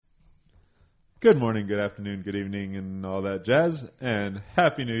Good morning, good afternoon, good evening, and all that jazz, and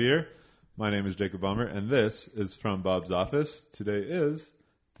Happy New Year. My name is Jacob Balmer, and this is From Bob's Office. Today is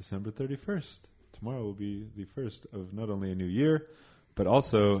December 31st. Tomorrow will be the first of not only a new year, but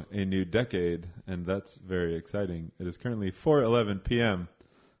also a new decade, and that's very exciting. It is currently 4:11 p.m.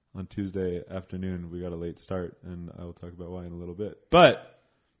 on Tuesday afternoon. We got a late start, and I will talk about why in a little bit. But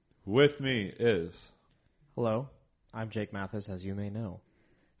with me is... Hello, I'm Jake Mathis, as you may know.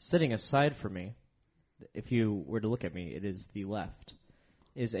 Sitting aside from me, if you were to look at me, it is the left,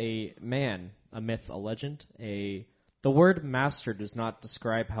 is a man, a myth, a legend. The word master does not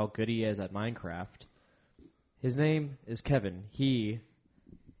describe how good he is at Minecraft. His name is Kevin. He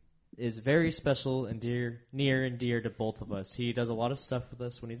is very special and near and dear to both of us. He does a lot of stuff with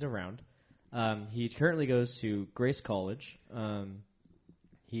us when he's around. He currently goes to Grace College.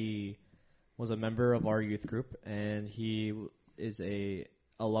 He was a member of our youth group, and he is a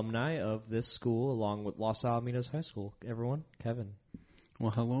alumni of this school along with Los Alamitos High School. Everyone, Kevin. Well,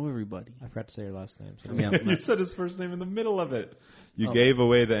 hello, everybody. I forgot to say your last name. So. Yeah, you said his first name in the middle of it. You gave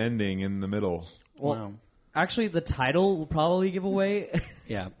away the ending in the middle. Well, wow. Actually, the title will probably give away.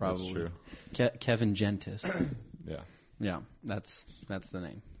 Yeah, probably. That's true. Kevin Jentes. Yeah. Yeah, that's the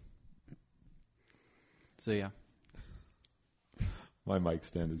name. So, yeah. My mic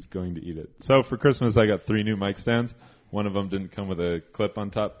stand is going to eat it. So for Christmas, I got 3 new mic stands. One of them didn't come with a clip on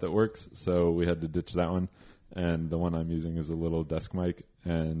top that works, so we had to ditch that one. And the one I'm using is a little desk mic,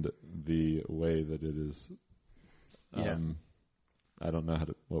 and the way that it is, I don't know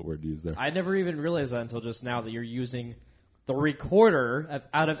what word to use there. I never even realized that until just now that you're using the recorder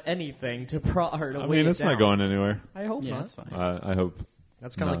out of anything to I mean, it's not going anywhere. I hope not. That's fine. I hope.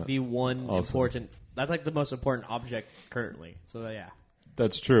 That's kind of like the one also important. That's like the most important object currently. So yeah.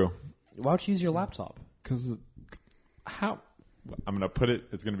 That's true. Why don't you use your laptop? Because how? I'm going to put it,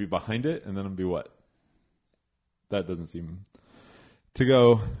 it's going to be behind it, and then it'll be what? That doesn't seem to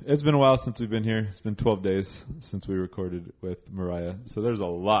go. It's been a while since we've been here. It's been 12 days since we recorded with Mariah. So there's a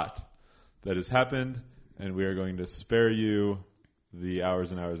lot that has happened, and we are going to spare you the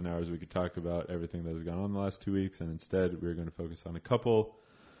hours and hours and hours we could talk about everything that has gone on in the last 2 weeks, and instead we're going to focus on a couple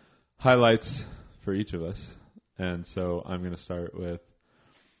highlights for each of us. And so I'm going to start with,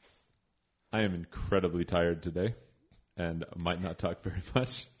 I am incredibly tired today and might not talk very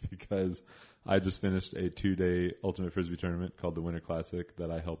much because I just finished a 2-day Ultimate Frisbee tournament called the Winter Classic that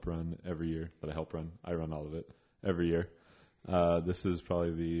I help run every year. I run all of it every year. This is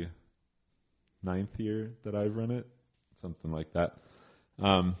probably the 9th year that I've run it, something like that.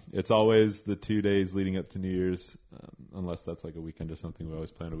 It's always the 2 days leading up to New Year's, unless that's like a weekend or something. We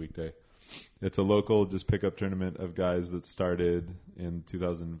always play on a weekday. It's a local just pickup tournament of guys that started in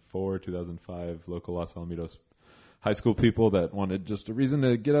 2004, 2005, local Los Alamitos high school people that wanted just a reason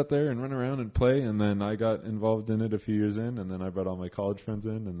to get out there and run around and play. And then I got involved in it a few years in, and then I brought all my college friends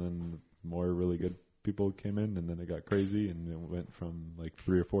in, and then more really good people came in, and then it got crazy, and it went from like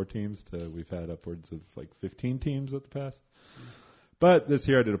 3 or 4 teams to we've had upwards of like 15 teams at the past. But this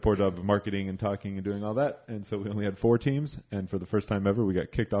year I did a poor job of marketing and talking and doing all that, and so we only had 4 teams, and for the first time ever, we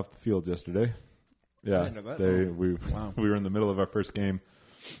got kicked off the field yesterday. Yeah, I didn't know that. We were in the middle of our first game,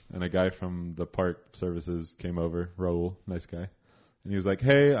 and a guy from the park services came over, Raul, nice guy, and he was like,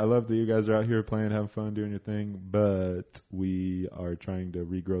 "Hey, I love that you guys are out here playing, having fun, doing your thing, but we are trying to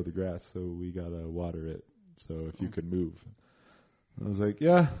regrow the grass, so we gotta water it. So if you could move." I was like,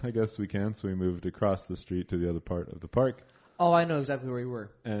 "Yeah, I guess we can." So we moved across the street to the other part of the park. Oh, I know exactly where you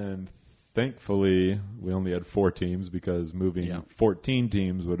were. And thankfully, we only had 4 teams because moving 14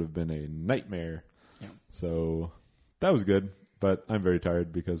 teams would have been a nightmare. Yeah. So that was good, but I'm very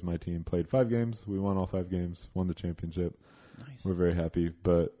tired because my team played 5 games. We won all 5 games, won the championship. Nice. We're very happy,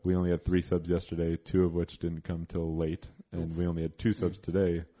 but we only had 3 subs yesterday, 2 of which didn't come till late, and we only had 2 subs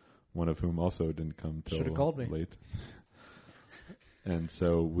today, one of whom also didn't come till Should've called me. late. And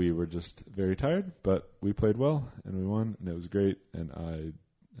so we were just very tired, but we played well, and we won, and it was great. And I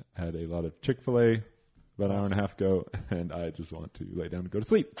had a lot of Chick-fil-A about an hour and a half ago, and I just want to lay down and go to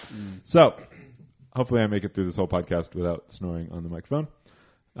sleep. So hopefully I make it through this whole podcast without snoring on the microphone.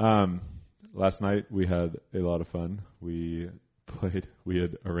 Last night we had a lot of fun. We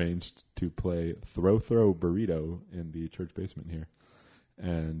had arranged to play Throw Burrito in the church basement here,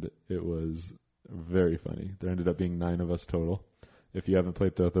 and it was very funny. There ended up being 9 of us total. If you haven't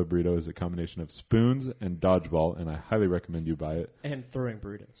played Throw Burrito, it's a combination of spoons and dodgeball, and I highly recommend you buy it. And throwing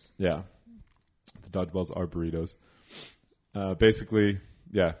burritos. Yeah. The dodgeballs are burritos. Basically,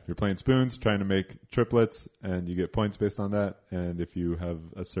 you're playing spoons, trying to make triplets, and you get points based on that. And if you have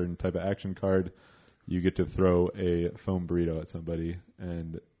a certain type of action card, you get to throw a foam burrito at somebody,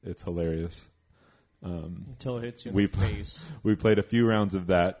 and it's hilarious. Until it hits you in we the face. We played a few rounds of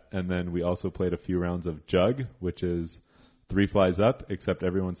that, and then we also played a few rounds of jug, which is 3 flies up, except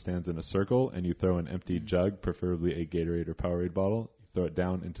everyone stands in a circle, and you throw an empty jug, preferably a Gatorade or Powerade bottle. You throw it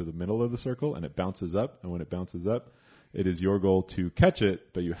down into the middle of the circle, and it bounces up. And when it bounces up, it is your goal to catch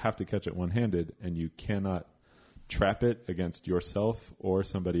it, but you have to catch it one-handed, and you cannot trap it against yourself or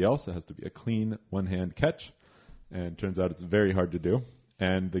somebody else. It has to be a clean one-hand catch, and it turns out it's very hard to do.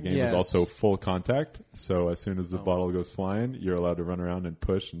 And the game is also full contact, so as soon as the bottle goes flying, you're allowed to run around and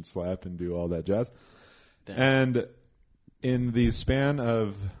push and slap and do all that jazz. Damn. And in the span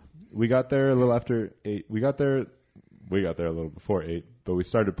of, we got there a little after 8. We got there a little before 8, but we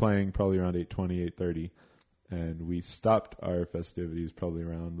started playing probably around 8:20, 8:30, and we stopped our festivities probably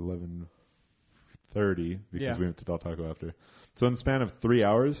around 11:30 because we went to Del Taco after. So in the span of 3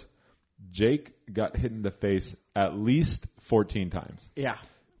 hours, Jake got hit in the face at least 14 times. Yeah.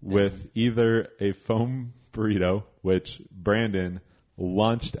 With either a foam burrito, which Brandon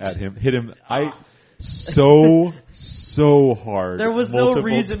launched at him, hit him so hard. There was no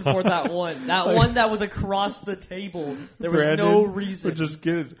reason for that one. That one that was across the table. There was no reason. Just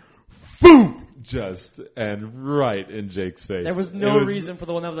get it, boom, and right in Jake's face. There was no reason for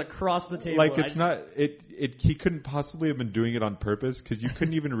the one that was across the table. Like he couldn't possibly have been doing it on purpose because you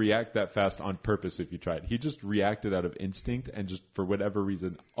couldn't even react that fast on purpose if you tried. He just reacted out of instinct and just for whatever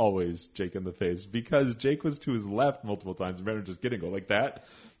reason always Jake in the face because Jake was to his left multiple times and Brandon just getting go like that.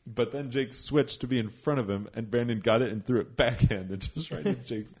 But then Jake switched to be in front of him and Brandon got it and threw it backhand and just right in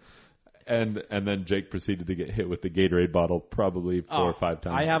Jake's. And then Jake proceeded to get hit with the Gatorade bottle probably 4 or 5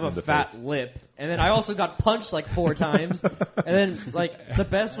 times. I have a fat lip. And then I also got punched like 4 times. And then like the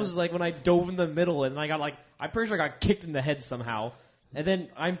best was like when I dove in the middle and I got I'm pretty sure I got kicked in the head somehow. And then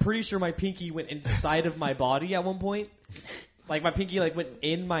I'm pretty sure my pinky went inside of my body at one point. Like my pinky went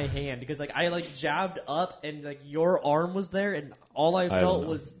in my hand because I jabbed up and your arm was there and all I felt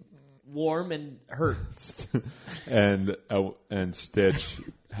was warm and hurt. and Stitch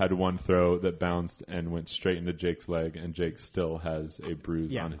had one throw that bounced and went straight into Jake's leg, and Jake still has a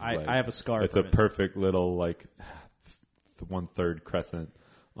bruise on his leg. I have a scar. It's a perfect little 1/3 crescent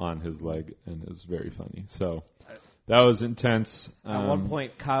on his leg, and it's very funny. So that was intense. At one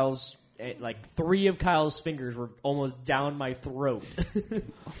point, Kyle's 3 of Kyle's fingers were almost down my throat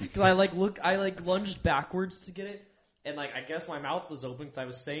because I lunged backwards to get it. And, I guess my mouth was open because I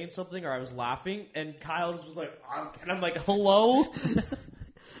was saying something or I was laughing. And Kyle was like, and I'm like, hello?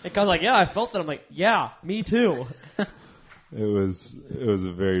 And Kyle's like, yeah, I felt that. I'm like, yeah, me too. It was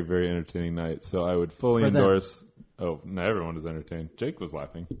a very, very entertaining night. So I would fully endorse. Oh, no, everyone was entertained. Jake was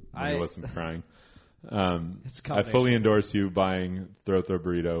laughing. He wasn't crying. I fully endorse you buying Throw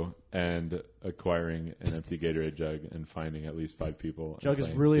Burrito and acquiring an empty Gatorade jug and finding at least 5 people. Jug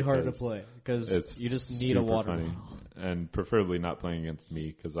is really hard to play because you just need a water bottle. And preferably not playing against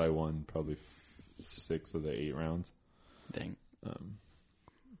me because I won probably 6 of the 8 rounds. Dang.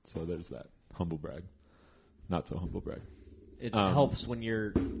 So there's that. Humble brag. Not so humble brag. It helps when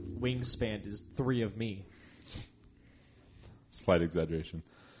your wingspan is 3 of me. Slight exaggeration.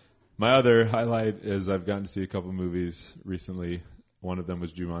 My other highlight is I've gotten to see a couple movies recently. One of them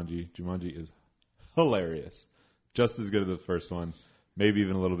was Jumanji. Jumanji is hilarious. Just as good as the first one. Maybe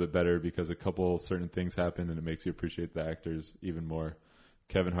even a little bit better because a couple certain things happen and it makes you appreciate the actors even more.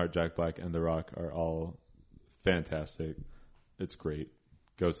 Kevin Hart, Jack Black, and The Rock are all fantastic. It's great.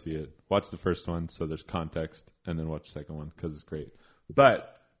 Go see it. Watch the first one so there's context, and then watch the second one because it's great.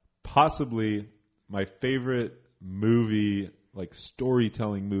 But possibly my favorite movie,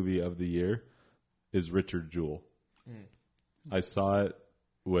 storytelling movie of the year, is Richard Jewell. I saw it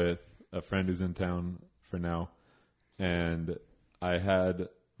with a friend who's in town for now, and I had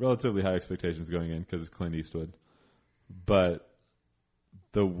relatively high expectations going in because it's Clint Eastwood. But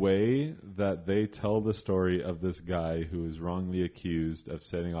the way that they tell the story of this guy who was wrongly accused of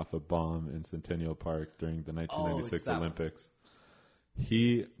setting off a bomb in Centennial Park during the 1996 Olympics,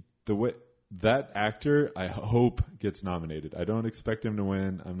 that actor, I hope, gets nominated. I don't expect him to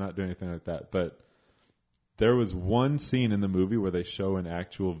win. I'm not doing anything like that. But there was one scene in the movie where they show an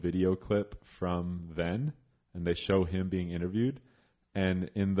actual video clip from then, and they show him being interviewed. And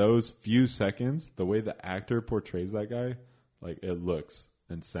in those few seconds, the way the actor portrays that guy, it looks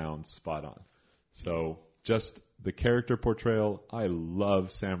and sounds spot on. So just the character portrayal, I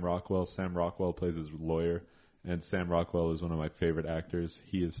love Sam Rockwell. Sam Rockwell plays his lawyer, and Sam Rockwell is one of my favorite actors.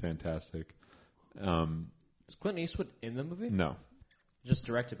 He is fantastic. Is Clint Eastwood in the movie? No. Just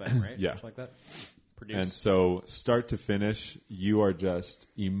directed by him, right? Yeah. Something like that? Produced. And so start to finish, you are just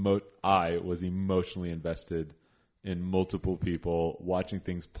I was emotionally invested in multiple people, watching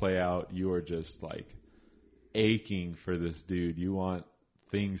things play out. You are just like aching for this dude. You want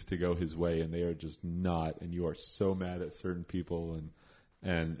things to go his way, and they are just not. And you are so mad at certain people,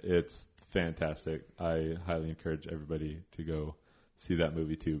 and it's fantastic. I highly encourage everybody to go see that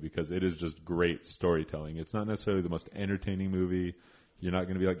movie too, because it is just great storytelling. It's not necessarily the most entertaining movie. You're not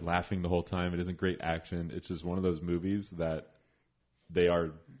going to be like laughing the whole time. It isn't great action. It's just one of those movies that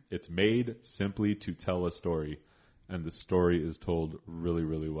it's made simply to tell a story, and the story is told really,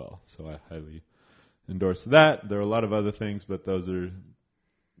 really well. So I highly endorse that. There are a lot of other things, but those are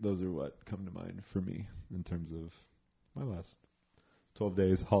what come to mind for me in terms of my last 12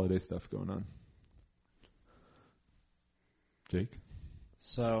 days, holiday stuff going on. Jake?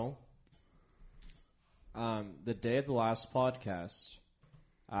 So, the day of the last podcast,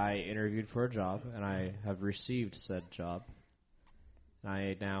 I interviewed for a job, and I have received said job.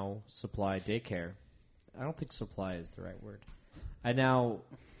 I now supply daycare. I don't think supply is the right word. I now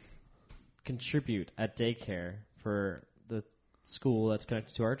contribute at daycare for the school that's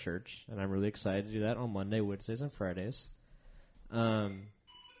connected to our church, and I'm really excited to do that on Monday, Wednesdays, and Fridays.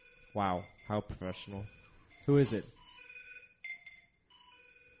 Wow, how professional. Who is it?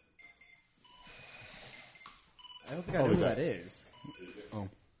 I don't think I know who that is. Oh.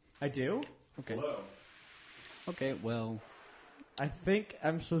 I do? Okay. Hello. Okay, well, I think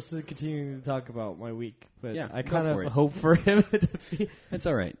I'm supposed to continue to talk about my week, but Yeah, I go kind for of it. hope for him to be... it's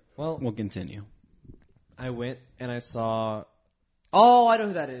all right. Well, We'll continue. I went and I saw... Oh, I know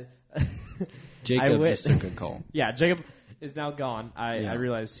who that is. Jacob just took a call. Yeah, Jacob is now gone. I Yeah.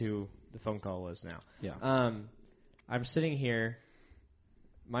 realized who the phone call was now. Yeah. I'm sitting here,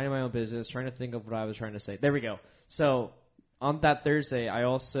 minding my own business, trying to think of what I was trying to say. There we go. So, on that Thursday, I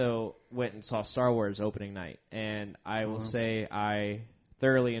also went and saw Star Wars opening night, and I will say I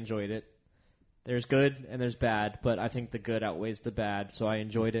thoroughly enjoyed it. There's good and there's bad, but I think the good outweighs the bad, so I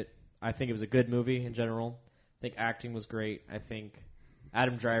enjoyed it. I think it was a good movie in general. I think acting was great. I think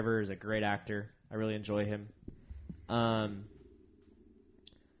Adam Driver is a great actor. I really enjoy him. Another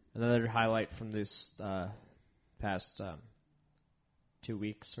highlight from this past 2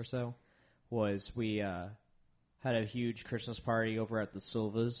 weeks or so was we had a huge Christmas party over at the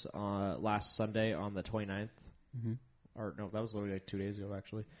Silvas last Sunday on the 29th. Mm-hmm. Or no, that was literally like 2 days ago,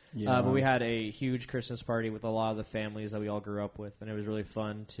 actually. Yeah. But we had a huge Christmas party with a lot of the families that we all grew up with, and it was really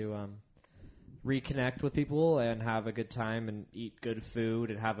fun to reconnect with people and have a good time and eat good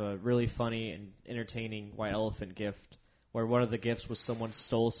food and have a really funny and entertaining white elephant gift, where one of the gifts was someone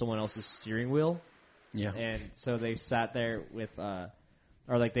stole someone else's steering wheel. Yeah. And so they sat there with,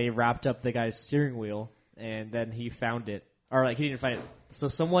 they wrapped up the guy's steering wheel, and then he found it. Or, he didn't find it. So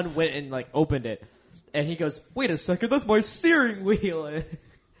someone went and, opened it, and he goes, "Wait a second, that's my steering wheel!"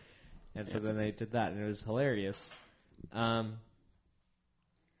 And so then they did that, and it was hilarious.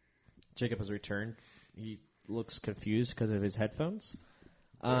 Jacob has returned. He looks confused because of his headphones.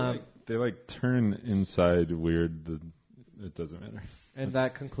 They turn inside weird. It doesn't matter. And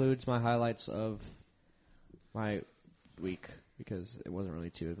that concludes my highlights of my week, because it wasn't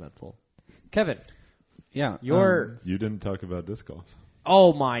really too eventful. Kevin, Yeah. your You didn't talk about disc golf.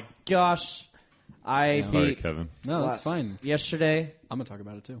 oh my gosh, I Sorry, beat Kevin. No, that's fine. yesterday. I'm going to talk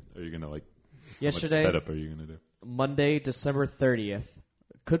about it too. Are you gonna how much Yesterday, setup are you gonna do? Monday, December 30th,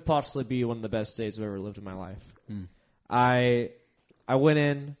 could possibly be one of the best days I've ever lived in my life. Hmm. I went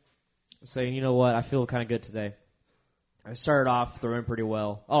in saying, you know what, I feel kind of good today. I started off throwing pretty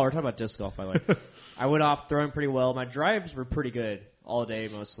well. Oh, we're talking about disc golf, by the way. I went off throwing pretty well. My drives were pretty good all day,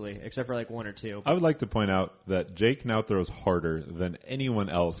 mostly, except for one or two. I would like to point out that Jake now throws harder than anyone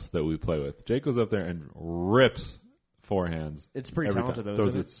else that we play with. Jake goes up there and rips forehands. It's pretty every talented, time. though,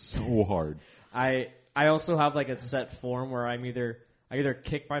 Throws isn't it so hard. I also have a set form where I either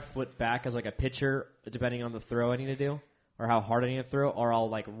kick my foot back as a pitcher, depending on the throw I need to do, or how hard I need to throw, or I'll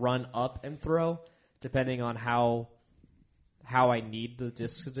run up and throw, depending on how I need the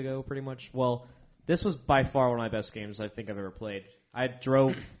disc to go, pretty much. Well, this was by far one of my best games I think I've ever played. I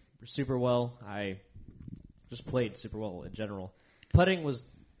drove super well. I just played super well in general. Putting was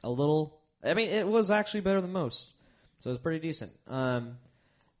it was actually better than most, so it was pretty decent.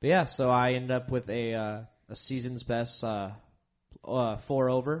 But yeah, so I ended up with a season's best 4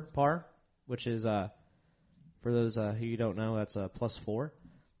 over par, which is for those who you don't know, that's a +4.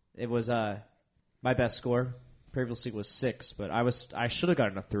 It was my best score. Previously was 6, but I should have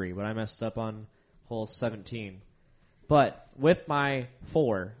gotten a 3, but I messed up on hole 17. But with my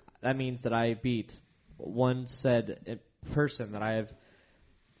 4, that means that I beat one said person that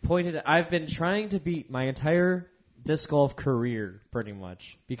I've been trying to beat my entire disc golf career, pretty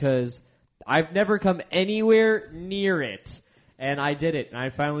much, because I've never come anywhere near it, and I did it. And I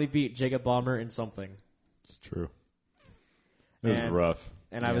finally beat Jacob Bomber in something. It's true. It was rough.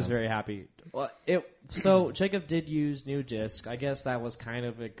 And I was very happy. Well, so Jacob did use new disc. I guess that was kind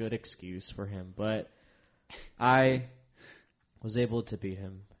of a good excuse for him, but I was able to beat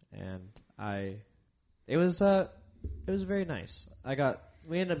him, and it was very nice.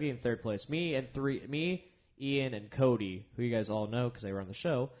 We ended up getting third place. Me, Ian, and Cody, who you guys all know because they were on the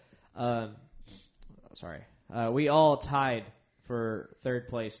show. We all tied for third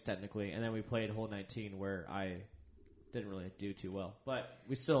place technically, and then we played hole 19 where I didn't really do too well, but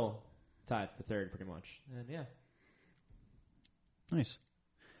we still tied for third pretty much. And yeah, nice.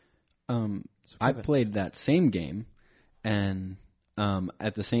 I played that same game, and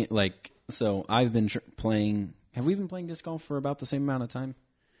at the same so I've been playing. Have we been playing disc golf for about the same amount of time?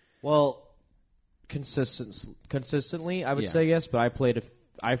 Well, consistently, I would say yes, but I've played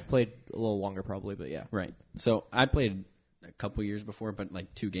a little longer probably, but yeah. Right. So I played a couple years before, but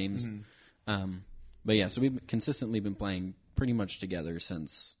like 2 games. Mm-hmm. But yeah, so we've consistently been playing pretty much together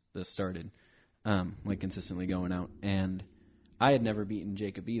since this started, consistently going out. And I had never beaten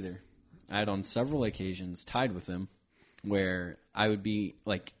Jacob either. I had on several occasions tied with him where I would be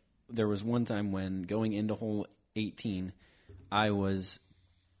like, there was one time when going into hole 18, I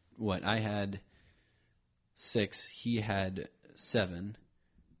had 6, he had 7.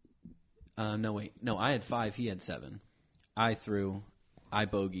 I had 5, he had 7. I threw, I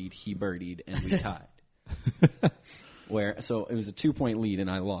bogeyed, he birdied, and we tied. So it was a 2-point lead, and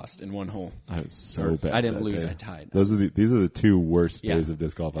I lost in one hole. I was so bad. I didn't lose. Day. I tied. These are the 2 worst days of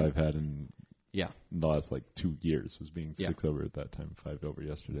disc golf I've had in the last 2 years. Was being 6 over at that time, 5 over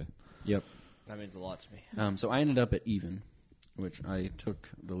yesterday. Yep, that means a lot to me. So I ended up at even, which I took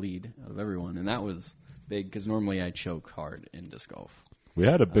the lead out of everyone, and that was big because normally I choke hard in disc golf. We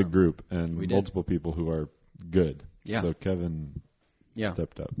had a big group and multiple people who are good. Yeah. So Kevin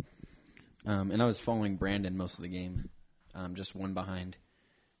stepped up. And I was following Brandon most of the game, just one behind.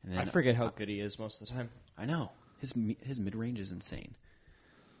 And then I forget how good he is most of the time. I know. His mid-range is insane.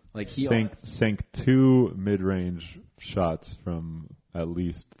 He sank 2 mid-range shots from at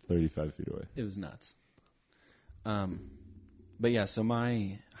least 35 feet away. It was nuts. But yeah, so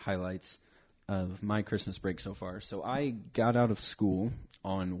my highlights of my Christmas break so far. So I got out of school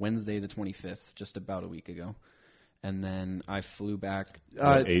on Wednesday the 25th, just about a week ago. And then I flew back. The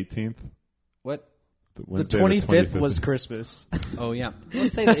 18th? What? The 25th was Christmas. Oh, yeah.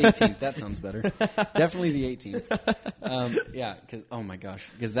 Let's say the 18th. That sounds better. Definitely the 18th. Yeah, because, oh my gosh.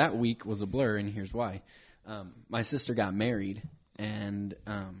 Because that week was a blur, and here's why. My sister got married, and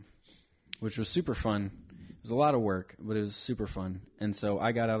which was super fun. It was a lot of work, but it was super fun. And so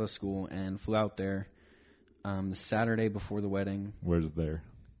I got out of school and flew out there the Saturday before the wedding. Where's there?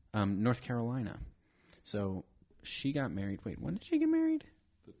 North Carolina. So she got married. Wait, when did she get married?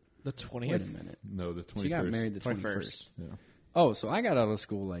 The 20th? Wait a minute. No, the 21st. She got married the 21st. Yeah. Oh, so I got out of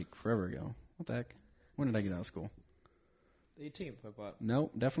school forever ago. What the heck? When did I get out of school? The 18th, I thought.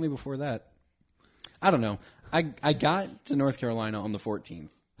 No, definitely before that. I don't know. I got to North Carolina on the 14th.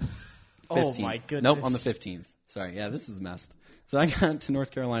 15th. Oh, my goodness. Nope, on the 15th. Sorry, yeah, this is messed. So I got to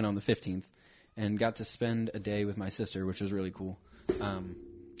North Carolina on the 15th and got to spend a day with my sister, which was really cool.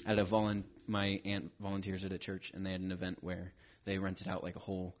 My aunt volunteers at a church, and they had an event where they rented out a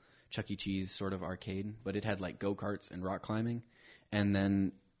whole Chuck E. Cheese sort of arcade, but it had go-karts and rock climbing. And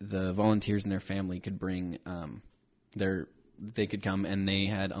then the volunteers and their family could bring they could come, and they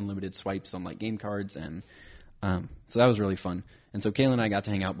had unlimited swipes on game cards, and so that was really fun. And so Kayla and I got to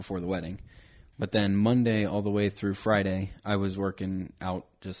hang out before the wedding. But then Monday all the way through Friday, I was working out,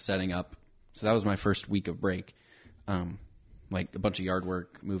 just setting up. So that was my first week of break. A bunch of yard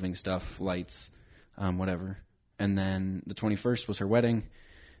work, moving stuff, lights, whatever. And then the 21st was her wedding.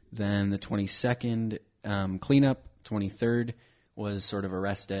 Then the 22nd, cleanup. 23rd was sort of a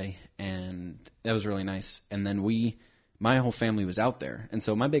rest day, and that was really nice. And then my whole family was out there. And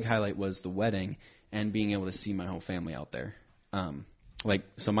so my big highlight was the wedding and being able to see my whole family out there.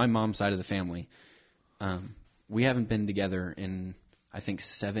 So my mom's side of the family, we haven't been together in, I think,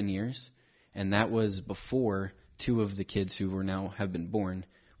 7 years. And that was before 2 of the kids who have been born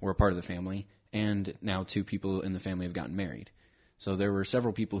were a part of the family. And now 2 people in the family have gotten married. So there were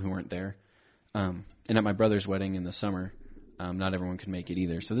several people who weren't there. And at my brother's wedding in the summer, not everyone could make it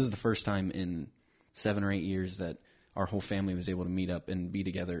either. So this is the first time in 7 or 8 years that our whole family was able to meet up and be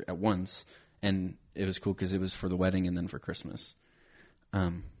together at once. And it was cool because it was for the wedding and then for Christmas.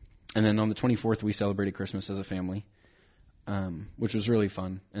 And then on the 24th, we celebrated Christmas as a family, which was really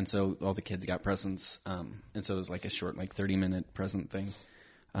fun. And so all the kids got presents. And so it was a short, 30-minute present thing.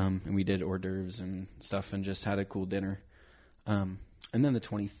 And we did hors d'oeuvres and stuff and just had a cool dinner. And then the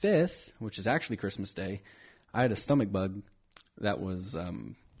 25th, which is actually Christmas Day, I had a stomach bug that was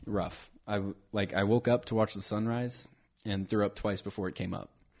rough. I woke up to watch the sunrise and threw up twice before it came up.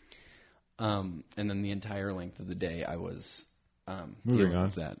 And then the entire length of the day I was dealing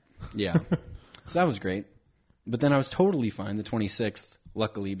with that. Yeah. So that was great. But then I was totally fine the 26th,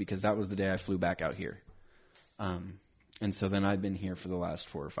 luckily, because that was the day I flew back out here. And so then I've been here for the last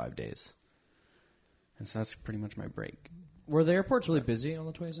 4 or 5 days. And so that's pretty much my break. Were the airports really busy on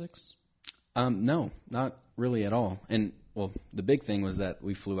the 26th? No, not really at all. And, well, the big thing was that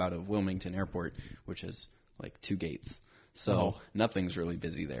we flew out of Wilmington Airport, which is like 2 gates. So nothing's really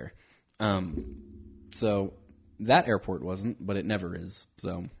busy there. So that airport wasn't, but it never is.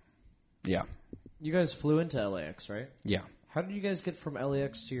 So, yeah. You guys flew into LAX, right? Yeah. How did you guys get from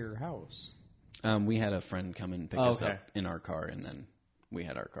LAX to your house? We had a friend come and pick us up in our car, and then we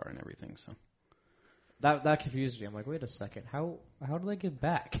had our car and everything. So that confused me. I'm like, wait a second, how did I get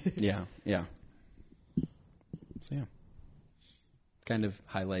back? Yeah. So yeah, kind of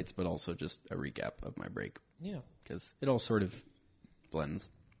highlights, but also just a recap of my break. Yeah, because it all sort of blends.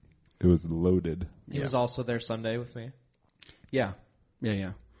 It was loaded. He was also there Sunday with me. Yeah.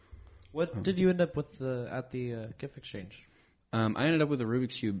 What did you end up with at the gift exchange? I ended up with a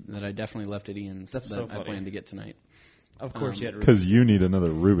Rubik's Cube that I definitely left at Ian's That's that so funny. I planned to get tonight. Of course you had Rubik's. Because you need another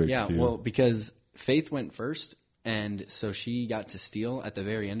Rubik's Cube. Yeah, well, because Faith went first, and so she got to steal at the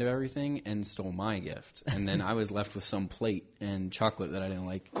very end of everything and stole my gift. And then I was left with some plate and chocolate that I didn't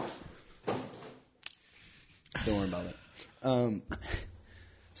like. Don't worry about it.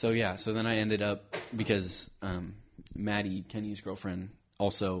 So then I ended up, because Maddie, Kenny's girlfriend,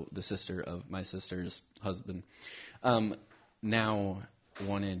 also the sister of my sister's husband,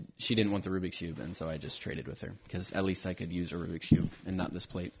 she didn't want the Rubik's Cube, and so I just traded with her, because at least I could use a Rubik's Cube and not this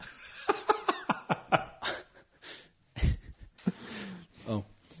plate. Oh.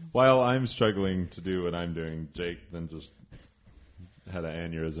 While I'm struggling to do what I'm doing, Jake then just had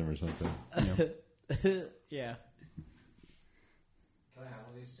an aneurysm or something. Yeah. Can I have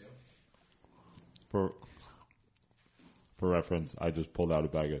one of these too? For reference, I just pulled out a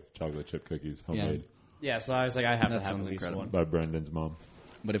bag of chocolate chip cookies, homemade. Yeah, so I was like, I have That to have sounds at least incredible. one. By Brendan's mom.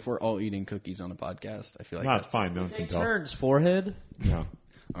 But if we're all eating cookies on a podcast, I feel like No, that's it's fine. No one can Take tell. turns, forehead. No,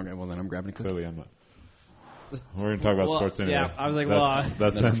 Okay, well then I'm grabbing a cookie. clearly I'm not. We're going to talk about Well, sports anyway. yeah, I was like,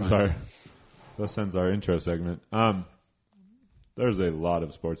 that ends our intro segment. There's a lot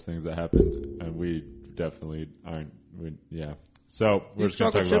of sports things that happened, and we definitely aren't. So we're These just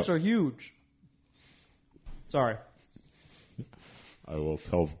going to chocolate talk chips about. are huge. Sorry. I will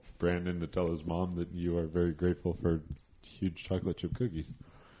tell Brandon to tell his mom that you are very grateful for huge chocolate chip cookies.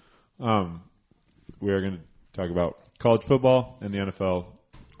 We are going to talk about college football and the NFL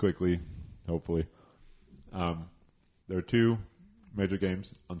quickly, hopefully. There are 2 major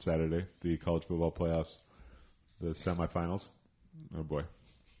games on Saturday, the college football playoffs, the semifinals. Oh, boy.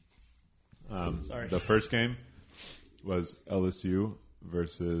 Sorry. The first game was LSU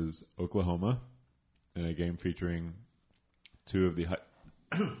versus Oklahoma in a game featuring two of the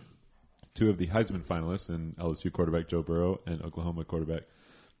Heisman finalists in LSU quarterback Joe Burrow and Oklahoma quarterback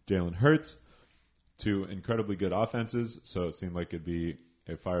Jalen Hurts. 2 incredibly good offenses, so it seemed like it'd be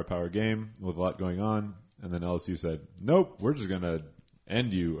a firepower game with a lot going on. And then LSU said, nope, we're just going to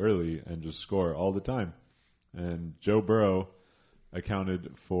end you early and just score all the time. And Joe Burrow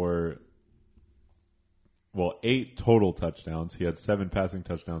accounted for, 8 total touchdowns. He had 7 passing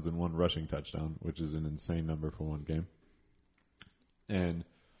touchdowns and 1 rushing touchdown, which is an insane number for one game. And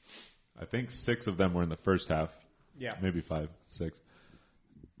I think 6 of them were in the first half. Yeah. Maybe 5, 6.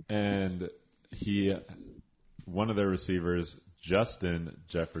 And one of their receivers, Justin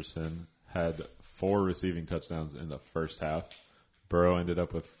Jefferson, had 4 receiving touchdowns in the first half. Burrow ended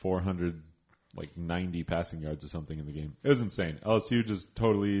up with 490 passing yards or something in the game. It was insane. LSU just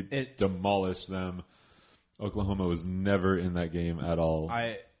totally demolished them. Oklahoma was never in that game at all.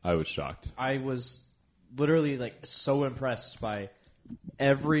 I was shocked. I was literally so impressed by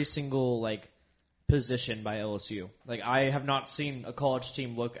every single position by LSU. I have not seen a college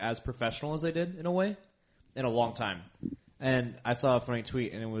team look as professional as they did in a way in a long time. And I saw a funny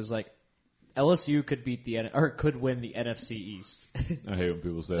tweet, and it was LSU could could win the NFC East. I hate when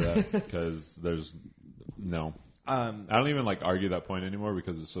people say that because there's no. I don't even argue that point anymore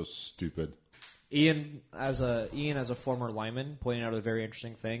because it's so stupid. Ian, as a former lineman, pointed out a very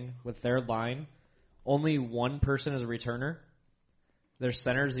interesting thing with their line. Only one person is a returner. Their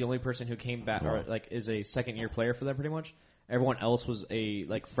center is the only person who came back, or is a second-year player for them, pretty much. Everyone else was a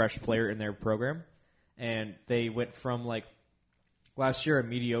fresh player in their program, and they went from last year a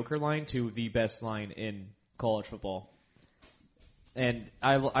mediocre line to the best line in college football. And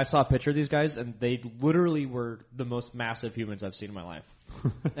I saw a picture of these guys, and they literally were the most massive humans I've seen in my life.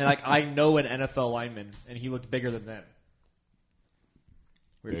 And I know an NFL lineman, and he looked bigger than them.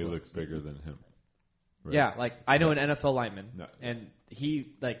 They looked bigger than him. Right. Yeah, I know an NFL lineman, and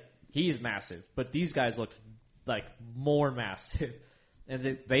he's massive, but these guys looked more massive,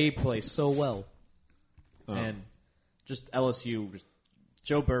 and they play so well. And just LSU,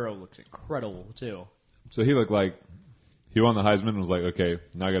 Joe Burrow looks incredible too. So he looked like he won the Heisman and was like, okay,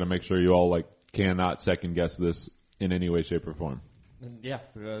 now I got to make sure you all cannot second guess this in any way, shape, or form. And yeah,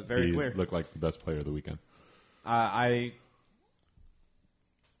 very clear. He looked like the best player of the weekend. I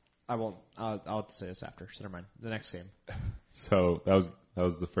won't. I'll say this after. So never mind. The next game. So that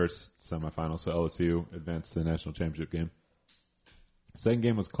was the first semifinal. So LSU advanced to the national championship game. Second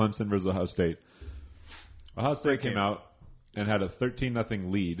game was Clemson versus Ohio State. Ohio State came out and had a 13-0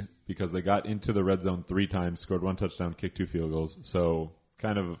 lead because they got into the red zone 3 times, scored 1 touchdown, kicked 2 field goals. So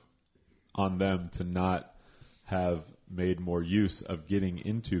kind of on them to not have made more use of getting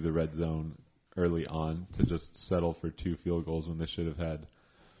into the red zone early on, to just settle for 2 field goals when they should have had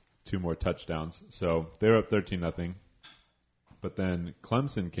 2 more touchdowns. So they were up 13-0. But then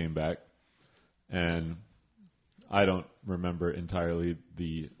Clemson came back, and I don't remember entirely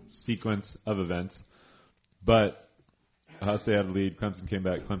the sequence of events, but Ohio State had a lead. Clemson came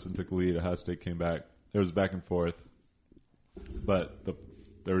back. Clemson took the lead. Ohio State came back. There was back and forth. But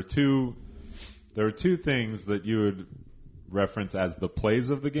there were two things that you would reference as the plays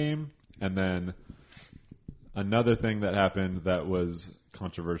of the game, and then another thing that happened that was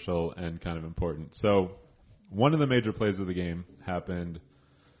controversial and kind of important. So one of the major plays of the game happened.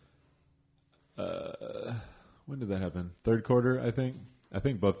 When did that happen? Third quarter, I think. I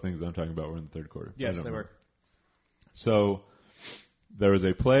think both things that I'm talking about were in the third quarter. Yes, they were. So there was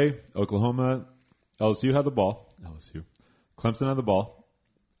a play. LSU had the ball. Clemson had the ball,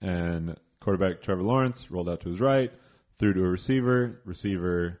 and quarterback Trevor Lawrence rolled out to his right, threw to a receiver.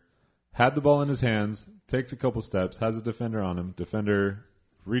 Receiver had the ball in his hands, takes a couple steps, has a defender on him. Defender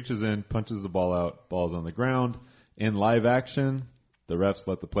reaches in, punches the ball out. Ball's on the ground. In live action, the refs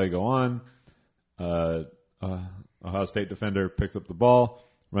let the play go on. Ohio State defender picks up the ball,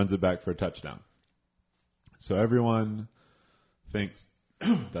 runs it back for a touchdown. So everyone thinks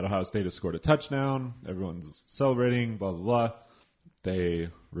that Ohio State has scored a touchdown. Everyone's celebrating, blah, blah, blah. They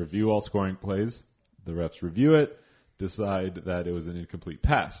review all scoring plays. The refs review it, decide that it was an incomplete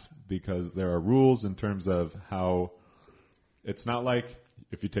pass, because there are rules in terms of how it's not like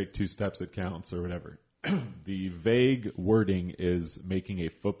if you take 2 steps it counts or whatever. The vague wording is making a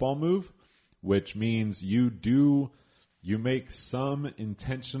football move, which means you make some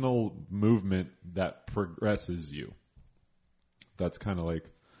intentional movement that progresses you. That's kind of like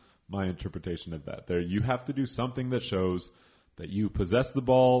my interpretation of that. There, you have to do something that shows that you possess the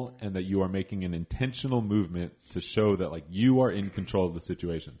ball and that you are making an intentional movement to show that you are in control of the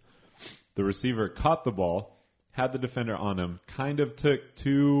situation. The receiver caught the ball, had the defender on him, kind of took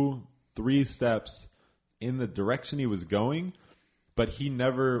 2-3 steps in the direction he was going, but he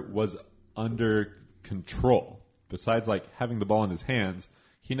never was under control. Besides having the ball in his hands,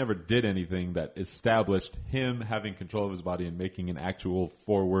 he never did anything that established him having control of his body and making an actual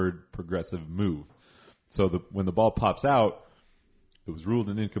forward progressive move. So when the ball pops out, it was ruled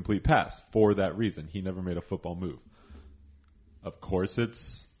an incomplete pass for that reason. He never made a football move. Of course,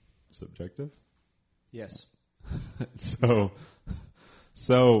 it's subjective. Yes. So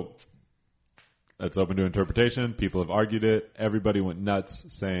it's open to interpretation. People have argued it. Everybody went nuts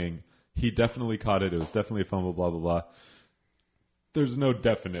saying he definitely caught it. It was definitely a fumble, blah, blah, blah. There's no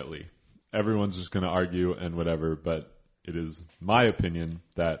definitely. Everyone's just going to argue and whatever, but it is my opinion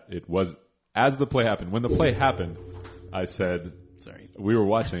that it was, as the play happened. When the play happened, I said, we were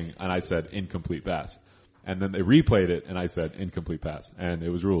watching, and I said incomplete pass. And then they replayed it, and I said incomplete pass. And it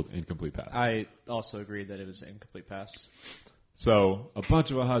was ruled incomplete pass. I also agreed that it was an incomplete pass. So a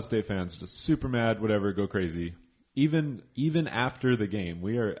bunch of Ohio State fans just super mad, whatever, go crazy. Even after the game,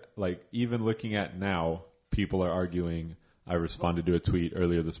 we are even looking at now, people are arguing. I responded to a tweet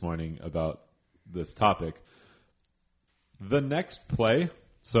earlier this morning about this topic. The next play,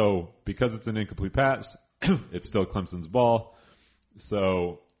 so because it's an incomplete pass, it's still Clemson's ball.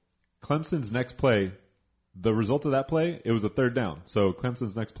 So Clemson's next play, the result of that play, it was a 3rd down. So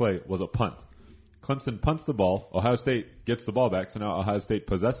Clemson's next play was a punt. Clemson punts the ball. Ohio State gets the ball back. So now Ohio State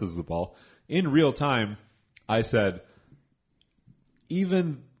possesses the ball. In real time, I said,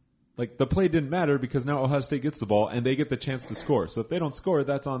 even like the play didn't matter because now Ohio State gets the ball and they get the chance to score. So if they don't score,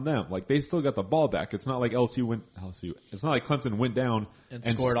 that's on them. Like they still got the ball back. It's not like It's not like Clemson went down and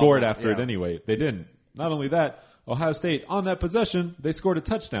scored after it anyway. They didn't. Not only that, Ohio State on that possession, they scored a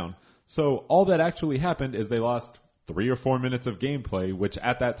touchdown. So all that actually happened is they lost 3 or 4 minutes of gameplay, which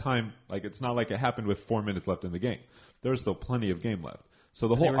at that time, like it's not like it happened with 4 minutes left in the game. There was still plenty of game left. So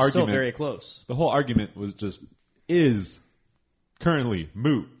the whole they were argument, still very close. The whole argument is currently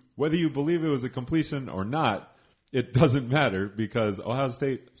moot. Whether you believe it was a completion or not, it doesn't matter because Ohio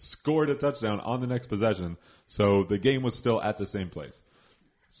State scored a touchdown on the next possession. So the game was still at the same place.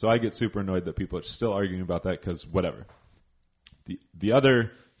 So I get super annoyed that people are still arguing about that because whatever. The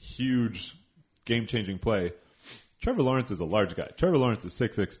other huge game-changing play, Trevor Lawrence is a large guy. Trevor Lawrence is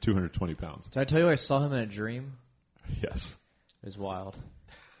 6'6", 220 pounds. Did I tell you I saw him in a dream? Yes. It was wild.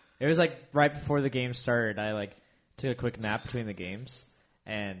 It was like right before the game started. I took a quick nap between the games,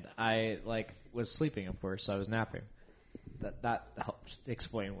 and I was sleeping, of course, so I was napping. That helped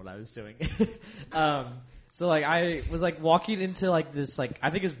explain what I was doing. So I was walking into this I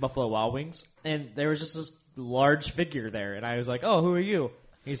think it was Buffalo Wild Wings, and there was just this large figure there, and I was like, "Oh, who are you?"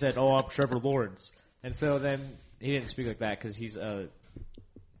 He said, "Oh, I'm Trevor Lawrence." And so then he didn't speak like that because he's I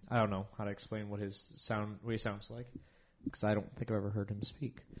don't know how to explain what he sounds like because I don't think I've ever heard him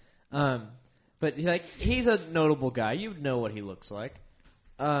speak. But he's a notable guy. You know what he looks like.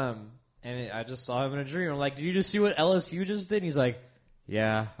 I just saw him in a dream. I'm like, "Did you just see what LSU just did?" And he's like,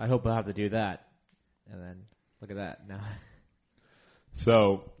 "Yeah, I hope I'll have to do that." And then look at that now.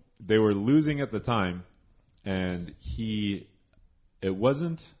 So they were losing at the time, and I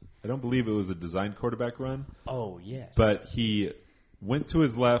don't believe it was a designed quarterback run. Oh, yes. But he went to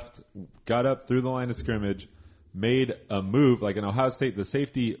his left, got up through the line of scrimmage, made a move. Like in Ohio State, the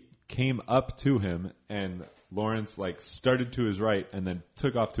safety came up to him, and Lawrence started to his right and then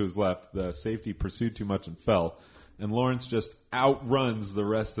took off to his left. The safety pursued too much and fell. And Lawrence just outruns the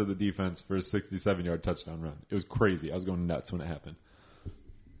rest of the defense for a 67-yard touchdown run. It was crazy. I was going nuts when it happened.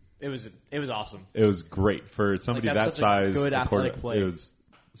 It was awesome. It was great for somebody that size. Good athletic play.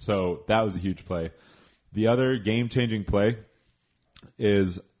 So that was a huge play. The other game-changing play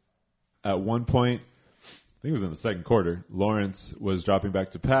is at one point, I think it was in the second quarter, Lawrence was dropping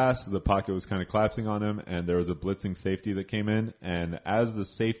back to pass. The pocket was kind of collapsing on him, and there was a blitzing safety that came in. And as the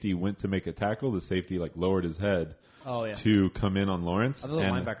safety went to make a tackle, the safety lowered his head to come in on Lawrence. I thought it was a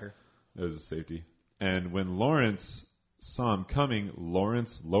linebacker. It was a safety. And when Lawrence saw him coming,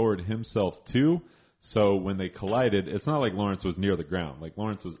 Lawrence lowered himself too. So when they collided, it's not like Lawrence was near the ground.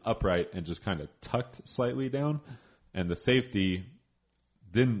 Lawrence was upright and just kind of tucked slightly down. And the safety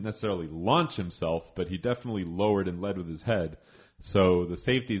didn't necessarily launch himself, but he definitely lowered and led with his head. So the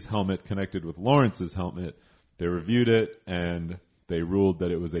safety's helmet connected with Lawrence's helmet. They reviewed it, and they ruled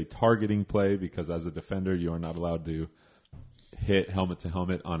that it was a targeting play because as a defender, you are not allowed to hit helmet to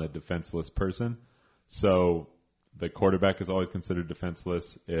helmet on a defenseless person. So the quarterback is always considered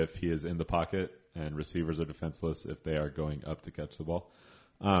defenseless if he is in the pocket, and receivers are defenseless if they are going up to catch the ball.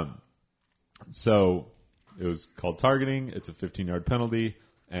 So it was called targeting. It's a 15-yard penalty,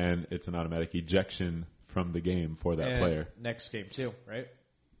 and it's an automatic ejection from the game for that player. Next game too, right?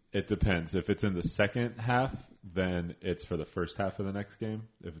 It depends. If it's in the second half, then it's for the first half of the next game.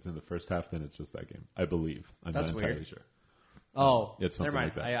 If it's in the first half, then it's just that game. I believe. I'm not entirely sure. Oh, it's something never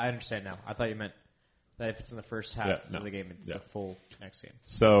mind. like that. I understand now. I thought you meant that if it's in the first half of the game, it's the full next game.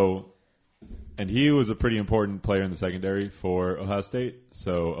 So, and he was a pretty important player in the secondary for Ohio State.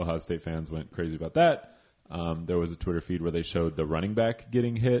 So Ohio State fans went crazy about that. There was a Twitter feed where they showed the running back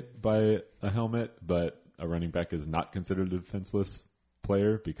getting hit by a helmet, but a running back is not considered a defenseless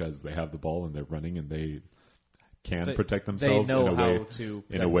player because they have the ball and they're running and they can protect themselves. They know in a how way, to in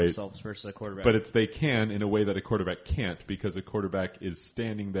protect a way, themselves versus a quarterback. But they can in a way that a quarterback can't because a quarterback is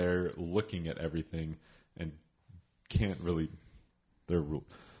standing there looking at everything and can't really. They're ruled.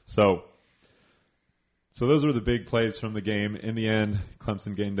 So those were the big plays from the game. In the end,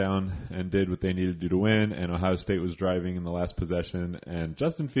 Clemson came down and did what they needed to do to win, and Ohio State was driving in the last possession. And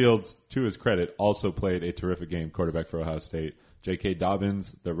Justin Fields, to his credit, also played a terrific game, quarterback for Ohio State. J.K.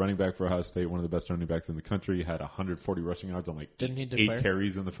 Dobbins, the running back for Ohio State, one of the best running backs in the country, had 140 rushing yards on 8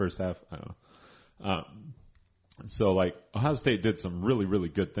 carries in the first half. I don't know. So Ohio State did some really, really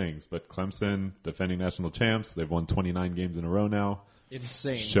good things, but Clemson, defending national champs, they've won 29 games in a row now.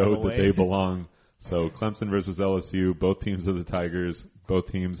 Insane. Showed that they belong. So Clemson versus LSU, both teams are the Tigers.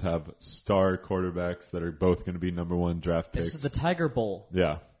 Both teams have star quarterbacks that are both going to be number one draft picks. This is the Tiger Bowl.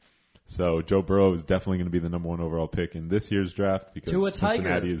 Yeah. So Joe Burrow is definitely going to be the number 1 overall pick in this year's draft because To a Tiger.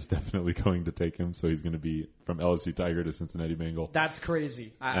 Cincinnati is definitely going to take him. So he's going to be from LSU Tiger to Cincinnati Bengal. That's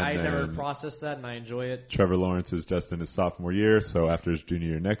crazy. I never processed that, and I enjoy it. Trevor Lawrence is just in his sophomore year, so after his junior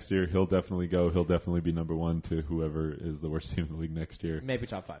year next year, he'll definitely go. He'll definitely be number 1 to whoever is the worst team in the league next year. Maybe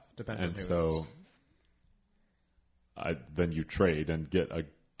top 5, depending on And who so then you trade and get a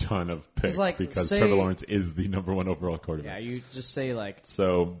ton of picks because Trevor Lawrence is the number 1 overall quarterback. Yeah, you just say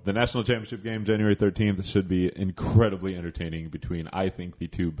So the national championship game, January 13th, should be incredibly entertaining between, I think, the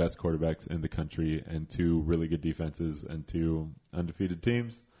 2 best quarterbacks in the country and 2 really good defenses and 2 undefeated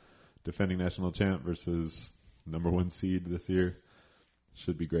teams. Defending national champ versus number 1 seed this year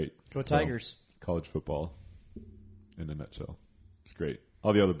should be great. Go Tigers. College football in a nutshell. It's great.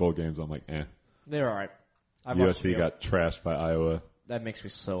 All the other bowl games, I'm like, They're all right. USC got trashed by Iowa. That makes me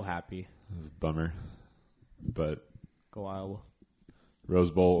so happy. It was a bummer. But go Iowa.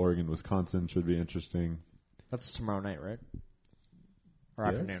 Rose Bowl, Oregon, Wisconsin should be interesting. That's tomorrow night, right? Or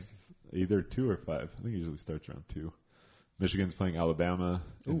afternoon? Either 2 or 5. I think it usually starts around 2. Michigan's playing Alabama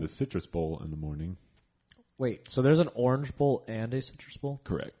in the Citrus Bowl in the morning. Wait, so there's an Orange Bowl and a Citrus Bowl?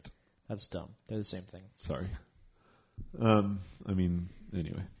 Correct. That's dumb. They're the same thing. Sorry.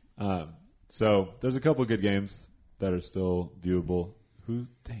 Anyway. So there's a couple good games that are still viewable. Who's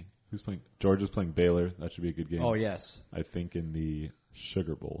playing? Georgia's playing Baylor. That should be a good game. Oh, yes. I think in the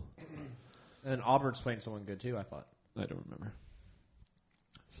Sugar Bowl. And Auburn's playing someone good, too, I thought. I don't remember.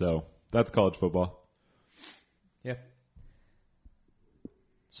 So that's college football. Yeah.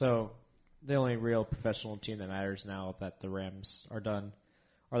 So the only real professional team that matters now that the Rams are done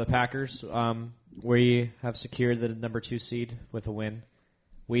are the Packers. We have secured the number 2 seed with a win.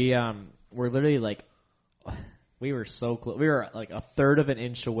 We're literally we were so close. We were like a third of an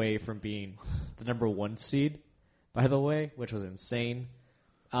inch away from being the number 1 seed, by the way, which was insane.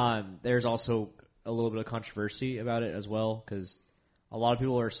 There's also a little bit of controversy about it as well because a lot of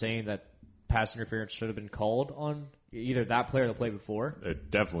people are saying that pass interference should have been called on either that player or the play before.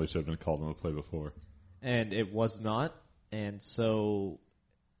 It definitely should have been called on the play before. And it was not. And so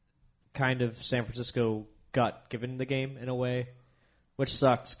kind of San Francisco got given the game in a way, which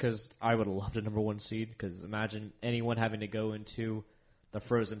sucks because I would have loved a number 1 seed because imagine anyone having to go into the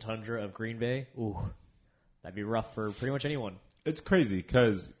frozen tundra of Green Bay. Ooh, that'd be rough for pretty much anyone. It's crazy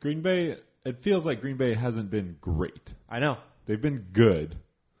because Green Bay, it feels like Green Bay hasn't been great. I know. They've been good.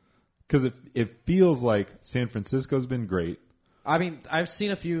 Because it feels like San Francisco's been great. I mean, I've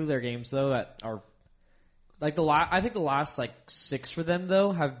seen a few of their games, though, that are like I think the last 6 for them,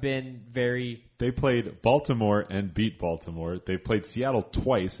 though, have been very... They played Baltimore and beat Baltimore. They played Seattle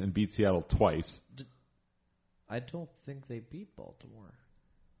twice and beat Seattle twice. I don't think they beat Baltimore.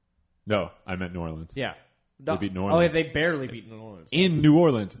 No, I meant New Orleans. Yeah. They beat New Orleans. Oh, yeah, they barely beat New Orleans. In New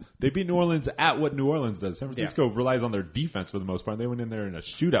Orleans. They beat New Orleans at what New Orleans does. San Francisco relies on their defense for the most part. They went in there in a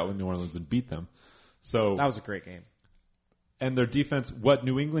shootout with New Orleans and beat them. So that was a great game. And their defense, what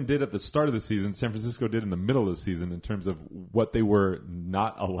New England did at the start of the season, San Francisco did in the middle of the season in terms of what they were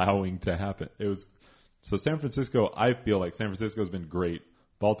not allowing to happen. So San Francisco, I feel like San Francisco's been great.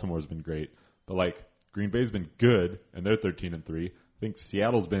 Baltimore's been great. But Green Bay's been good, and they're 13-3. I think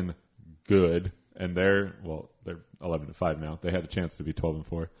Seattle's been good. And they're 11-5 now. They had a chance to be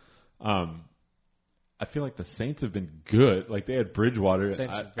 12-4. I feel like the Saints have been good. They had Bridgewater.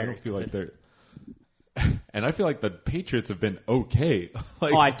 I don't feel like they're. And I feel like the Patriots have been okay.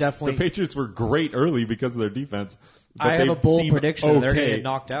 I definitely. The Patriots were great early because of their defense. But I have a bold prediction. Okay. They're going to get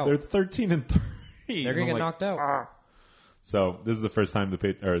knocked out. They're 13-3. They're going to get knocked out. So this is the first time the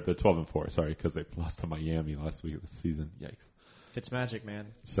 12-4. Sorry, because they lost to Miami last week of the season. Yikes. Fitzmagic, man.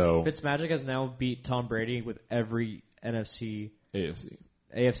 So Fitzmagic has now beat Tom Brady with every AFC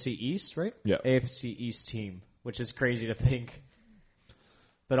East, right? Yeah. AFC East team, which is crazy to think.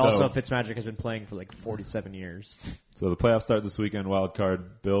 But also Fitzmagic has been playing for 47 years. So the playoffs start this weekend, wild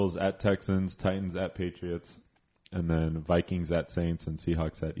card. Bills at Texans, Titans at Patriots, and then Vikings at Saints and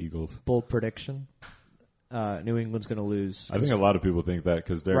Seahawks at Eagles. Bold prediction. New England's going to lose. I think a lot of people think that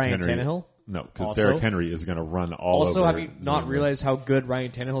because Ryan Tannehill? No, because Derrick Henry is going to run all also, over. have you not realized how good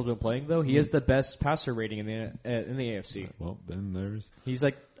Ryan Tannehill has been playing, though? He is the best passer rating in the AFC. Well, then there's... He's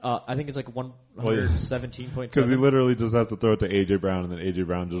I think it's 117 points. Because he literally just has to throw it to A.J. Brown, and then A.J.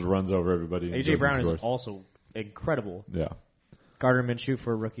 Brown just runs over everybody. A.J. Brown is also incredible. Yeah. Gardner Minshew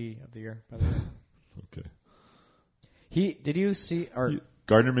for Rookie of the Year, by the way. Okay. Did you see...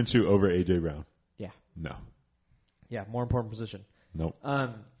 Gardner Minshew over A.J. Brown? Yeah. No. Yeah, more important position. Nope.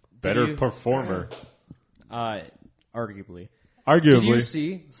 Better performer. Arguably. Arguably. Did you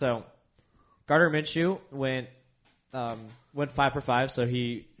see? So, Gardner Minshew went went 5 for 5, so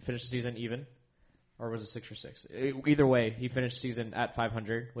he finished the season even. Or was it 6 for 6? Either way, he finished the season at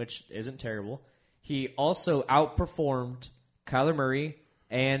 500, which isn't terrible. He also outperformed Kyler Murray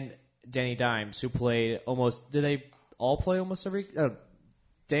and Danny Dimes, who played almost. Did they all play almost every?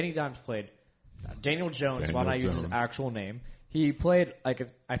 Danny Dimes played. Daniel Jones, why not use his actual name? He played I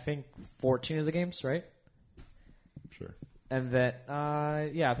think 14 of the games, right? Sure. And then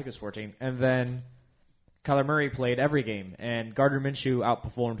I think it was 14. And then Kyler Murray played every game, and Gardner Minshew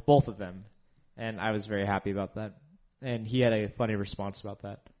outperformed both of them. And I was very happy about that. And he had a funny response about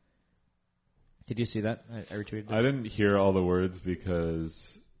that. Did you see that? I retweeted it. I didn't hear all the words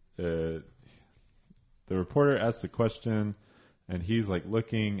because the reporter asked the question, and he's like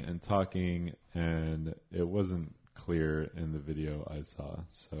looking and talking, and it wasn't clear in the video I saw,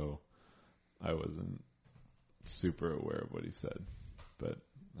 so I wasn't super aware of what he said. But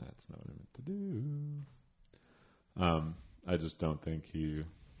that's not what I meant to do. I just don't think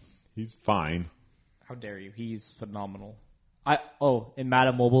he's fine. How dare you? He's phenomenal. In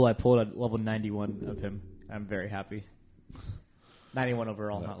Madden Mobile, I pulled a level 91 of him. I'm very happy. 91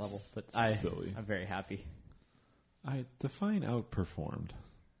 overall, That's not level, but silly. I'm very happy. I define outperformed.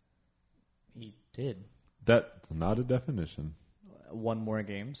 He did. That's not a definition. Won more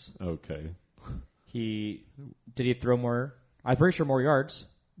games. Okay. Did he throw more? I'm pretty sure more yards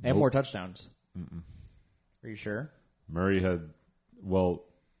and Nope. more touchdowns. Mm-mm. Are you sure? Murray had,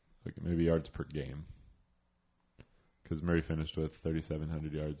 maybe yards per game. Because Murray finished with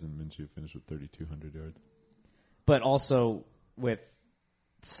 3,700 yards and Minshew finished with 3,200 yards. But also with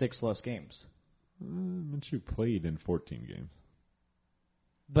 6 less games. Minshew played in 14 games.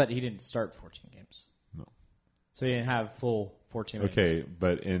 But he didn't start 14 games. No. So he didn't have full 14 games. Okay,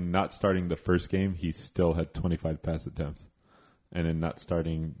 but in not starting the first game, he still had 25 pass attempts. And in not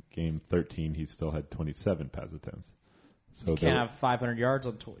starting game 13, he still had 27 pass attempts. So You can't have 500 yards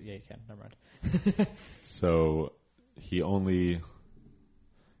on... Yeah, you can. Never mind. So he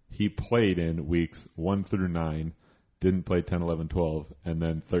played in weeks 1 through 9, didn't play 10, 11, 12, and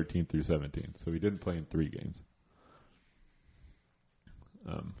then 13 through 17. So he didn't play in 3 games.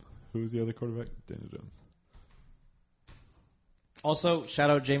 Who was the other quarterback? Daniel Jones. Also, shout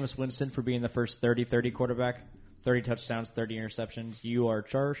out Jameis Winston for being the first 30-30 quarterback. 30 touchdowns, 30 interceptions. You are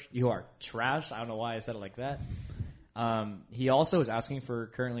trash. I don't know why I said it like that. He also is asking for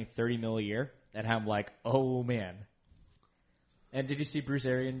currently $30 million a year, and I'm like, oh man. And did you see Bruce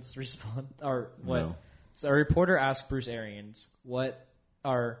Arians respond or what? No. So a reporter asked Bruce Arians, he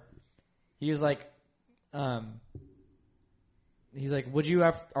was like, would you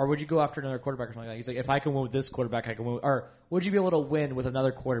go after another quarterback or something like that? He's like, if I can win with this quarterback, I can win. Or would you be able to win with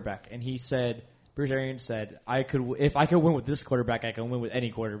another quarterback? And he said, Bruce Arians said, if I could win with this quarterback, I can win with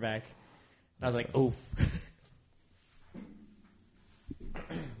any quarterback. And I was like, oof.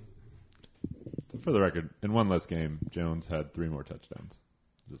 So for the record, in one less game, Jones had 3 more touchdowns.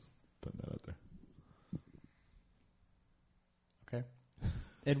 Just putting that out there. Okay.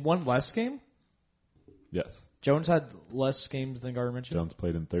 In one less game? Yes. Jones had less games than Gardner Minshew? Jones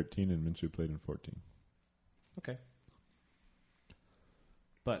played in 13 and Minshew played in 14. Okay.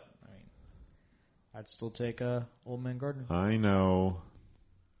 But, I'd still take Old Man Gardner. I know.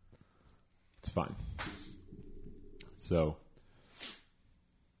 It's fine. So,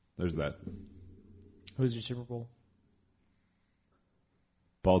 there's that. Who's your Super Bowl?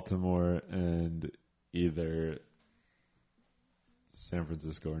 Baltimore and either San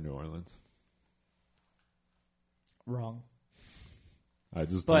Francisco or New Orleans. Wrong. I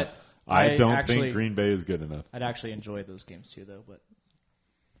just But don't think Green Bay is good enough. I'd actually enjoy those games too, though. But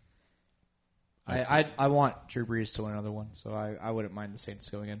I want Drew Brees to win another one, so I wouldn't mind the Saints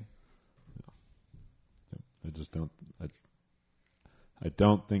going in. I just don't. I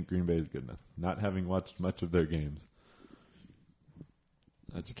don't think Green Bay is good enough. Not having watched much of their games,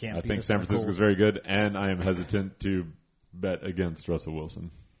 I think San Francisco is very good, and I am hesitant to bet against Russell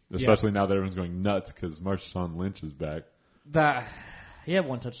Wilson, especially now that everyone's going nuts because Marshawn Lynch is back. He had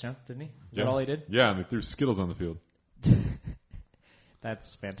 1 touchdown, didn't he? Is that all he did? Yeah, and they threw Skittles on the field.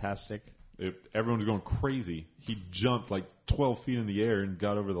 That's fantastic. Everyone was going crazy. He jumped like 12 feet in the air and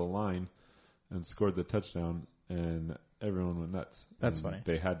got over the line and scored the touchdown, and everyone went nuts. That's and funny.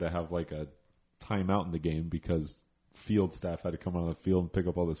 They had to have like a timeout in the game because field staff had to come on the field and pick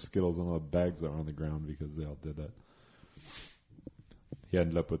up all the Skittles and all the bags that were on the ground because they all did that. He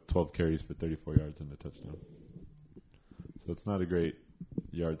ended up with 12 carries for 34 yards and a touchdown. So it's not a great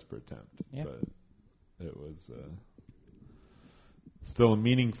yards per attempt, but it was still a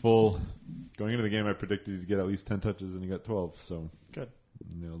meaningful. Going into the game, I predicted he'd get at least 10 touches, and he got 12, so good.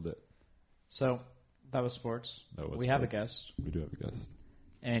 Nailed it. So That was sports. We have a guest. We do have a guest.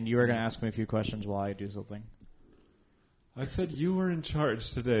 And you were going to ask me a few questions while I do something. I said you were in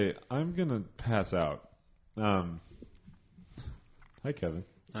charge today. I'm going to pass out. Hi, Kevin.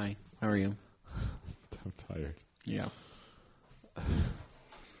 Hi. How are you? I'm tired. Yeah.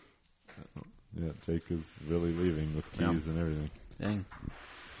 Yeah, Jake is really leaving with keys and everything. Dang.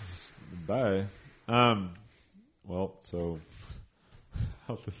 Bye. Well, so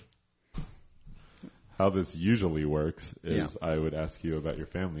how this usually works is I would ask you about your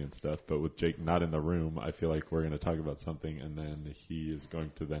family and stuff, but with Jake not in the room, I feel like we're going to talk about something, and then he is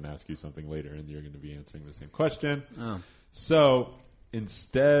going to then ask you something later, and you're going to be answering the same question. Oh. So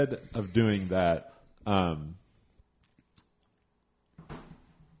instead of doing that,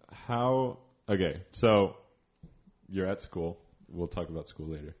 okay, so you're at school. We'll talk about school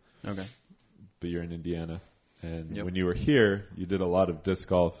later. Okay. But you're in Indiana. And Yep. when you were here, you did a lot of disc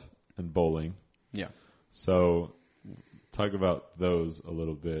golf and bowling. Yeah. So talk about those a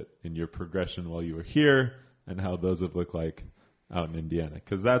little bit in your progression while you were here and how those have looked like out in Indiana.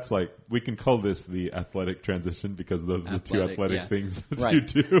 Because that's like, we can call this the athletic transition because those are the two athletic things that you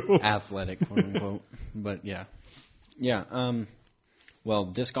do. Athletic, quote unquote. But yeah. Yeah. Well,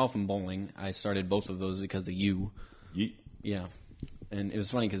 disc golf and bowling, I started both of those because of you. Yeet. Yeah. And it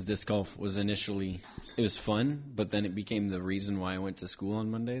was funny because disc golf was initially, it was fun, but then it became the reason why I went to school on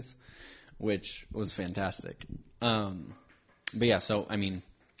Mondays, which was fantastic. But yeah, so, I mean,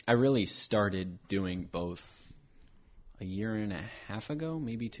 I really started doing both a year and a half ago,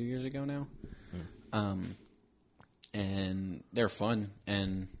 maybe 2 years ago now. And they're fun.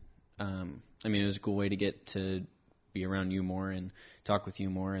 And, I mean, it was a cool way to get to be around you more and talk with you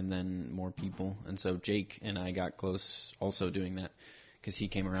more and then more people. And so Jake and I got close also doing that because he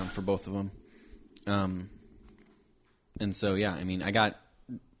came around for both of them. And so, yeah, I mean, I got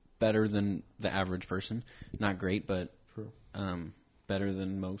better than the average person. Not great, but better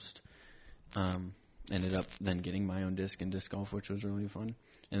than most. Ended up then getting my own disc in disc golf, which was really fun.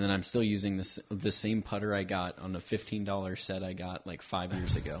 And then I'm still using the same putter I got on a $15 set I got like 5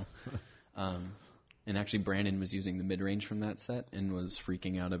 years ago. And actually, Brandon was using the mid-range from that set and was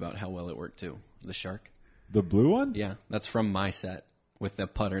freaking out about how well it worked, too. The Shark. The blue one? Yeah, that's from my set with the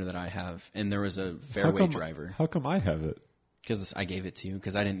putter that I have. And there was a fairway driver. How come I have it? Because I gave it to you,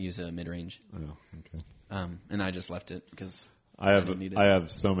 because I didn't use a mid-range. Oh, okay. And I just left it because I didn't need it. I have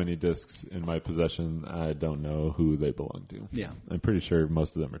so many discs in my possession, I don't know who they belong to. Yeah. I'm pretty sure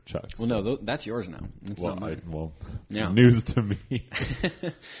most of them are Chuck's. Well, no, that's yours now. It's well, not mine. Yeah. News to me.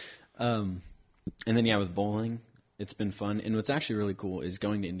 And then, yeah, with bowling, it's been fun. And what's actually really cool is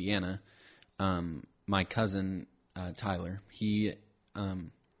going to Indiana. My cousin, Tyler, he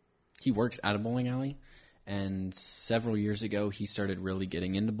works at a bowling alley. And several years ago, he started really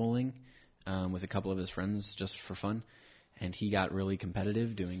getting into bowling with a couple of his friends just for fun. And he got really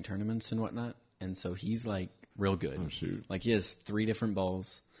competitive doing tournaments and whatnot. And so he's, like, real good. Oh, shoot. Like, he has 3 different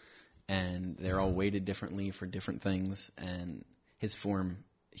balls, and they're all weighted differently for different things. And his form,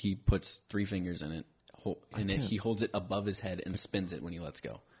 he puts 3 fingers in it, he holds it above his head and spins it when he lets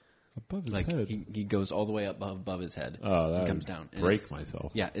go. Above his like head? He goes all the way above his head and comes down. And break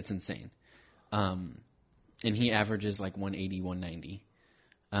myself. Yeah, it's insane. And he averages like 180, 190.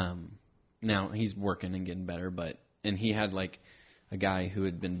 Now, he's working and getting better, and he had like a guy who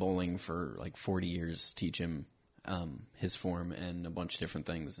had been bowling for like 40 years teach him his form and a bunch of different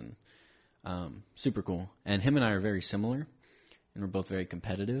things, and super cool. And him and I are very similar. And we're both very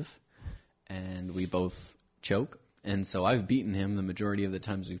competitive, and we both choke. And so I've beaten him the majority of the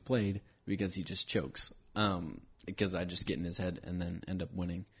times we've played because he just chokes. Because I just get in his head and then end up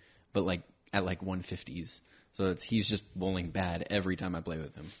winning. But like at like 150s. So he's just bowling bad every time I play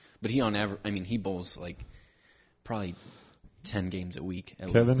with him. But he on average, I mean, he bowls like probably 10 games a week at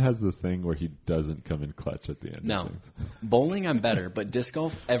Kevin least. has this thing where he doesn't come in clutch at the end of things. Bowling I'm better, but disc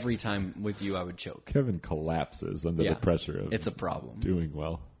golf, every time with you I would choke. Kevin collapses under the pressure of it's a problem. Doing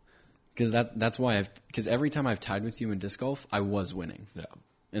well. Because that's why because every time I've tied with you in disc golf, I was winning. Yeah.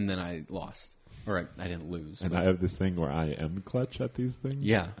 And then I lost. Or I didn't lose. And I have this thing where I am clutch at these things.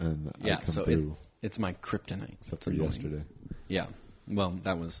 Yeah. And I come so through. It's my kryptonite. Except for yesterday. Yeah. Well,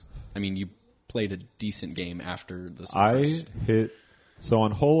 you played a decent game after the I hit. So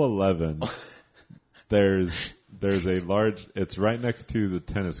on hole 11, there's a large. It's right next to the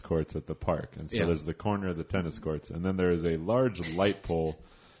tennis courts at the park, and so there's the corner of the tennis courts, and then there is a large light pole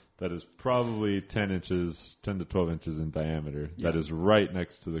that is probably 10 to 12 inches in diameter. That is right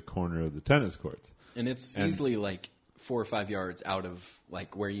next to the corner of the tennis courts, and it's easily like 4 or 5 yards out of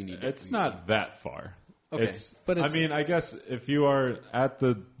like where you need it. It's not that far. Okay, but I mean, I guess if you are at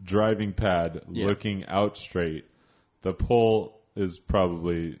the driving pad looking out straight, the pole is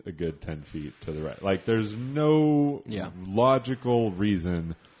probably a good 10 feet to the right. Like, there's no logical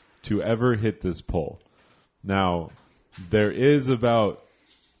reason to ever hit this pole. Now, there is about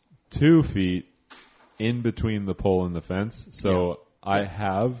 2 feet in between the pole and the fence, so I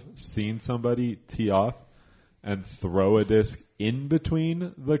have seen somebody tee off and throw a disc in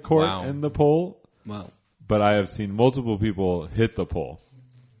between the court and the pole. Wow. But I have seen multiple people hit the pole.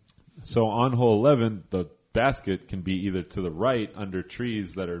 So on hole 11, the basket can be either to the right under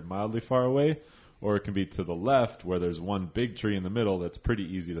trees that are mildly far away, or it can be to the left where there's one big tree in the middle that's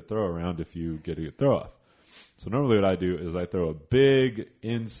pretty easy to throw around if you get a good throw off. So normally what I do is I throw a big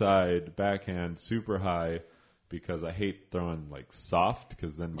inside backhand super high because I hate throwing like soft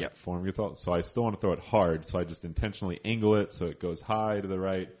because then my form gets all. So I still want to throw it hard, so I just intentionally angle it so it goes high to the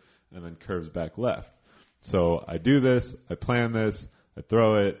right and then curves back left. So I do this, I plan this, I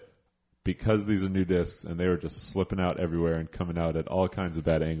throw it because these are new discs and they were just slipping out everywhere and coming out at all kinds of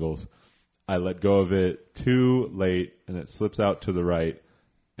bad angles. I let go of it too late and it slips out to the right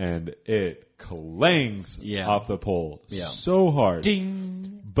and it clangs off the pole so hard.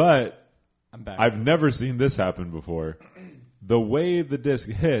 Ding! But I'm back. I've never seen this happen before. The way the disc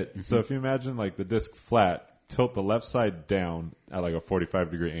hit, so if you imagine like the disc flat, tilt the left side down at like a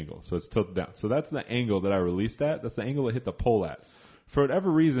 45-degree angle. So it's tilted down. So that's the angle that I released at. That's the angle it hit the pole at. For whatever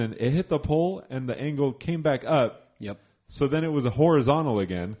reason, it hit the pole and the angle came back up. Yep. So then it was a horizontal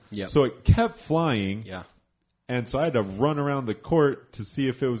again. Yep. So it kept flying. Yeah. And so I had to run around the court to see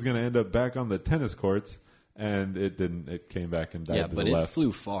if it was going to end up back on the tennis courts. And it didn't. It came back and died to the left. Yeah, but it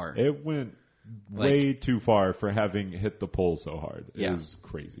flew far. It went way too far for having hit the pole so hard. It was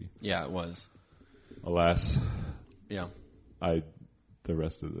crazy. Yeah, it was. Alas. Yeah. The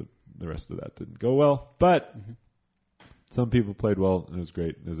rest of that didn't go well. But some people played well and it was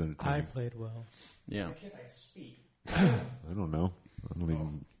great. It was entertaining. I played well. Yeah. Why can't I speak? I don't know. I don't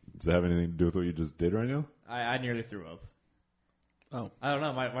even. Does it have anything to do with what you just did right now? I nearly threw up. Oh. I don't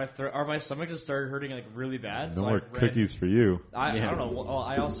know. My stomach just started hurting like really bad. No so more cookies for you. I don't know. Well,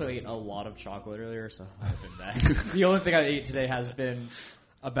 I also ate a lot of chocolate earlier, so I've been back. The only thing I ate today has been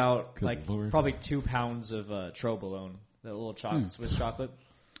about probably 2 pounds of Trobolone, that little Swiss chocolate.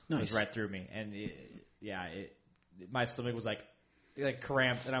 Nice. Was right through me, and my stomach was like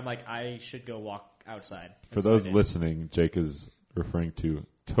cramped, and I'm like, I should go walk outside. For those listening, Jake is referring to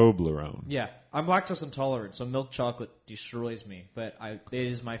Toblerone. Yeah, I'm lactose intolerant, so milk chocolate destroys me. But it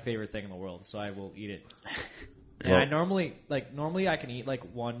is my favorite thing in the world, so I will eat it. And I normally I can eat like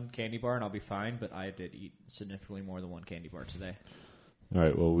one candy bar and I'll be fine, but I did eat significantly more than one candy bar today. All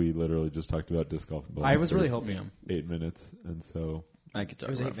right. Well, we literally just talked about disc golf. I was really hoping 8 minutes, and so I could talk.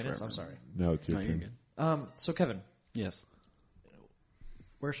 It was about 8 minutes. forever. I'm sorry. now it's your No, turn. you're good. So Kevin, Yes,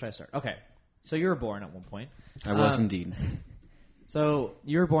 where should I start? Okay, so you were born at one point. I was indeed. So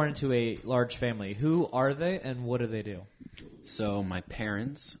you were born into a large family. Who are they, and what do they do? So my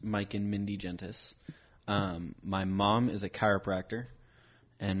parents, Mike and Mindy Jentes. My mom is a chiropractor,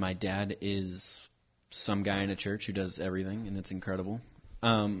 and my dad is some guy in a church who does everything, and it's incredible.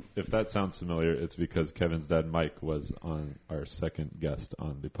 If that sounds familiar, it's because Kevin's dad, Mike, was on our second guest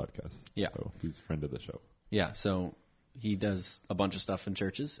on the podcast. Yeah. So he's a friend of the show. Yeah, so he does a bunch of stuff in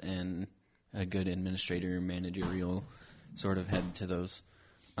churches and a good administrator, managerial sort of head to those.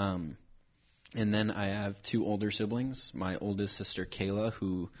 And then I have 2 older siblings. My oldest sister, Kayla,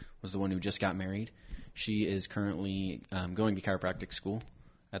 who was the one who just got married. She is currently going to chiropractic school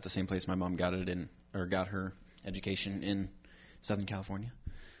at the same place my mom got her education in Southern California.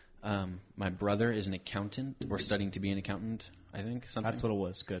 My brother is an accountant, or studying to be an accountant, I think. Something. That's what it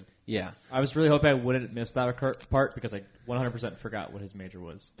was. Good. Yeah. I was really hoping I wouldn't miss that part because I 100% forgot what his major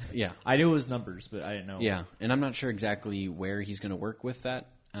was. Yeah. I knew it was numbers, but I didn't know. Yeah, and I'm not sure exactly where he's going to work with that,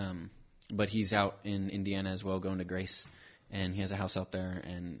 but he's out in Indiana as well, going to Grace, and he has a house out there,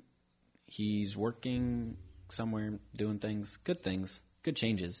 and he's working somewhere, doing things, good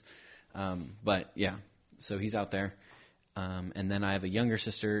changes. But yeah, so he's out there. And then I have a younger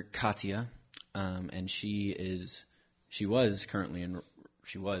sister, Katya, and she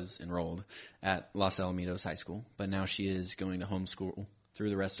was enrolled at Los Alamitos High School, but now she is going to homeschool through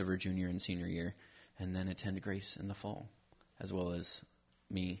the rest of her junior and senior year, and then attend Grace in the fall, as well as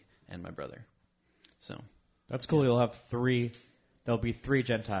me and my brother. So That's cool. You'll have 3. There'll be 3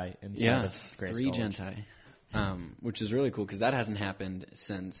 Genti inside of Grace 3 College. Genti, which is really cool because that hasn't happened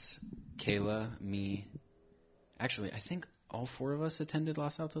since Kayla, me. Actually, I think all 4 of us attended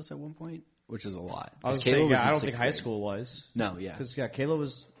Los Altos at one point, which is a lot. I was Kayla saying, was I in don't think 6th high grade. school was. No, yeah. Because Kayla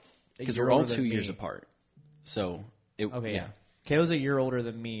was Because we're all 2 years apart. So Okay. yeah. Kayla's a year older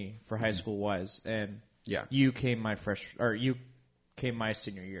than me for high school wise, and Yeah. you came my senior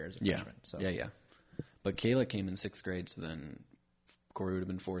year as a freshman. So Yeah. But Kayla came in 6th grade, so then Corey would have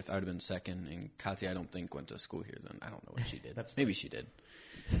been 4th, I would have been 2nd, and Katya I don't think went to school here then. I don't know what she did. Maybe she did.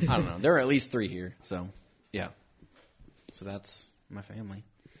 I don't know. There are at least 3 here, so yeah. So that's my family.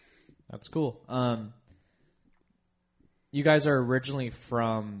 That's cool. You guys are originally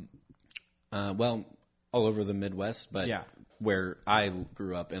from Well, all over the Midwest, but Yeah. where I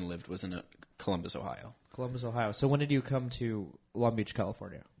grew up and lived was in Columbus, Ohio. Columbus, Ohio. So when did you come to Long Beach,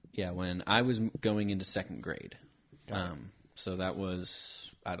 California? Yeah, when I was going into 2nd grade. Got it. So that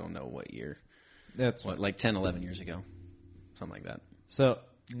was, I don't know what year. That's Like 10, 11 years ago. Something like that. so.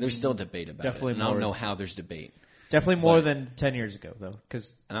 There's still debate about Definitely it. And I don't more. know how there's debate. Definitely more But- than 10 years ago, though,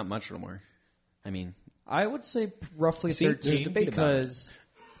 because Not much more. I mean, I would say roughly See, there's 13 debate about it. because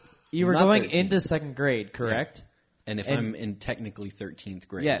you It's were not going 13. into 2nd grade, correct? and if And- I'm in technically 13th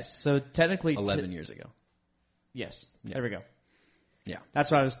grade, Yes. So technically, 11 years ago. yes. Yeah. There we go. Yeah. That's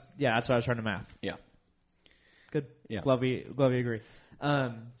what I was. Yeah, that's what I was trying to math. Yeah. Good. Yeah. Glad we agree.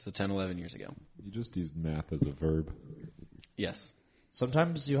 So 10, 11 years ago. You just used math as a verb. Yes.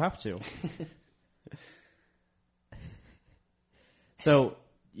 Sometimes you have to. So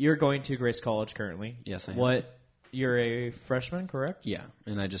you're going to Grace College currently. Yes, I am. What? You're a freshman, correct? Yeah.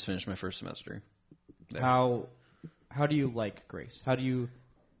 And I just finished my first semester. there. How do you like Grace? How do you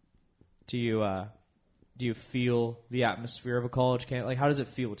feel the atmosphere of a college camp? Like, how does it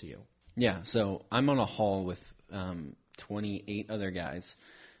feel to you? Yeah. So I'm on a hall with 28 other guys.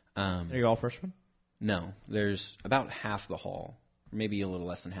 Are you all freshmen? No, there's about half the hall, maybe a little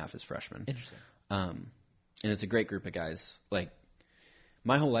less than half is freshmen. Interesting. And it's a great group of guys. Like,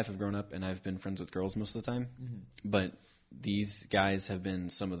 my whole life I've grown up and I've been friends with girls most of the time. Mm-hmm. But these guys have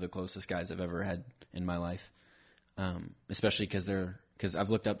been some of the closest guys I've ever had in my life. Especially because I've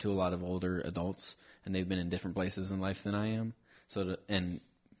looked up to a lot of older adults and they've been in different places in life than I am. And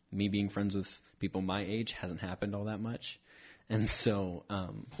me being friends with people my age hasn't happened all that much. And so,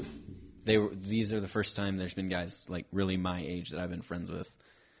 these are the first time there's been guys like really my age that I've been friends with.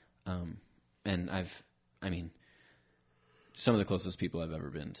 And some of the closest people I've ever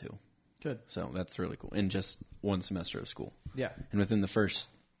been to. Good. So that's really cool. In just one semester of school. Yeah. And within the first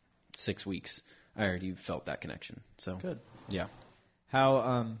 6 weeks, I already felt that connection. So Good. yeah.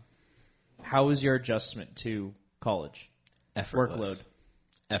 How was your adjustment to college? Effortless. Workload.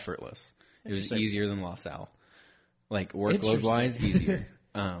 Effortless. It was Interesting. easier than LaSalle. Like workload wise, easier.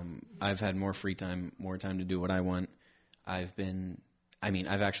 I've had more free time, more time to do what I want. I've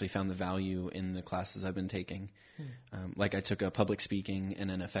actually found the value in the classes I've been taking. Like I took a public speaking and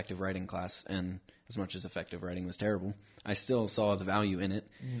an effective writing class, and as much as effective writing was terrible, I still saw the value in it,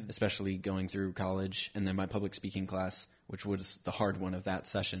 especially going through college. And then my public speaking class, which was the hard one of that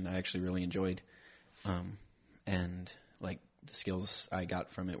session, I actually really enjoyed. And like the skills I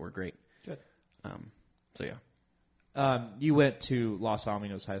got from it were great. Good. So yeah. You went to Los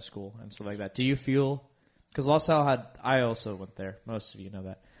Alamitos High School and stuff like that. Do you feel, because I also went there. Most of you know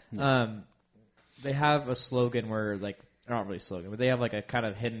that. They have a slogan where, like, not really a slogan, but they have like a kind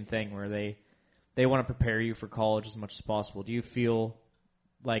of hidden thing where they want to prepare you for college as much as possible. Do you feel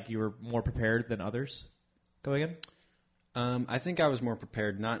like you were more prepared than others going in? I think I was more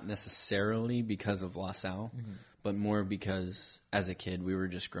prepared, not necessarily because of LaSalle, but more because as a kid we were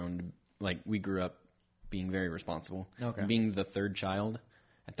just we grew up being very responsible. Okay. Being the third child,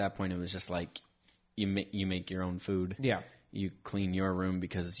 at that point it was just like you make your own food. Yeah. You clean your room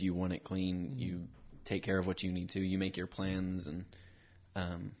because you want it clean. You take care of what you need to. You make your plans and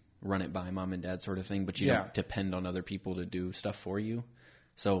run it by mom and dad sort of thing, but you don't depend on other people to do stuff for you.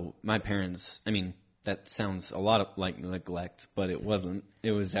 So my parents, that sounds a lot like neglect, but it wasn't.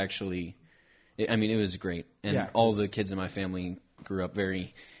 It was actually, it was great. And all the kids in my family grew up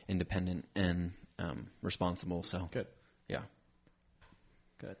very independent and responsible. So Good. yeah.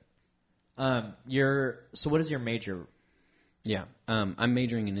 Good. So what is your major? Yeah. I'm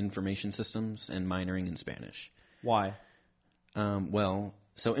majoring in information systems and minoring in Spanish. Why? So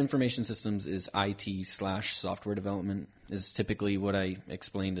information systems is IT/software development is typically what I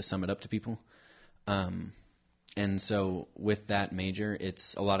explain to sum it up to people. And so with that major,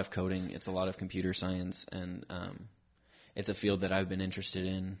 it's a lot of coding, it's a lot of computer science, and it's a field that I've been interested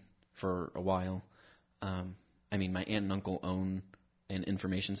in for a while. My aunt and uncle own an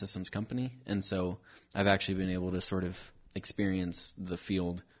information systems company, and so I've actually been able to sort of experience the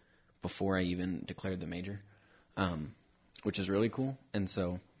field before I even declared the major, which is really cool. And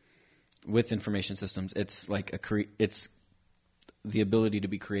so with information systems, it's like it's the ability to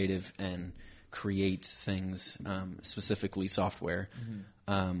be creative and create things, specifically software,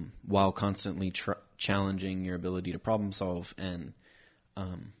 while constantly challenging your ability to problem solve and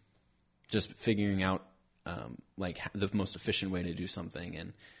just figuring out like the most efficient way to do something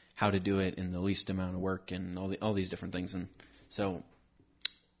and how to do it in the least amount of work and all these different things. And so,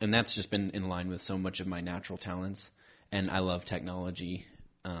 and that's just been in line with so much of my natural talents. And I love technology,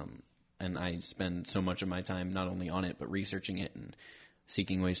 and I spend so much of my time not only on it but researching it and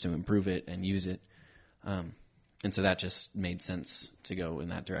seeking ways to improve it and use it. And so that just made sense to go in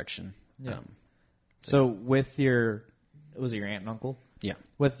that direction. Yeah. So with was it your aunt and uncle? Yeah.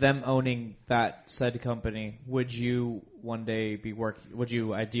 With them owning that said company, would you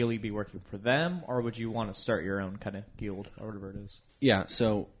ideally be working for them, or would you want to start your own kind of guild or whatever it is? Yeah.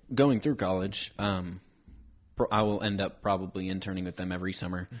 So going through college, I will end up probably interning with them every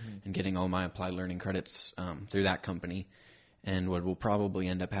summer and getting all my applied learning credits through that company. And what will probably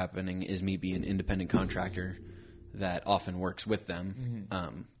end up happening is me be an independent contractor that often works with them.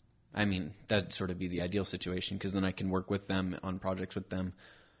 I mean, that'd sort of be the ideal situation because then I can work with them on projects with them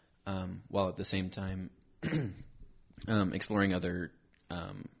while at the same time exploring other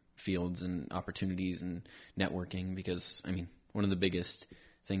fields and opportunities and networking because, I mean, one of the biggest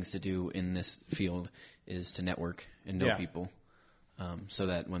things to do in this field is to network and know people so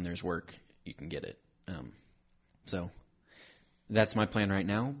that when there's work, you can get it. So that's my plan right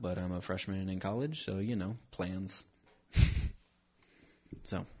now, but I'm a freshman in college, so, plans.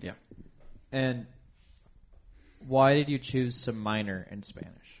 So, yeah. And why did you choose to minor in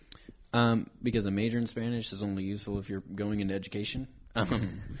Spanish? Because a major in Spanish is only useful if you're going into education.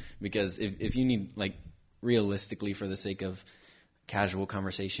 Because if you need, like, realistically for the sake of casual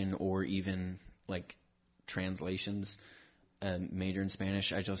conversation or even, like, translations, a major in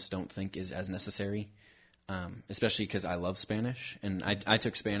Spanish I just don't think is as necessary, especially because I love Spanish. And I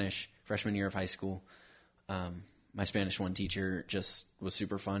took Spanish freshman year of high school. My Spanish 1 teacher just was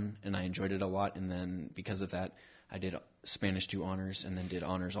super fun, and I enjoyed it a lot. And then because of that, I did Spanish 2 honors and then did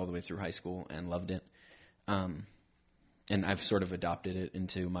honors all the way through high school and loved it. And I've sort of adopted it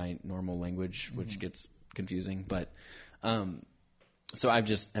into my normal language, which gets confusing. But so I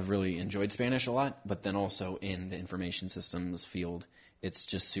just have really enjoyed Spanish a lot. But then also in the information systems field, it's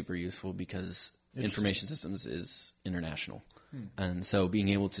just super useful because information systems is international. And so being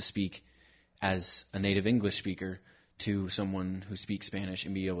able to speak as a native English speaker to someone who speaks Spanish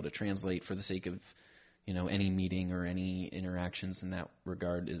and be able to translate for the sake of, any meeting or any interactions in that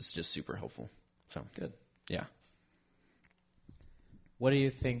regard is just super helpful. So good. Yeah. What do you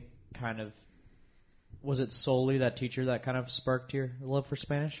think was it solely that teacher that kind of sparked your love for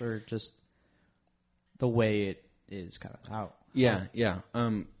Spanish, or just the way it is kind of out? Yeah.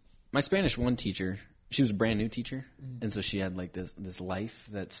 My Spanish 1 teacher, she was a brand new teacher, and so she had like this life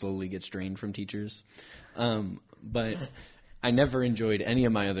that slowly gets drained from teachers. But I never enjoyed any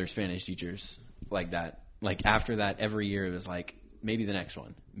of my other Spanish teachers like that. Like after that, every year it was like maybe the next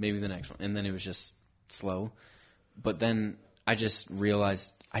one, and then it was just slow. But then I just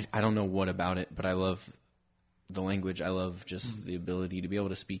realized I don't know what about it, but I love the language. I love just the ability to be able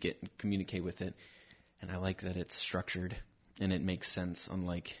to speak it and communicate with it, and I like that it's structured and it makes sense,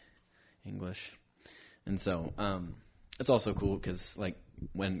 unlike English. And so it's also cool because, like,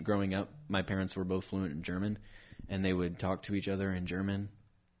 when growing up, my parents were both fluent in German, and they would talk to each other in German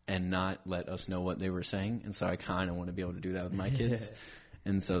and not let us know what they were saying. And so I kind of want to be able to do that with my kids.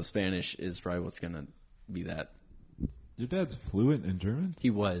 And so Spanish is probably what's going to be that. Your dad's fluent in German? He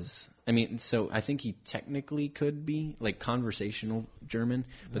was. I mean, so I think he technically could be, like, conversational German,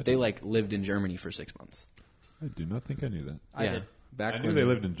 but they, like, lived in Germany for 6 months. I do not think I knew that. I did. I knew they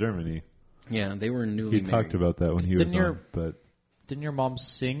lived in Germany. Yeah, they were newly married. He talked about that when he was on, but... Didn't your mom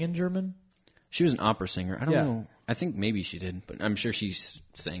sing in German? She was an opera singer. I don't know. I think maybe she did, but I'm sure she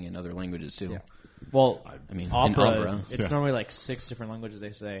sang in other languages too. Yeah. Well, I mean, opera, in opera. it's normally like 6 different languages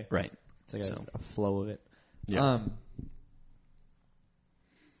they say. Right. It's like a flow of it. Yeah.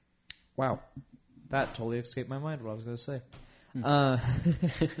 Wow. That totally escaped my mind what I was going to say.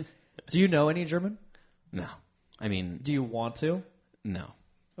 Do you know any German? No. I mean... Do you want to? No.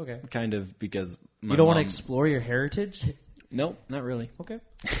 Okay. Kind of because my You don't want to explore your heritage? Nope, not really. Okay.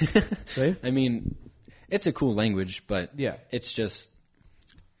 Safe? I mean, it's a cool language, but yeah, it's just...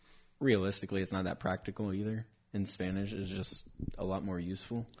 Realistically, it's not that practical either. In Spanish, it's just a lot more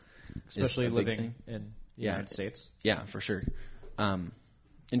useful. Especially living in the United States. Yeah, for sure. And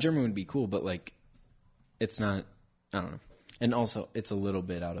German would be cool, but, like, it's not... I don't know. And also, it's a little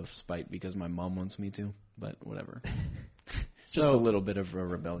bit out of spite because my mom wants me to, but whatever. Just a little bit of a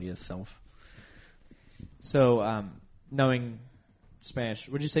rebellious self. So, knowing Spanish.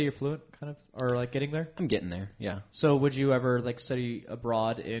 Would you say you're fluent, kind of, or like getting there? I'm getting there. Yeah. So would you ever like study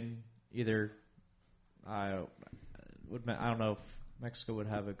abroad in either? I don't know if Mexico would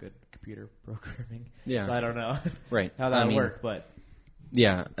have a good computer programming. Yeah. So I don't know Right. how that would work, but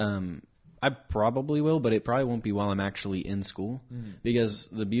Yeah. I probably will, but it probably won't be while I'm actually in school. Because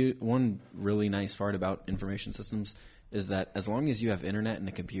one really nice part about information systems is that as long as you have internet and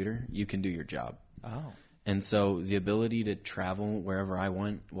a computer, you can do your job. oh, And so the ability to travel wherever I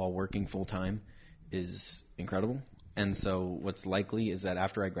want while working full time is incredible. And so what's likely is that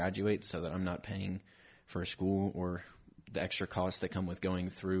after I graduate, so that I'm not paying for school or the extra costs that come with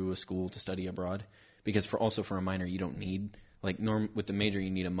going through a school to study abroad, because for a minor you don't need with the major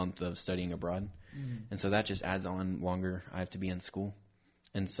you need a month of studying abroad, and so that just adds on longer I have to be in school.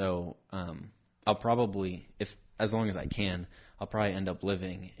 And so I'll probably, if as long as I can, I'll probably end up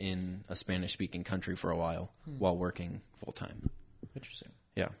living in a Spanish-speaking country for a while while working full-time. interesting.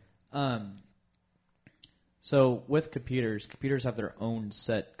 Yeah. So with computers have their own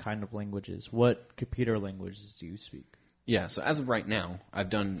set kind of languages. What computer languages do you speak? Yeah, so as of right now, I've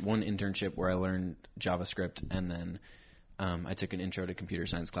done one internship where I learned JavaScript, and then I took an intro to computer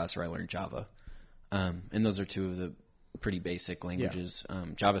science class where I learned Java. And those are two of the pretty basic languages.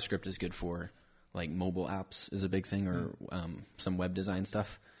 JavaScript is good for like mobile apps is a big thing, or some web design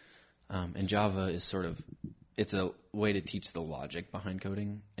stuff. And Java is it's a way to teach the logic behind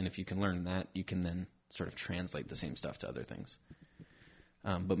coding. And if you can learn that, you can then sort of translate the same stuff to other things.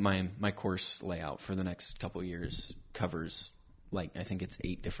 But my course layout for the next couple of years covers I think it's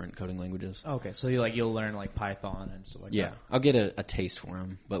 8 different coding languages. Okay, so you'll learn like Python and stuff like that. Yeah, I'll get a taste for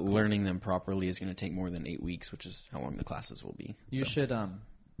them, but learning them properly is going to take more than 8 weeks, which is how long the classes will be. You should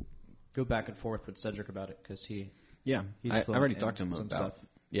go back and forth with Cedric about it because he's I already talked to him some about stuff.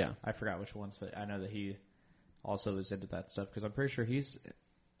 Yeah. I forgot which ones, but I know that he also is into that stuff because I'm pretty sure he's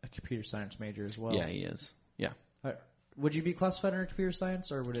a computer science major as well. Yeah, he is. Yeah. Would you be classified under computer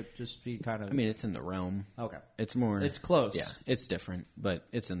science, or would it just be kind of? I mean, it's in the realm. Okay. It's more. It's close. Yeah, it's different, but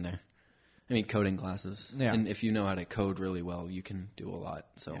it's in there. I mean, coding classes. Yeah. And if you know how to code really well, you can do a lot.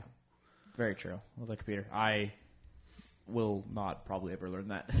 So. Yeah. Very true. With a computer, I will not probably ever learn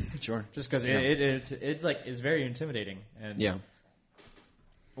that. Sure. Just because it's very intimidating. And Yeah.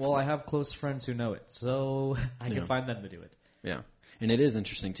 Well, I have close friends who know it, so I can find them to do it. Yeah. And it is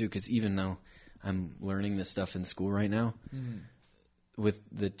interesting too, because even though I'm learning this stuff in school right now, with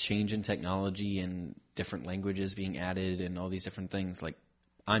the change in technology and different languages being added and all these different things,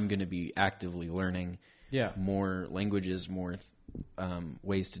 I'm going to be actively learning more languages, more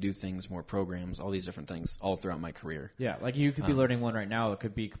ways to do things, more programs, all these different things all throughout my career. Yeah, you could be learning one right now that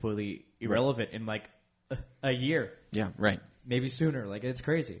could be completely irrelevant in a year. Yeah, right. Maybe sooner. It's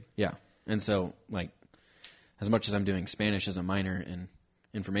crazy. Yeah. And so, as much as I'm doing Spanish as a minor and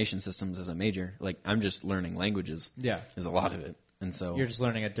information systems as a major, I'm just learning languages. Yeah. Is a lot of it. And so you're just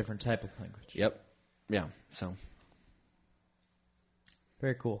learning a different type of language. Yep. Yeah. So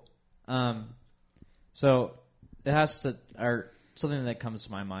very cool. So it has to, or something that comes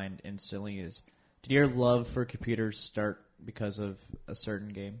to my mind instantly is, did your love for computers start because of a certain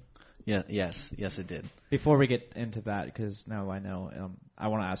game? Yeah. Yes, it did. Before we get into that, because now I know, I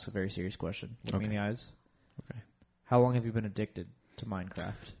want to ask a very serious question. Look me in the eyes. Okay. How long have you been addicted to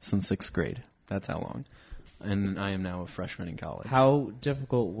Minecraft? Since 6th grade. That's how long. And I am now a freshman in college. How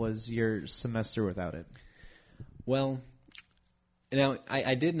difficult was your semester without it? Well,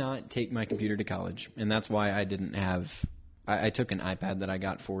 I did not take my computer to college, and that's why I didn't have. I took an iPad that I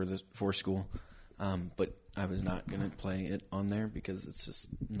got for school, but I was not going to play it on there because it's just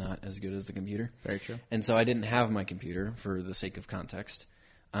not as good as the computer. Very true. And so I didn't have my computer, for the sake of context,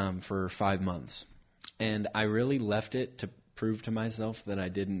 for 5 months, and I really left it to prove to myself that I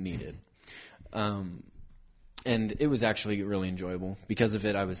didn't need it. And it was actually really enjoyable. Because of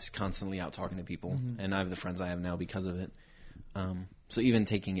it, I was constantly out talking to people, and I have the friends I have now because of it. So even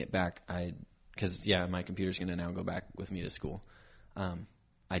taking it back, because my computer's going to now go back with me to school.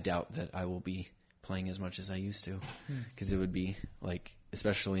 I doubt that I will be playing as much as I used to, because it would be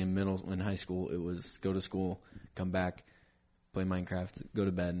especially in high school, it was go to school, come back, play Minecraft, go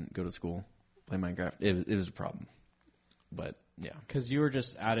to bed, go to school, play Minecraft. It was a problem. But yeah, because you were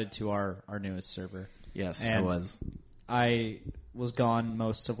just added to our newest server. Yes, and I was. I was gone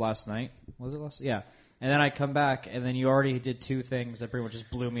most of last night. Was it last? Yeah. And then I come back, and then you already did 2 things that pretty much just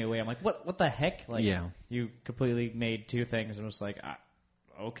blew me away. I'm like, what the heck? You completely made 2 things, and was like,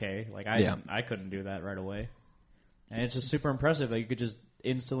 okay. I couldn't do that right away. And it's just super impressive. You could just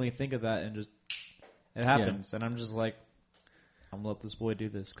instantly think of that, and just it happens. Yeah. And I'm just like, I'm gonna let this boy do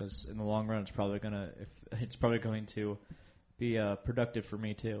this, because in the long run, it's probably going to be productive for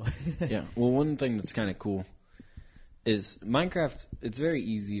me too. Yeah. Well, one thing that's kind of cool is Minecraft. It's very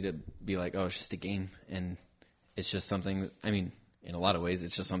easy to be like, oh, it's just a game, and it's just something. In a lot of ways,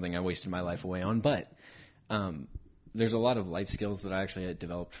 it's just something I wasted my life away on. But there's a lot of life skills that I actually had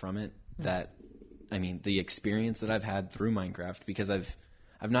developed from it. That, the experience that I've had through Minecraft, because I've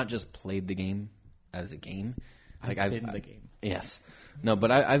not just played the game as a game. I've been the game. Yes. No,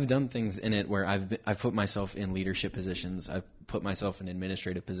 but I've done things in it where I've put myself in leadership positions. I've put myself in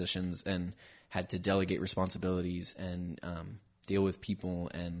administrative positions and had to delegate responsibilities and deal with people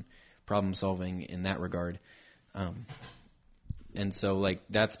and problem solving in that regard. And so,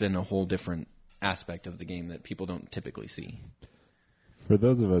 that's been a whole different aspect of the game that people don't typically see. For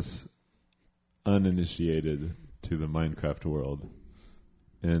those of us uninitiated to the Minecraft world,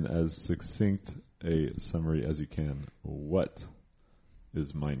 in as succinct a summary as you can, what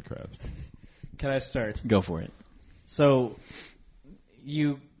is Minecraft? Can I start? Go for it. So,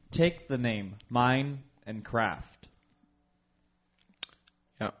 you take the name Mine and Craft.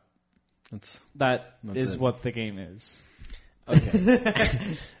 Yeah. That's it. what the game is. Okay.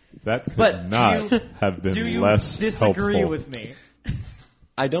 That could But not have been Do you less disagree helpful. with me?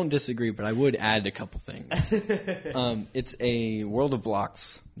 I don't disagree, but I would add a couple things. It's a world of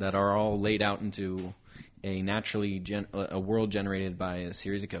blocks that are all laid out into a a world generated by a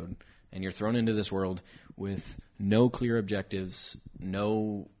series of code, and you're thrown into this world with no clear objectives,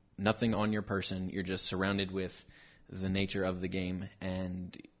 nothing on your person. You're just surrounded with the nature of the game,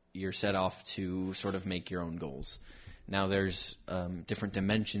 and you're set off to sort of make your own goals. Now there's different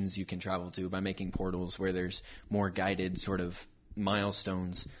dimensions you can travel to by making portals where there's more guided sort of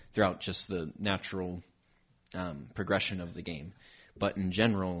milestones throughout just the natural progression of the game. But in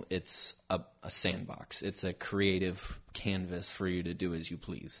general, it's a sandbox. It's a creative canvas for you to do as you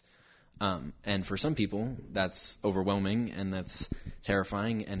please. And for some people, that's overwhelming and that's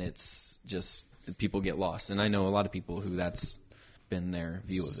terrifying, and it's just people get lost. And I know a lot of people who that's been their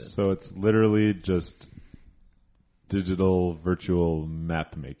view of it. So it's literally just digital virtual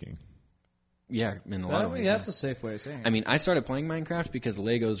map making. Yeah, in a lot of ways. That's a safe way of saying it. I started playing Minecraft because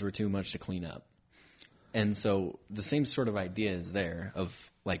Legos were too much to clean up. And so the same sort of idea is there of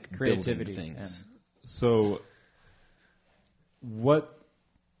creativity, building things. So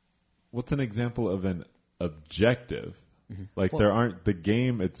what's an example of an objective? Mm-hmm. The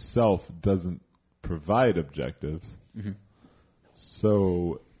game itself doesn't provide objectives. Mm-hmm.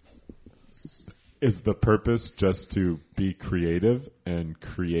 So is the purpose just to be creative and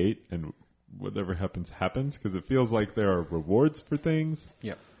create, and whatever happens, happens? Because it feels like there are rewards for things.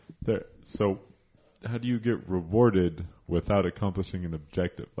 Yeah. So how do you get rewarded without accomplishing an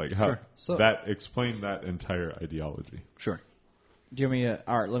objective? Sure. Explain that entire ideology. Sure. Do you want me to?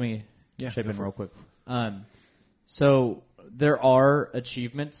 All right, let me shape go in for real quick. So there are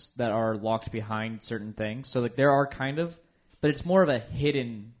achievements that are locked behind certain things. So there are but it's more of a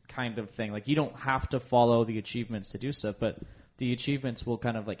hidden kind of thing. You don't have to follow the achievements to do stuff, but the achievements will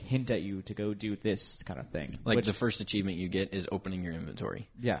kind of hint at you to go do this kind of thing. The first achievement you get is opening your inventory.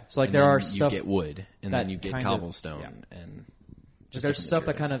 Yeah. So and there are you stuff. You get wood, and then you get kind cobblestone, and just there's stuff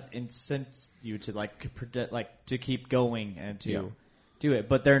materials. that kind of incents you to to keep going and to do it,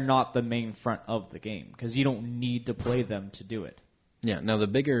 but they're not the main front of the game because you don't need to play them to do it. Yeah. Now the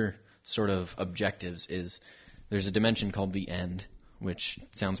bigger sort of objectives is there's a dimension called the end, which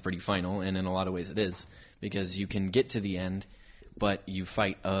sounds pretty final, and in a lot of ways it is, because you can get to the end, but you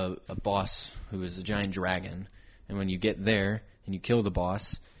fight a boss who is a giant dragon, and when you get there and you kill the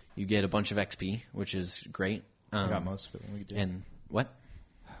boss, you get a bunch of XP, which is great. I got most of it when we did. And what?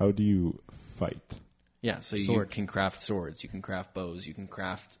 How do you fight? Yeah, so you can craft swords, you can craft bows, you can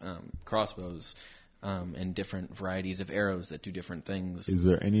craft crossbows, and different varieties of arrows that do different things. Is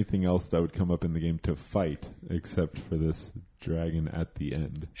there anything else that would come up in the game to fight except for this dragon at the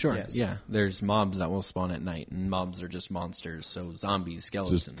end? Sure, yes. Yeah. There's mobs that will spawn at night, and mobs are just monsters, so zombies,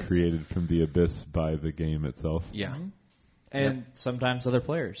 skeletons. Just created from the abyss by the game itself? Yeah. Mm-hmm. And sometimes other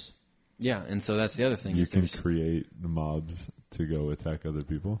players. Yeah, and so that's the other thing. You can create the mobs to go attack other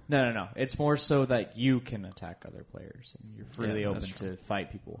people? No. It's more so that you can attack other players, and you're freely open to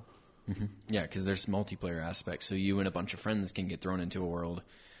fight people. Mm-hmm. Yeah, because there's multiplayer aspects. So you and a bunch of friends can get thrown into a world,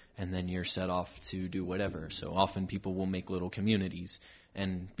 and then you're set off to do whatever. So often people will make little communities,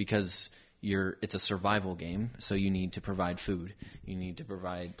 and because it's a survival game, so you need to provide food. You need to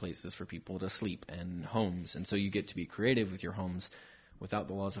provide places for people to sleep and homes, and so you get to be creative with your homes without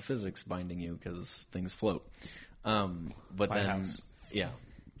the laws of physics binding you because things float. But then, house. yeah,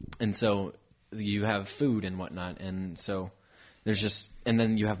 and so you have food and whatnot, and so and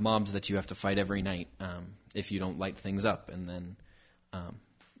then you have mobs that you have to fight every night if you don't light things up, and then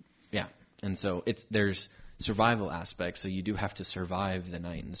and so there's survival aspects, so you do have to survive the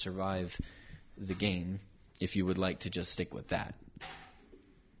night and survive the game if you would like to just stick with that.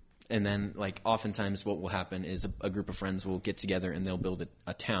 And then, like, oftentimes what will happen is a group of friends will get together and they'll build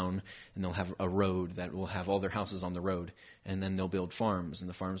a town, and they'll have a road that will have all their houses on the road, and then they'll build farms, and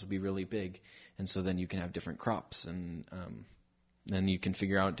the farms will be really big, and so then you can have different crops, and then you can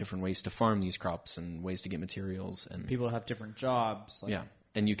figure out different ways to farm these crops and ways to get materials. And People have different jobs. Like, yeah,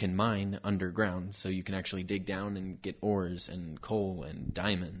 and you can mine underground, so you can actually dig down and get ores and coal and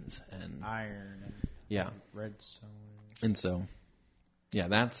diamonds and iron and redstone. And so, yeah,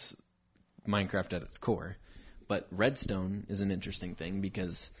 that's Minecraft at its core. But redstone is an interesting thing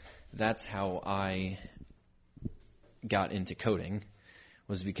because that's how I got into coding,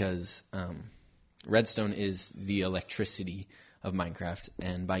 was because redstone is the electricity of Minecraft,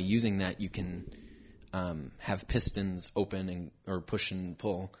 and by using that you can have pistons open or push and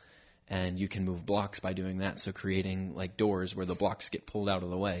pull, and you can move blocks by doing that, so creating like doors where the blocks get pulled out of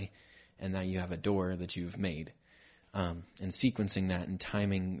the way, and now you have a door that you've made. And sequencing that and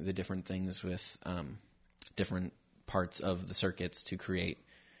timing the different things with different parts of the circuits to create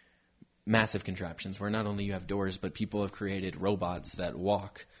massive contraptions where not only you have doors, but people have created robots that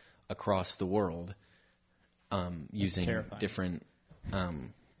walk across the world using different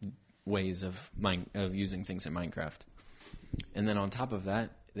ways of using things in Minecraft. And then on top of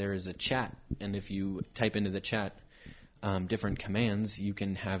that, there is a chat, and if you type into the chat different commands, you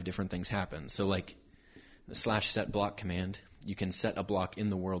can have different things happen. So like the /set block command, you can set a block in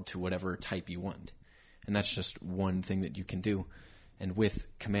the world to whatever type you want. And that's just one thing that you can do. And with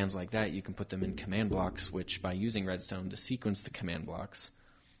commands like that, you can put them in command blocks, which by using redstone to sequence the command blocks,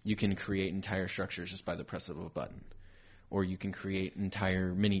 you can create entire structures just by the press of a button. Or you can create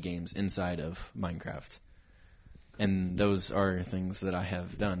entire mini games inside of Minecraft. And those are things that I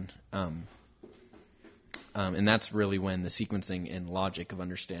have done. And that's really when the sequencing and logic of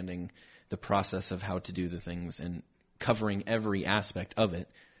understanding the process of how to do the things and covering every aspect of it.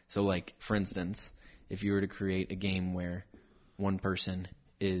 So like, for instance, if you were to create a game where one person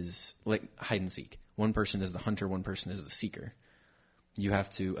is like hide and seek, one person is the hunter, one person is the seeker, you have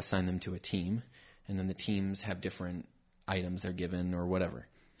to assign them to a team, and then the teams have different items they're given or whatever.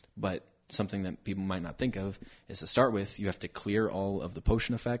 But something that people might not think of is, to start with, you have to clear all of the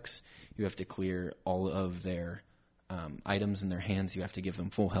potion effects, you have to clear all of their items in their hands, you have to give them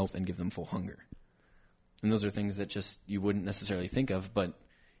full health and give them full hunger. And those are things that just you wouldn't necessarily think of, but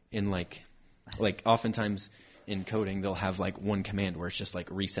in like oftentimes in coding they'll have like one command where it's just like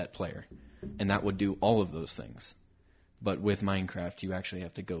reset player, and that would do all of those things. But with Minecraft you actually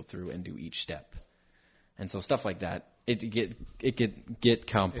have to go through and do each step. And so stuff like that, it get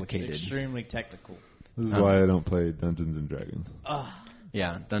complicated. It's extremely technical. This is why I don't play Dungeons and Dragons.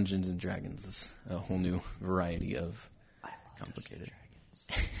 Yeah, Dungeons and Dragons is a whole new variety of complicated.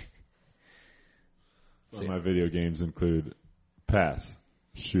 So my video games include pass,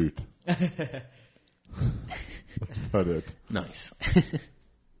 shoot. That's about it. Nice. But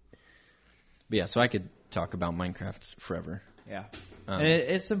yeah, so I could talk about Minecraft forever. Yeah. And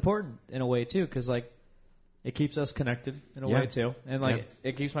it's important in a way, too, because, like, it keeps us connected in a way, too. And, like,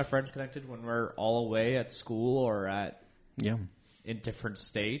 it keeps my friends connected when we're all away at school or in different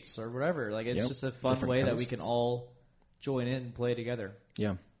states or whatever. Like, it's just a fun different way coasts. that we can all join in and play together.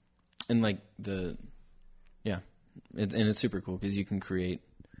 Yeah. And, like, and it's super cool because you can create,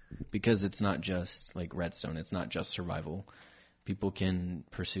 because it's not just, like, redstone, it's not just survival. People can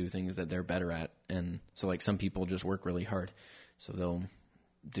pursue things that they're better at. And so, like, some people just work really hard. So they'll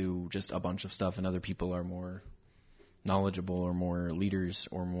do just a bunch of stuff, and other people are more knowledgeable or more leaders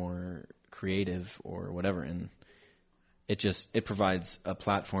or more creative or whatever. And it provides a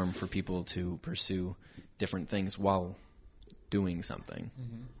platform for people to pursue different things while doing something.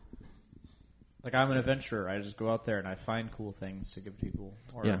 Mm-hmm. Like, I'm an adventurer. I just go out there and I find cool things to give people.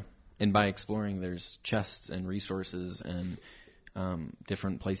 And by exploring, there's chests and resources and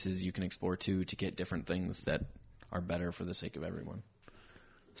different places you can explore to get different things that are better for the sake of everyone.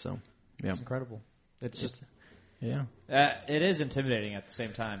 So, yeah. It's incredible. It's just... Yeah. It is intimidating at the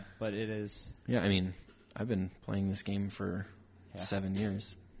same time, but it is... Yeah, I mean, I've been playing this game for 7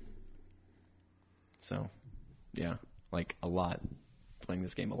 years. So, yeah, like a lot. Playing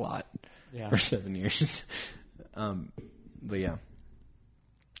this game a lot for 7 years. But yeah.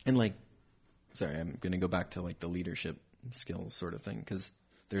 And like, sorry, I'm going to go back to like the leadership skills sort of thing, because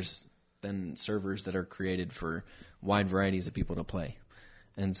there's been servers that are created for wide varieties of people to play.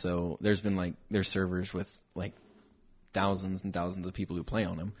 And so there's servers with like thousands and thousands of people who play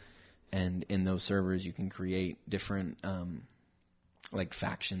on them. And in those servers, you can create different like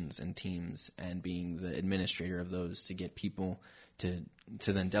factions and teams, and being the administrator of those to get people to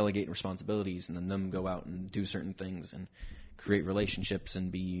then delegate responsibilities, and then them go out and do certain things and create relationships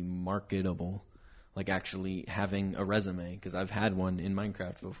and be marketable, like actually having a resume, because I've had one in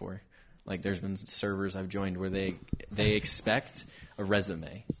Minecraft before. Like there's been servers I've joined where they expect a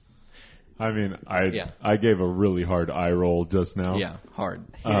resume. I mean, I gave a really hard eye roll just now. Yeah, hard.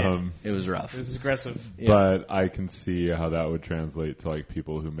 It was rough. It was aggressive. But I can see how that would translate to like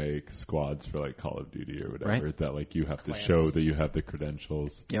people who make squads for like Call of Duty or whatever. Right. That like you have to Clans. show that you have the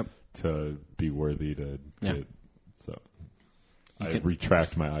credentials Yep. to be worthy to get. So I can-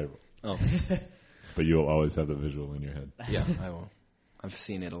 retract my eye roll. Oh, But you'll always have the visual in your head. yeah, I will. I've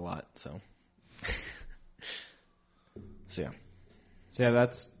seen it a lot, so. So, yeah. So yeah,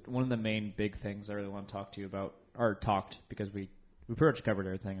 that's one of the main big things I really want to talk to you about, or talked, because we pretty much covered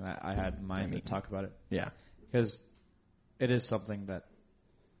everything that I had in mind to talk about it. Yeah. Because it is something that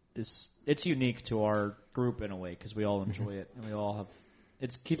it's unique to our group in a way, because we all enjoy it and we all have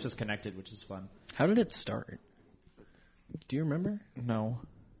it keeps us connected, which is fun. How did it start? Do you remember? No,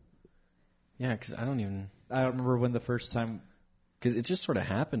 Yeah, because I don't remember when the first time because it just sort of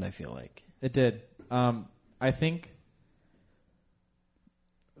happened, I feel like. it did. I think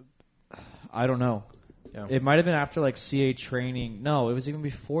I don't know. Yeah. It might have been after like CA training. No, it was even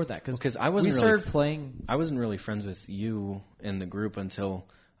before that, Because I wasn't we really started playing. I wasn't really friends with you in the group until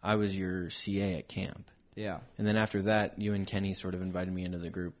I was your CA at camp. Yeah. And then after that, you and Kenny sort of invited me into the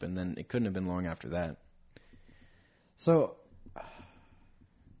group, and then it couldn't have been long after that. So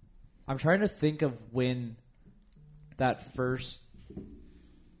I'm trying to think of when that first.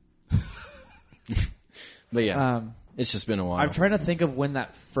 But yeah, it's just been a while. I'm trying to think of when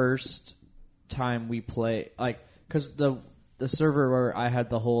that first time we play, like, because the server where I had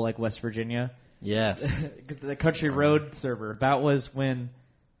the whole like West Virginia, Yes. the Country Road server. That was when.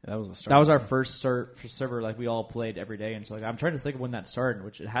 That was the start. That was our first server. Like we all played every day, and so like I'm trying to think of when that started,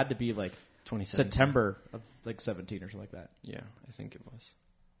 which it had to be like 2017. September of like 17 or something like that. Yeah, I think it was.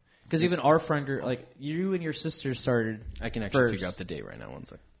 Because even our friend group, like you and your sister started. I can actually first. figure out the date right now. One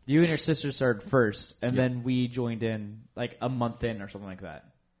second. You and your sister started first, and Yep. then we joined in like a month in or something like that.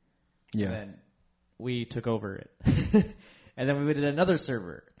 Yeah. And then we took over it, and then we did another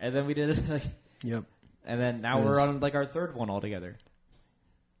server, and then we did like, Yep. and then now It we're was- on like our third one altogether,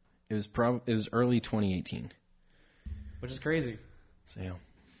 It was early 2018. which is crazy. So yeah.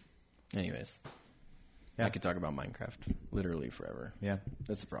 Anyways, Yeah. I could talk about Minecraft literally forever. Yeah.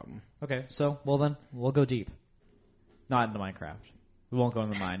 That's the problem. Okay, so well then we'll go deep. Not into Minecraft. We won't go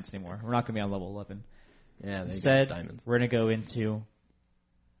into the mines anymore. We're not going to be on level 11. Yeah. Instead, diamonds. we're going to go into.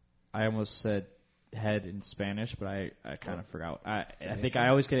 I almost said head in Spanish, but I kind of forgot. I think I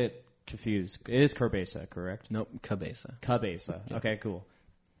always get it confused. It is Cabeza, correct? Nope. Cabeza. Cabeza. Yeah. Okay, cool.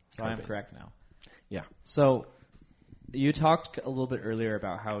 So I am Cabeza. correct now. Yeah. So you talked a little bit earlier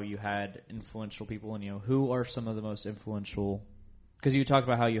about how you had influential people, and who are some of the most influential? Because you talked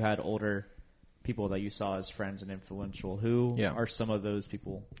about how you had older people that you saw as friends and influential. Who Yeah. are some of those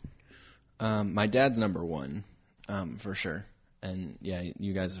people? My dad's number one, for sure. And yeah,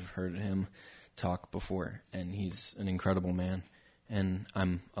 you guys have heard him talk before, and he's an incredible man. And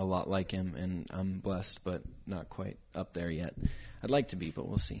I'm a lot like him, and I'm blessed, but not quite up there yet. I'd like to be, but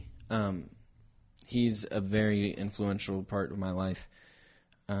we'll see. He's a very influential part of my life,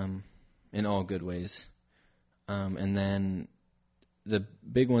 in all good ways. And then the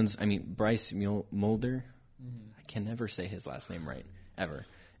big ones, I mean, Bryce Mulder. I can never say his last name right, ever.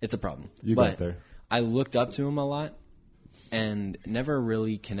 It's a problem. You But got there. I looked up to him a lot and never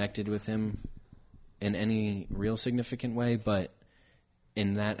really connected with him in any real significant way, but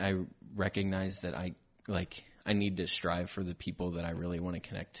in that I recognize that I need to strive for the people that I really want to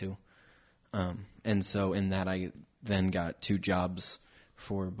connect to. And so in that I then got 2 jobs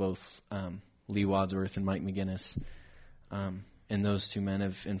for both Lee Wadsworth and Mike McGinnis. And those 2 men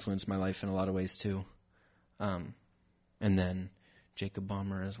have influenced my life in a lot of ways too. And then Jacob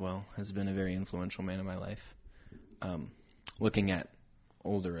Bomber as well has been a very influential man in my life. Looking at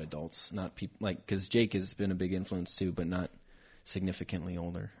older adults, not people because Jake has been a big influence too, but not significantly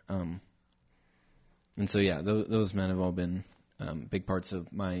older. And so yeah, those men have all been big parts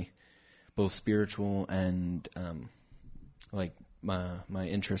of my both spiritual and my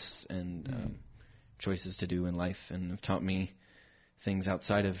interests and choices to do in life, and have taught me things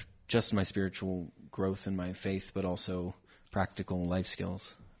outside of just my spiritual growth and my faith, but also practical life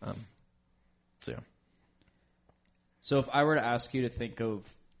skills. So yeah. So if I were to ask you to think of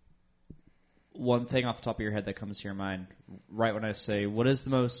one thing off the top of your head that comes to your mind right when I say, what is the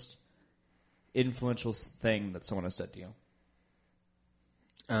most influential thing that someone has said to you?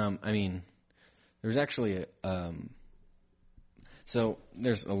 I mean, there's actually so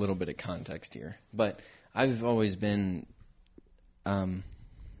there's a little bit of context here, but I've always been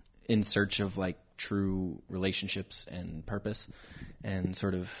in search of like true relationships and purpose and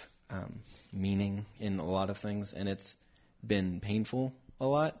sort of meaning in a lot of things, and it's been painful a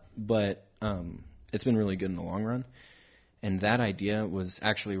lot, but it's been really good in the long run. And that idea was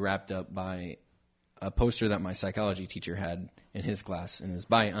actually wrapped up by a poster that my psychology teacher had in his class, and it was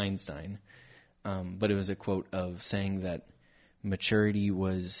by Einstein. But it was a quote of saying that maturity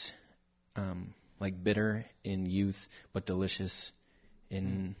was like bitter in youth, but delicious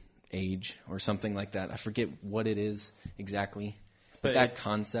in age, or something like that. I forget what it is exactly, but that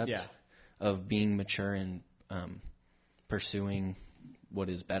concept of being mature and pursuing what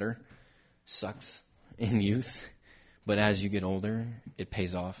is better sucks in youth, but as you get older, it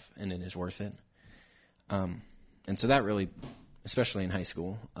pays off and it is worth it. And so that really, especially in high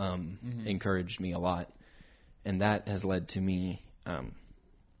school, encouraged me a lot, and that has led to me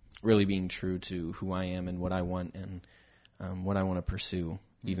really being true to who I am and what I want and what I want to pursue,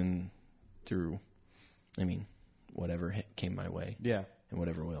 even through, I mean, whatever came my way, and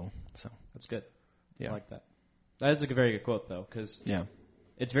whatever will. So That's good. yeah, I like that. That is a very good quote, though, because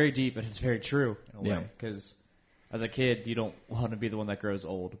it's very deep and it's very true in a way. Because as a kid, you don't want to be the one that grows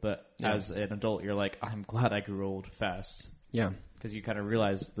old, but as an adult, you're like, I'm glad I grew old fast. Yeah, because you kind of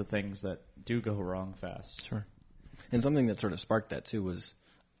realize the things that do go wrong fast. Sure. And something that sort of sparked that too was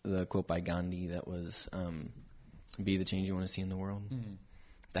the quote by Gandhi that was, "Be the change you want to see in the world." Mm-hmm.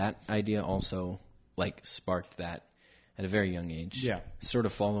 That idea also like sparked that at a very young age. Yeah. Sort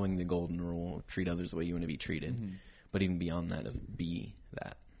of following the golden rule: treat others the way you want to be treated. Mm-hmm. But even beyond that, of be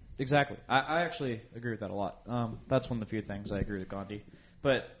that. Exactly. I actually agree with that a lot. That's one of the few things I agree with Gandhi.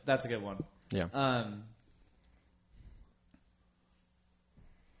 But that's a good one. Yeah.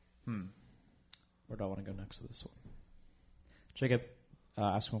 Where do I want to go next to this one? Jacob,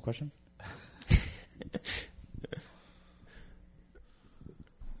 ask one question.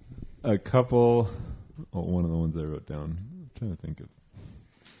 A couple. One of the ones I wrote down. I'm trying to think of.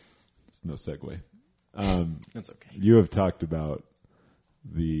 There's no segue. That's okay. You have talked about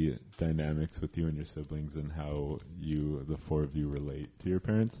the dynamics with you and your siblings and how the four of you, relate to your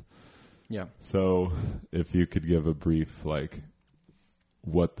parents. Yeah. So, if you could give a brief, like,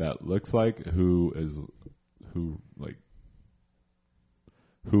 what that looks like, who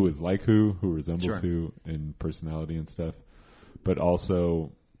resembles who in personality and stuff, but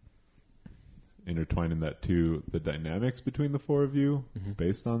also intertwining that to the dynamics between the four of you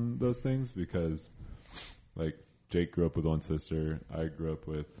based on those things, because like Jake grew up with one sister, I grew up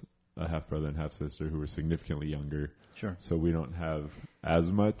with a half brother and half sister who were significantly younger. Sure. So we don't have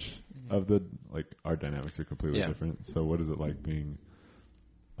as much of the, like, our dynamics are completely different. So what is it like being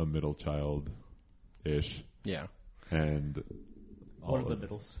a middle child-ish? Yeah. And one of the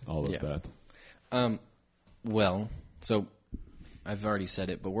middles. All of that. Well, so I've already said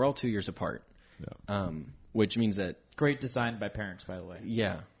it, but we're all 2 years apart. Yeah. Which means that great design by parents, by the way.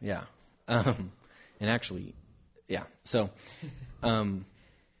 Yeah. And actually, yeah. So,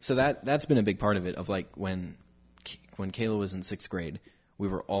 so that's been a big part of it. Of like when Kayla was in 6th grade, we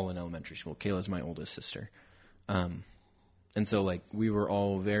were all in elementary school. Kayla's my oldest sister, and so like we were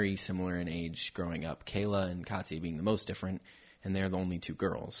all very similar in age growing up. Kayla and Katya being the most different, and they're the only two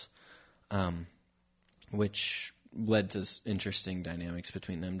girls, which led to interesting dynamics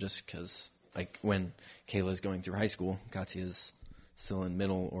between them. Just because, like, when Kayla's going through high school, Katya's still in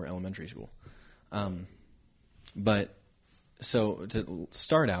middle or elementary school. But so to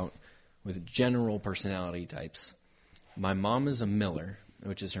start out with general personality types, my mom is a Miller,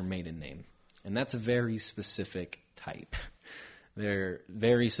 which is her maiden name, and that's a very specific type. They're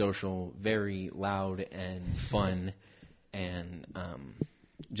very social, very loud and fun, and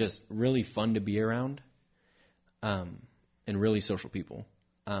just really fun to be around, and really social people.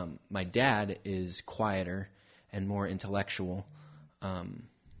 My dad is quieter and more intellectual,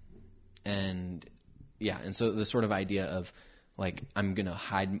 and so the sort of idea of, like, I'm going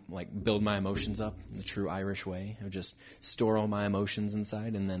to build my emotions up in the true Irish way. I would just store all my emotions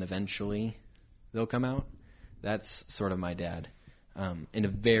inside, and then eventually they'll come out. That's sort of my dad, in a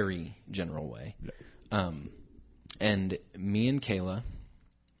very general way. Yeah. And me and Kayla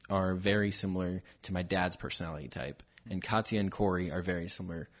are very similar to my dad's personality type, and Katya and Corey are very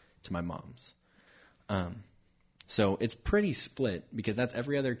similar to my mom's. So it's pretty split, because that's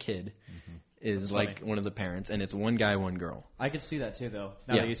every other kid is that's like funny. One of the parents, and it's one guy, one girl. I could see that too, though.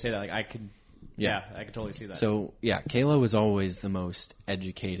 Now that you say that, like, I could Yeah, I can totally see that. So, yeah, Kayla was always the most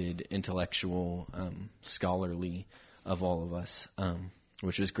educated, intellectual, scholarly of all of us,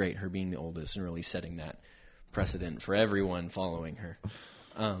 which was great, her being the oldest and really setting that precedent for everyone following her.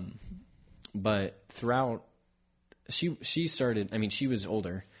 But throughout, she started, she was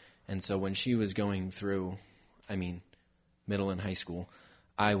older, and so when she was going through, middle and high school,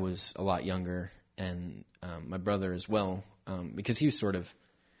 I was a lot younger, and my brother as well, because he was sort of,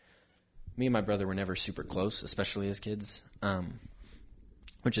 me and my brother were never super close, especially as kids,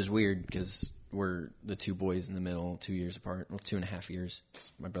 which is weird because we're the two boys in the middle, 2 years apart, 2.5 years.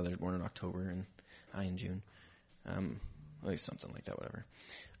 My brother's born in October and I in June, at least something like that, whatever.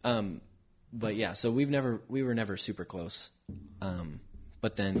 But yeah, so we were never super close.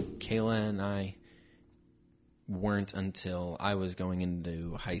 But then Kayla and I weren't until I was going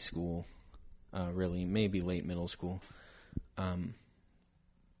into high school, really, maybe late middle school.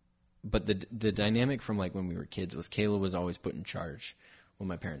 But the dynamic from like when we were kids was Kayla was always put in charge when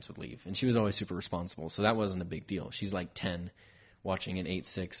my parents would leave, and she was always super responsible, so that wasn't a big deal. She's like 10, watching an 8,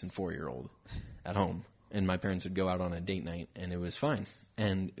 6, and 4-year-old at home, and my parents would go out on a date night, and it was fine.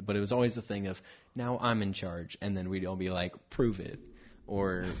 But it was always the thing of, now I'm in charge, and then we'd all be like, prove it,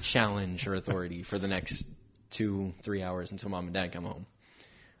 or challenge her authority for the next 2-3 hours until mom and dad come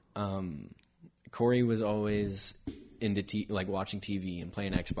home. Corey was always into watching TV and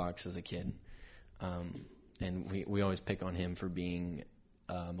playing Xbox as a kid, and we always pick on him for being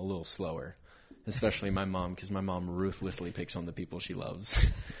a little slower, especially my mom, because my mom ruthlessly picks on the people she loves.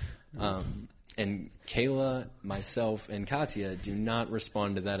 And Kayla, myself, and Katya do not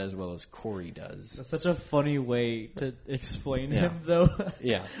respond to that as well as Corey does. That's such a funny way to explain him, though.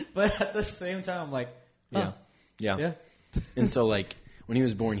 Yeah. But at the same time, I'm like, huh. Yeah. And so, like, when he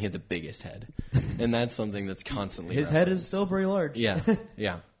was born, he had the biggest head. And that's something that's constantly His head is still pretty large. Yeah.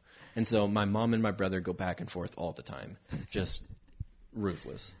 And so my mom and my brother go back and forth all the time. Just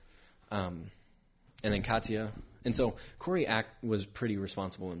ruthless. And then Katya. And so Corey was pretty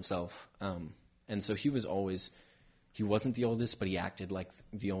responsible himself. And so he wasn't the oldest, but he acted like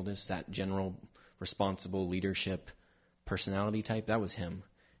the oldest. That general responsible leadership personality type, that was him.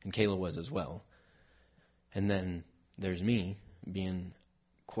 And Kayla was as well. And then there's me being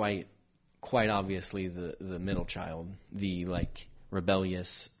quite obviously the middle child, the like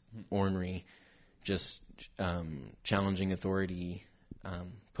rebellious, ornery, just challenging authority,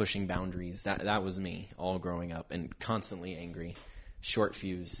 pushing boundaries. That was me all growing up, and constantly angry, short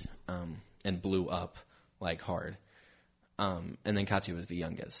fuse, and blew up like hard. And then Katya was the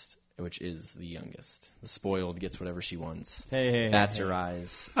youngest, which is the youngest. The spoiled gets whatever she wants. Bats her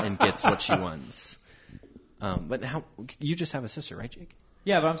eyes and gets what she wants. But you just have a sister, right, Jake?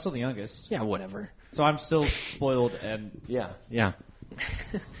 Yeah, but I'm still the youngest. Yeah, whatever. So I'm still spoiled and... Yeah.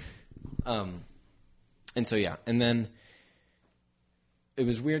 And so, yeah. And then it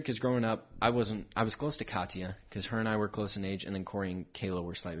was weird because growing up, I was close to Katya because her and I were close in age, and then Corey and Kayla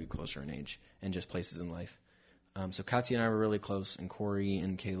were slightly closer in age and just places in life. So Katya and I were really close, and Corey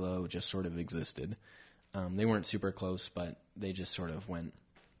and Kayla just sort of existed. They weren't super close, but they just sort of went.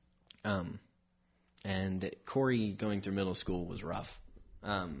 And Corey going through middle school was rough.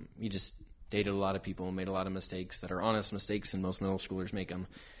 He just dated a lot of people and made a lot of mistakes that are honest mistakes, and most middle schoolers make them.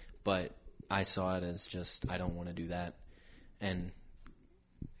 But I saw it as just, I don't want to do that. And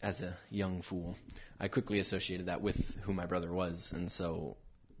as a young fool, I quickly associated that with who my brother was. And so,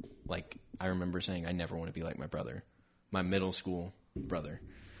 like, I remember saying, I never want to be like my brother, my middle school brother,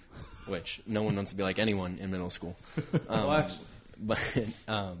 which no one wants to be like anyone in middle school.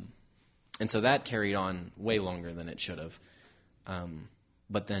 And so that carried on way longer than it should have.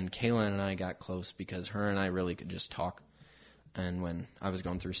 But then Kayla and I got close because her and I really could just talk. And when I was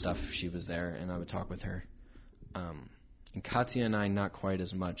going through stuff, she was there, and I would talk with her. And Katya and I, not quite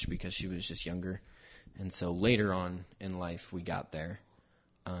as much because she was just younger. And so later on in life, we got there.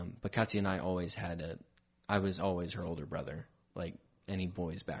 But Katya and I I was always her older brother. Like, any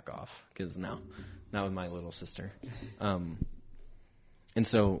boys back off, because not with my little sister. And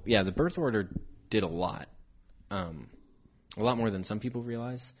so, yeah, the birth order did a lot more than some people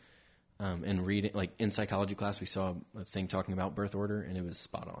realize. And reading, like in psychology class, we saw a thing talking about birth order, and it was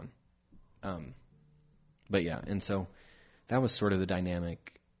spot on. But yeah, and so that was sort of the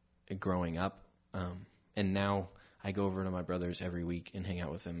dynamic growing up. And now I go over to my brother's every week and hang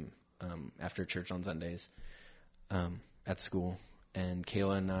out with him after church on Sundays at school. And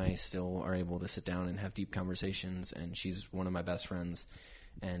Kayla and I still are able to sit down and have deep conversations, and she's one of my best friends.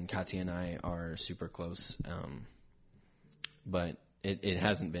 And Katya and I are super close. But it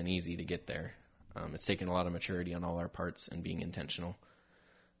hasn't been easy to get there. It's taken a lot of maturity on all our parts and being intentional.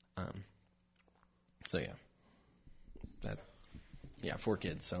 So yeah, 4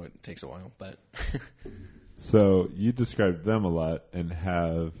 kids, so it takes a while, but So you described them a lot and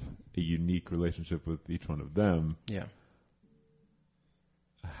have a unique relationship with each one of them. yeah.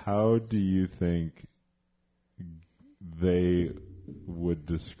 How do you think they would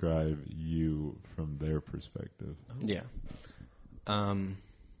describe you from their perspective? Yeah. Well,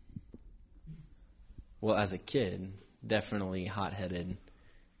 as a kid, definitely hot-headed,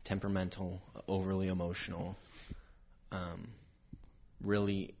 temperamental, overly emotional,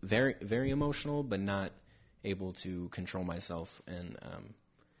 really very, very emotional, but not able to control myself and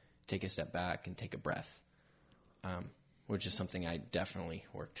take a step back and take a breath, which is something I definitely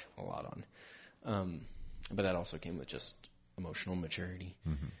worked a lot on. But that also came with just emotional maturity.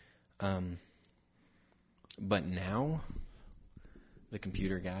 Mm-hmm. But now, the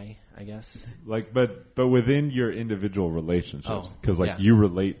computer guy, I guess. Like, but within your individual relationships, because yeah. you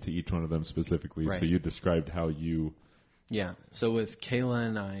relate to each one of them specifically. Right. So you described how you. Yeah. So with Kayla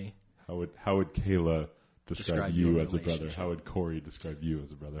and I, How would Kayla describe your you as a brother? relationship. How would Corey describe you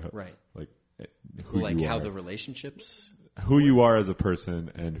as a brother? right? Like who Like you how are, the relationships. who you are as a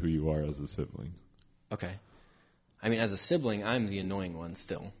person, and who you are as a sibling. Okay. I mean, as a sibling, I'm the annoying one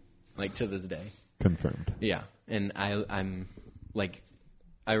still, like to this day. Confirmed. Yeah, and I'm like,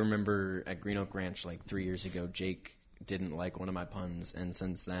 I remember at Green Oak Ranch like 3 years ago, Jake didn't like one of my puns, and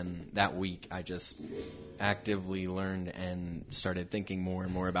since then, that week, I just actively learned and started thinking more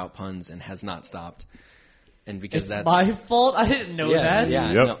and more about puns, and has not stopped. And because It's that's my fault. I didn't know Yes, that.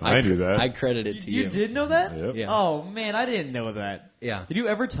 yeah, Yep, no, I knew that. I credit it to you. You did know that? Yep. Yeah. Oh man, I didn't know that. Yeah. Did you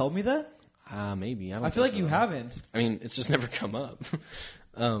ever tell me that? Maybe. I feel like you haven't. I mean, it's just never come up.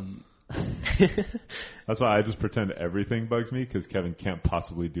 That's why I just pretend everything bugs me, because Kevin can't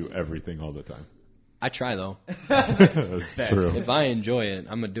possibly do everything all the time. I try though. That's true. If I enjoy it,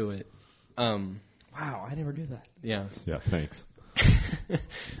 I'm gonna do it. Wow, I never do that. Yeah. Yeah, thanks.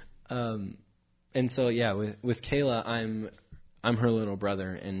 And so yeah, with Kayla, I'm her little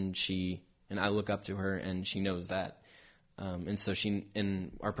brother, and I look up to her, and she knows that. And so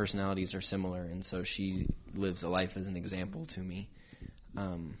our personalities are similar, and so she lives a life as an example to me.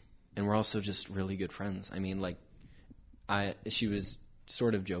 And we're also just really good friends. I mean, like, she was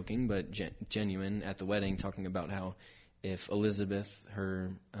sort of joking, but genuine at the wedding, talking about how if Elizabeth,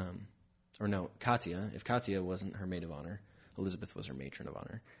 if Katya wasn't her maid of honor, Elizabeth was her matron of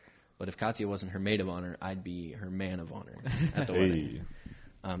honor. But if Katya wasn't her maid of honor, I'd be her man of honor at the wedding.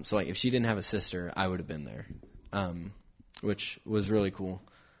 So like, if she didn't have a sister, I would have been there, which was really cool.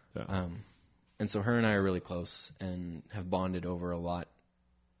 Yeah. And so her and I are really close and have bonded over a lot,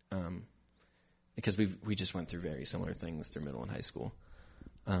 because we just went through very similar things through middle and high school.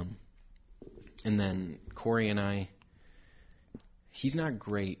 And then Corey and I, he's not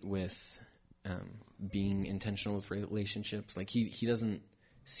great with being intentional with relationships. Like he doesn't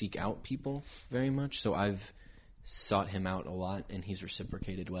seek out people very much, so I've sought him out a lot, and he's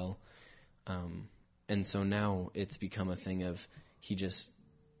reciprocated well. And so now it's become a thing of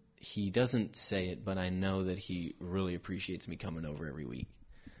he doesn't say it, but I know that he really appreciates me coming over every week.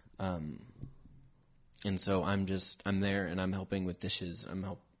 And so I'm there, and I'm helping with dishes.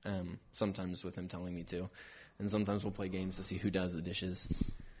 Sometimes with him telling me to, and sometimes we'll play games to see who does the dishes.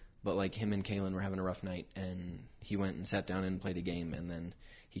 But like, him and Kaylin were having a rough night, and he went and sat down and played a game, and then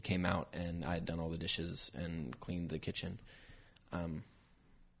he came out, and I had done all the dishes and cleaned the kitchen.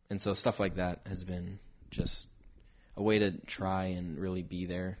 And so stuff like that has been just a way to try and really be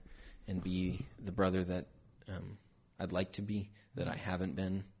there and be the brother that I'd like to be, that I haven't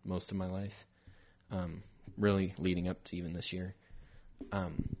been most of my life, really leading up to even this year.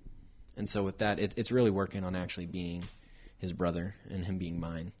 And so with that, it's really working on actually being his brother and him being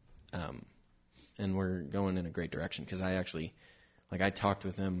mine. And we're going in a great direction, because I talked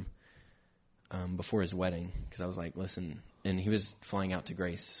with him before his wedding, because I was like, listen, and he was flying out to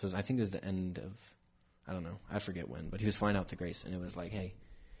Grace. So I think it was the end of, I don't know, I forget when, but he was flying out to Grace, and it was like, hey,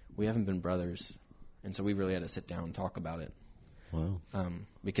 we haven't been brothers. And so we really had to sit down and talk about it. Wow.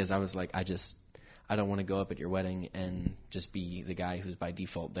 Because I was like, I don't want to go up at your wedding and just be the guy who's by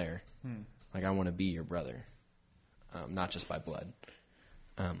default there. Like, I want to be your brother, not just by blood.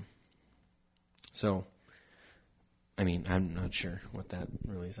 So, I mean, I'm not sure what that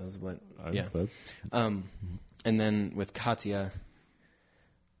really says, but yeah. And then with Katya,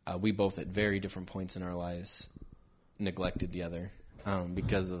 we both at very different points in our lives neglected the other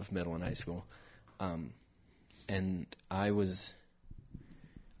because of middle and high school. And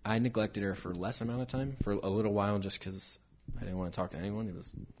I neglected her for less amount of time, for a little while, just because I didn't want to talk to anyone. It was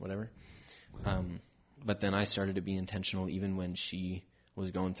whatever. But then I started to be intentional even when she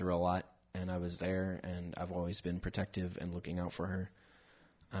was going through a lot, and I was there, and I've always been protective and looking out for her.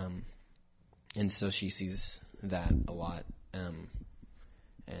 And so she sees that a lot, and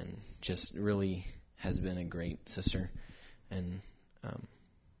just really has been a great sister and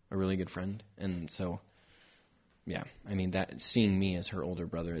a really good friend. And so, yeah, I mean, that seeing me as her older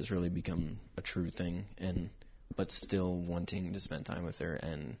brother has really become a true thing, but still wanting to spend time with her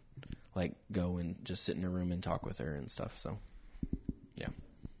and like go and just sit in a room and talk with her and stuff. So, yeah.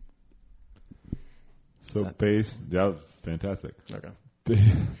 So fantastic. Okay.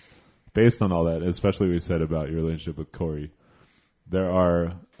 Based on all that, especially what you said about your relationship with Corey, there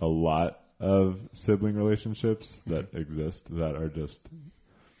are a lot of sibling relationships that exist that are just,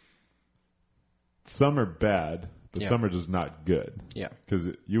 some are bad, but some are just not good. Yeah. Because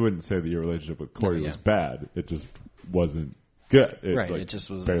you wouldn't say that your relationship with Corey No, was bad. It just wasn't good. It just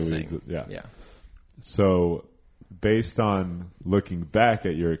was a thing. Yeah. So based on looking back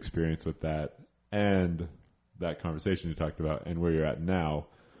at your experience with that and that conversation you talked about and where you're at now,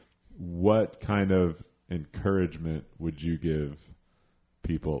 what kind of encouragement would you give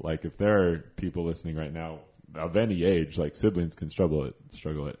people? Like, if there are people listening right now of any age, like siblings can struggle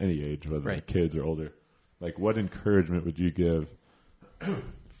at any age, whether they're kids or older. Like, what encouragement would you give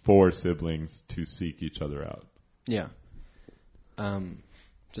for siblings to seek each other out? Yeah.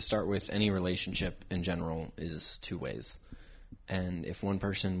 To start with, any relationship in general is two ways. And if one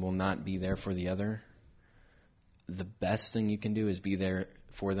person will not be there for the other, the best thing you can do is be there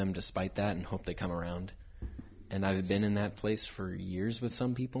for them despite that and hope they come around. And I've been in that place for years with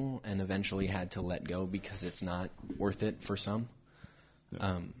some people and eventually had to let go because it's not worth it for some.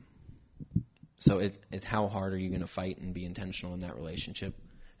 Yeah. So it's how hard are you going to fight and be intentional in that relationship?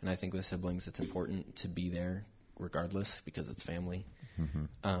 And I think with siblings, it's important to be there regardless because it's family.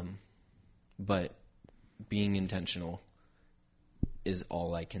 Mm-hmm. But being intentional is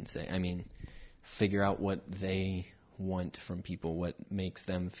all I can say. I mean, figure out what they want from people, what makes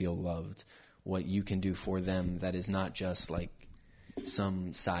them feel loved, what you can do for them that is not just like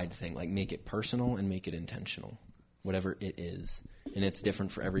some side thing. Like, make it personal and make it intentional, whatever it is. And it's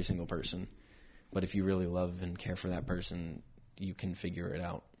different for every single person. But if you really love and care for that person, you can figure it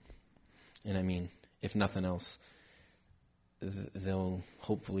out. And I mean, if nothing else, they'll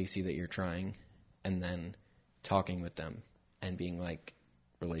hopefully see that you're trying, and then talking with them and being like,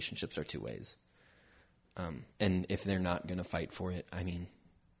 relationships are two ways. And if they're not going to fight for it, I mean,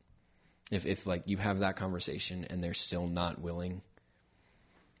 if like you have that conversation and they're still not willing,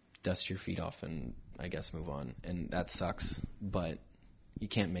 dust your feet off and I guess move on. And that sucks, but you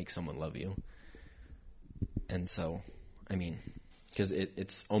can't make someone love you. And so, I mean, because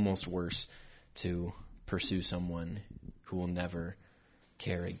it's almost worse to pursue someone who will never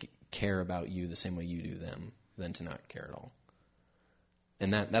care about you the same way you do them than to not care at all.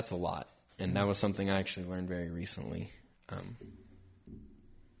 And that's a lot. And that was something I actually learned very recently.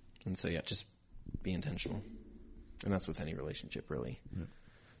 And so, yeah, just be intentional. And that's with any relationship, really. Yeah.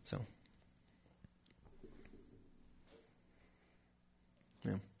 So,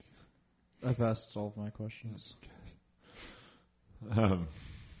 yeah. I've asked all of my questions.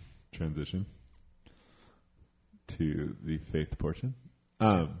 Transition to the faith portion.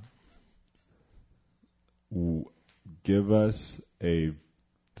 Give us a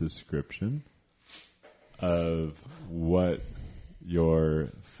description of what your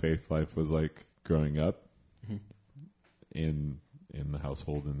faith life was like growing up in the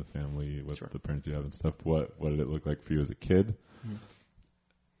household, in the family, with the parents you have and stuff. What did it look like for you as a kid? Mm-hmm.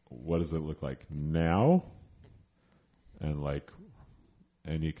 What does it look like now? And like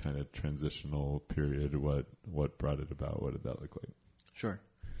any kind of transitional period, what brought it about? What did that look like? Sure.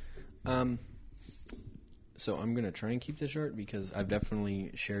 So I'm going to try and keep this short because I've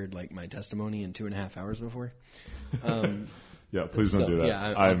definitely shared like my testimony in 2.5 hours before. Yeah, please don't do that.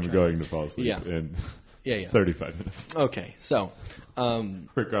 Yeah, I'm going to fall asleep in 35 minutes. Okay, so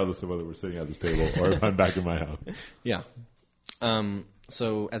regardless of whether we're sitting at this table or if I'm back in my house. Yeah.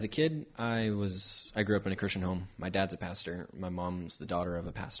 So as a kid, I grew up in a Christian home. My dad's a pastor. My mom's the daughter of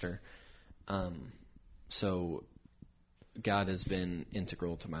a pastor. So God has been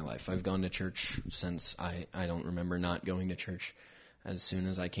integral to my life. I've gone to church since I don't remember not going to church. As soon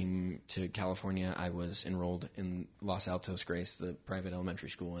as I came to California, I was enrolled in Los Alamitos Grace, the private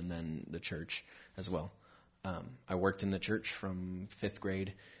elementary school, and then the church as well. I worked in the church from 5th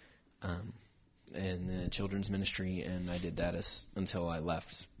grade in the children's ministry, and I did that until I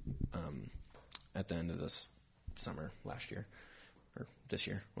left at the end of this summer last year, or this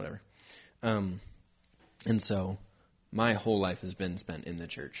year, whatever. And so my whole life has been spent in the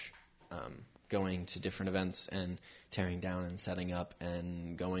church, going to different events and tearing down and setting up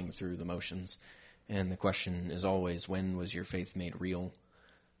and going through the motions. And the question is always, when was your faith made real?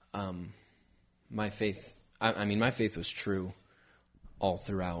 My faith, my faith was true all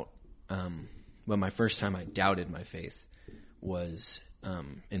throughout. But my first time I doubted my faith was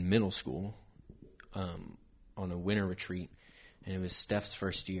in middle school on a winter retreat. And it was Steph's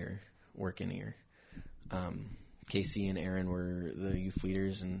first year working here. Casey and Aaron were the youth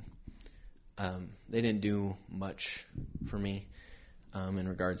leaders, and they didn't do much for me in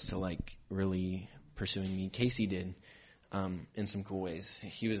regards to like really pursuing me. Casey did in some cool ways.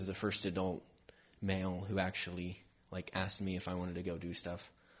 He was the first adult male who actually like asked me if I wanted to go do stuff,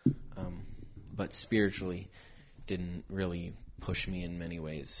 but spiritually didn't really push me in many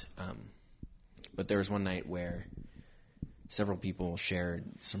ways. But there was one night where several people shared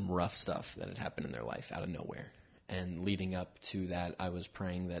some rough stuff that had happened in their life out of nowhere. And leading up to that, I was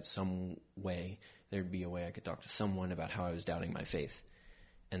praying that some way there'd be a way I could talk to someone about how I was doubting my faith.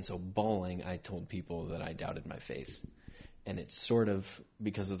 And so bawling, I told people that I doubted my faith. And it's sort of,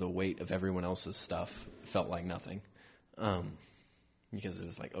 because of the weight of everyone else's stuff, felt like nothing. Because it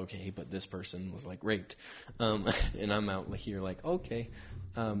was like, okay, but this person was like raped. And I'm out here like, okay.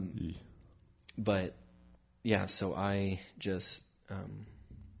 But yeah, so I just,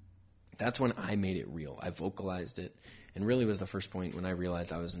 that's when I made it real. I vocalized it, and really was the first point when I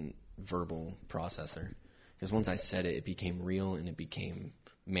realized I was a verbal processor. Because once I said it, it became real and it became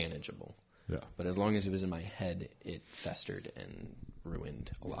manageable. Yeah. But as long as it was in my head, it festered and ruined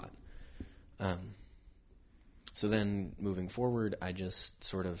a lot. So then moving forward, I just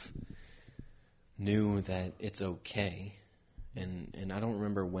sort of knew that it's okay. And I don't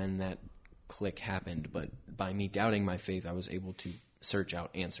remember when that click happened, but by me doubting my faith, I was able to search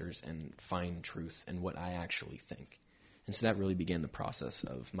out answers and find truth and what I actually think. And so that really began the process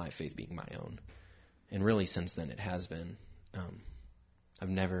of my faith being my own. And really since then it has been. I've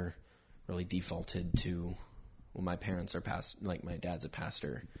never really defaulted to, well, my parents are like my dad's a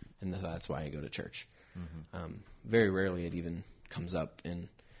pastor, and that's why I go to church. Mm-hmm. Very rarely it even comes up in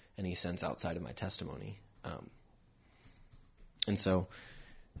any sense outside of my testimony. And so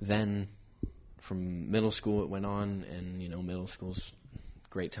then from middle school it went on, and middle school's a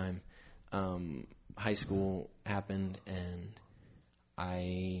great time. High school happened, and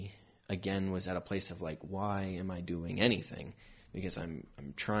I again was at a place of like, why am I doing anything? Because I'm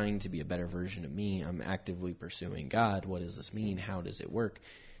trying to be a better version of me. I'm actively pursuing God. What does this mean? How does it work?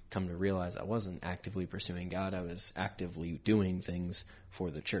 Come to realize I wasn't actively pursuing God. I was actively doing things for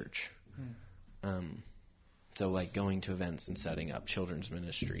the church. So like going to events and setting up children's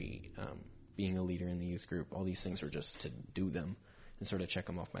ministry, being a leader in the youth group, all these things were just to do them and sort of check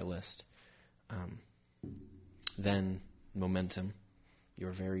them off my list. Then Momentum,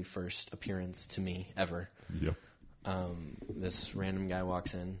 your very first appearance to me ever. Yep. This random guy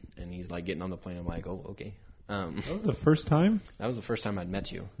walks in, and he's like getting on the plane. I'm like, oh, okay. That was the first time? That was the first time I'd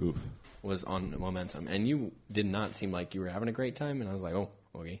met you. Oof. Was on Momentum. And you did not seem like you were having a great time, and I was like, oh,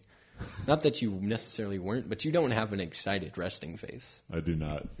 okay. Not that you necessarily weren't, but you don't have an excited resting face. I do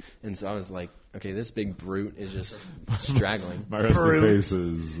not. And so I was like, okay, this big brute is just straggling. My resting face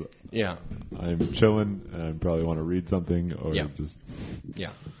is, yeah. I'm chilling, and I probably want to read something or just...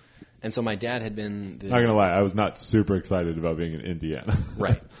 Yeah. And so my dad had been... Not going to lie, I was not super excited about being in Indiana.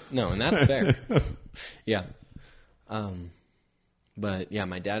 Right. No, and that's fair. Yeah. But yeah,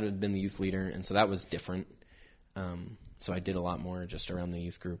 my dad had been the youth leader, and so that was different. So I did a lot more just around the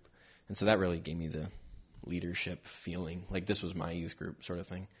youth group. And so that really gave me the leadership feeling, like this was my youth group sort of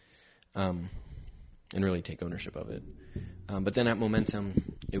thing, and really take ownership of it. But then at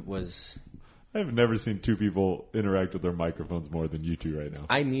Momentum, it was... I've never seen two people interact with their microphones more than you two right now.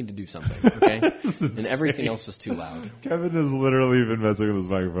 I need to do something, okay? And everything else was too loud. Kevin has literally been messing with his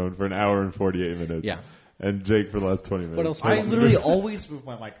microphone for an hour and 48 minutes. Yeah. And Jake for the last 20 minutes. What else? I literally always move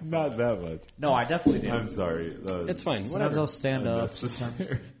my microphone. Not that much. No, I definitely do. I'm sorry. It's fine. Sometimes Whatever. I'll stand up.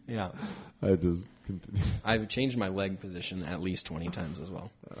 Sometimes. Yeah. I just continue. I've changed my leg position at least 20 times as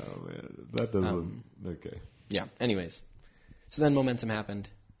well. Oh, man. That doesn't... okay. Yeah. Anyways. So then Momentum happened.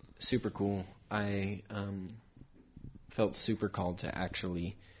 Super cool. I felt super called to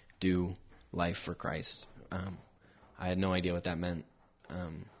actually do life for Christ. I had no idea what that meant.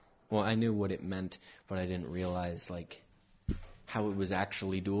 Well, I knew what it meant, but I didn't realize like how it was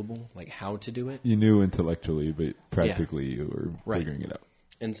actually doable, like how to do it. You knew intellectually, but practically you were figuring it out.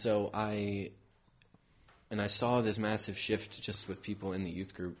 And so I saw this massive shift just with people in the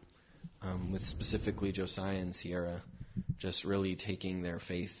youth group, with specifically Josiah and Sierra, just really taking their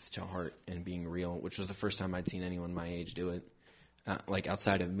faith to heart and being real, which was the first time I'd seen anyone my age do it. like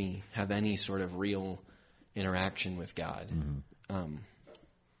outside of me, have any sort of real interaction with God.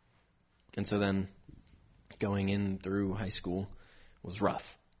 And so then going in through high school was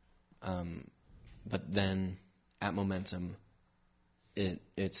rough. But then at Momentum,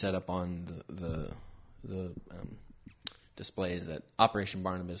 it set up on the displays that Operation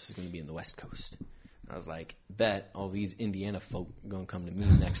Barnabas is going to be in the West Coast. I was like, bet all these Indiana folk are going to come to me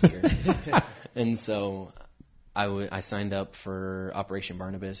next year. And so I signed up for Operation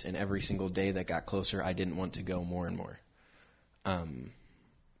Barnabas, and every single day that got closer, I didn't want to go more and more.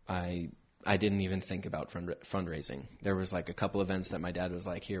 I didn't even think about fundraising. There was like a couple events that my dad was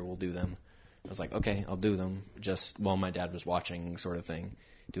like, here, we'll do them. I was like, okay, I'll do them, just while my dad was watching, sort of thing.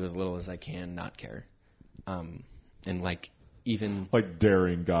 Do as little as I can, not care. And like even like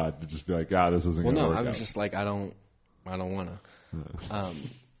daring God to just be like, this isn't going to work out. Well, no, I was just like, I don't want to.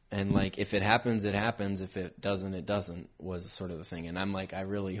 And like, if it happens, it happens. If it doesn't, it doesn't, was sort of the thing. And I'm like, I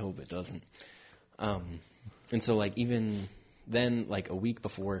really hope it doesn't. And so like, even then, like a week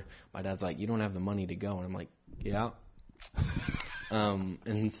before, my dad's like, you don't have the money to go. And I'm like, yeah.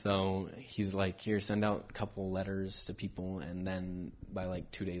 And so he's like, here, send out a couple letters to people. And then by like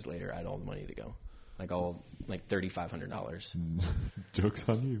 2 days later, I had all the money to go. Like $3,500. Joke's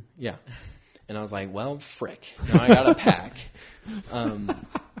on you. Yeah. And I was like, well, frick. Now I got to pack.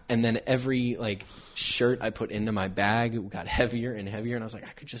 And then every like shirt I put into my bag got heavier and heavier. And I was like,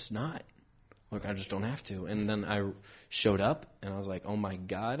 I could just not. Look, I just don't have to. And then I showed up, and I was like, oh, my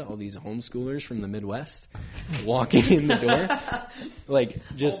God, all these homeschoolers from the Midwest walking in the door. Like,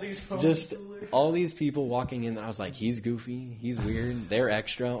 just all these people walking in. And I was like, he's goofy. He's weird. They're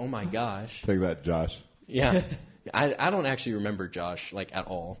extra. Oh, my gosh. Take that, Josh. Yeah. I don't actually remember Josh, like, at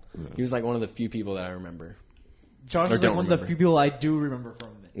all. Yeah. He was, like, one of the few people that I remember. Josh is like one of the few people I do remember from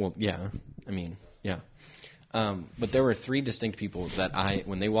it. Well, yeah. I mean, yeah. But there were 3 distinct people that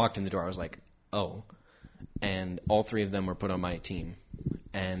when they walked in the door, I was like, oh, and all 3 of them were put on my team.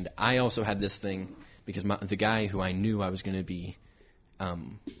 And I also had this thing, because the guy who I knew I was going to be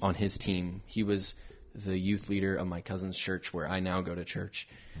on his team, he was the youth leader of my cousin's church where I now go to church.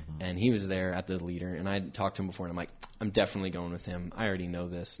 And he was there at the leader, and I had talked to him before, and I'm like, I'm definitely going with him. I already know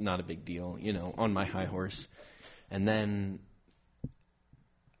this, not a big deal, on my high horse. And then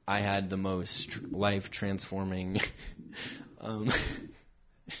I had the most life-transforming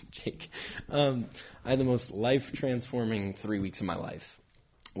Jake. I had the most life-transforming 3 weeks of my life,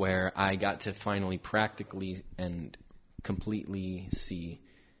 where I got to finally practically and completely see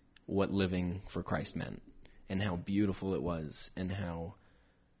what living for Christ meant, and how beautiful it was, and how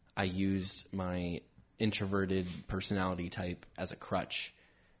I used my introverted personality type as a crutch,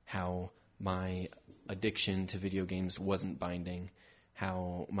 how my addiction to video games wasn't binding,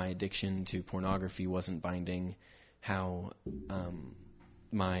 how my addiction to pornography wasn't binding, how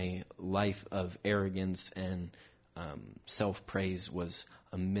my life of arrogance and self-praise was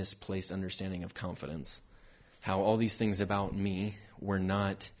a misplaced understanding of confidence. How all these things about me were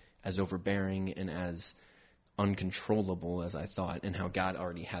not as overbearing and as uncontrollable as I thought, and how God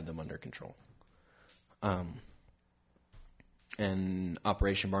already had them under control. And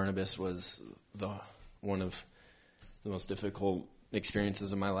Operation Barnabas was one of the most difficult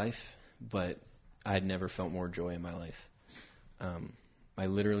experiences of my life, but I had never felt more joy in my life. I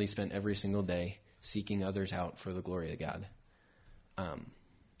literally spent every single day seeking others out for the glory of God.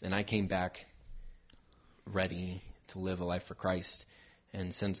 And I came back ready to live a life for Christ.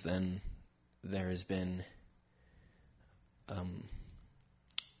 And since then, there has been...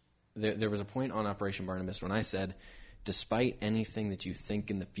 There was a point on Operation Barnabas when I said, despite anything that you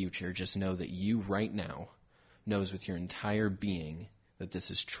think in the future, just know that you right now knows with your entire being that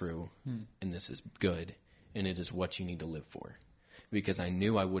this is true and this is good and it is what you need to live for. Because I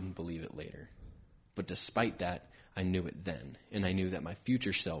knew I wouldn't believe it later. But despite that, I knew it then. And I knew that my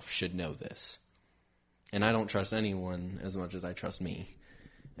future self should know this. And I don't trust anyone as much as I trust me.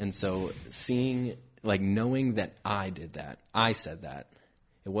 And so knowing that I did that, I said that.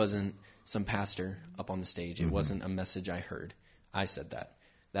 It wasn't some pastor up on the stage. It wasn't a message I heard. I said that.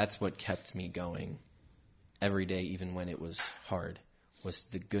 That's what kept me going every day, even when it was hard, was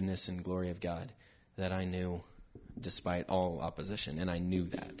the goodness and glory of God that I knew despite all opposition, and I knew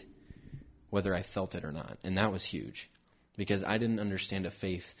that, whether I felt it or not. And that was huge, because I didn't understand a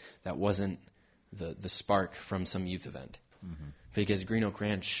faith that wasn't the spark from some youth event. Because Green Oak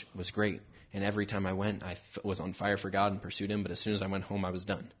Ranch was great, and every time I went, I was on fire for God and pursued Him, but as soon as I went home, I was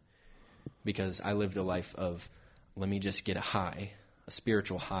done. Because I lived a life of, let me just get a high, a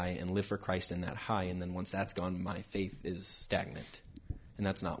spiritual high, and live for Christ in that high, and then once that's gone, my faith is stagnant. And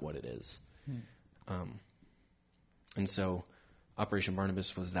that's not what it is. And so Operation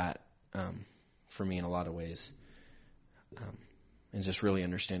Barnabas was that for me in a lot of ways. And just really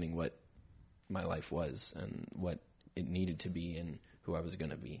understanding what my life was and what it needed to be and who I was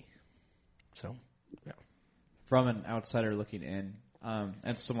going to be. So, yeah. From an outsider looking in,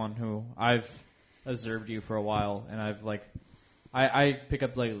 and someone who I've observed you for a while, and I've I pick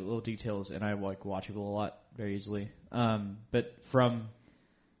up like little details, and I watch people a lot very easily. But from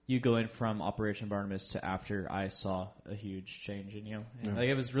you going from Operation Barnabas to after, I saw a huge change in you. And,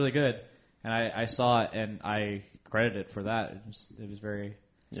 it was really good, and I saw it, and I credit it for that. It was very,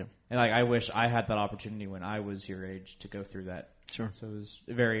 and I wish I had that opportunity when I was your age to go through that. Sure. So it was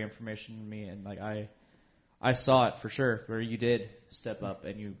very information to me, and I saw it for sure, where you did step up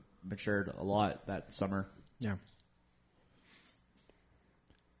and you matured a lot that summer. Yeah.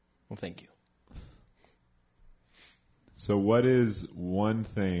 Well, thank you. So what is one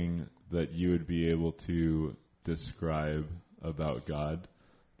thing that you would be able to describe about God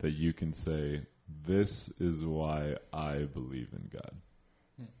that you can say, this is why I believe in God?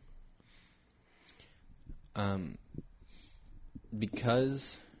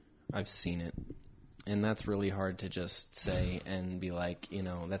 Because I've seen it. And that's really hard to just say and be like,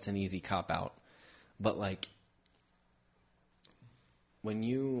 that's an easy cop-out. But, when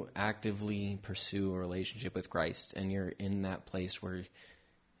you actively pursue a relationship with Christ and you're in that place where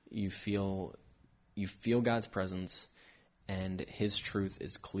you feel God's presence and His truth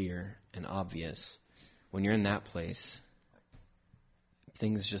is clear and obvious, when you're in that place,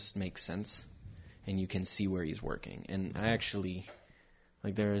 things just make sense and you can see where He's working. And I actually...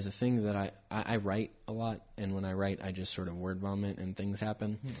 there is a thing that I write a lot, and when I write, I just sort of word vomit and things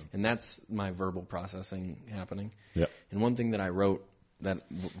happen. And that's my verbal processing happening. Yeah. And one thing that I wrote that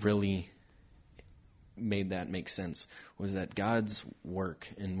really made that make sense was that God's work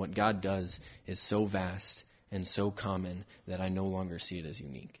and what God does is so vast and so common that I no longer see it as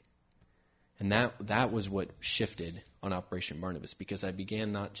unique. And that was what shifted on Operation Barnabas, because I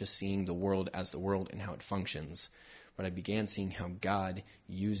began not just seeing the world as the world and how it functions, but I began seeing how God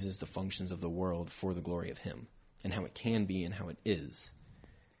uses the functions of the world for the glory of Him, and how it can be and how it is.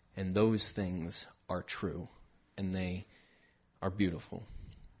 And those things are true, and they are beautiful.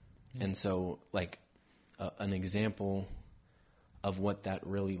 And so, an example of what that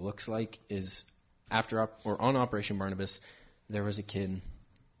really looks like is on Operation Barnabas, there was a kid,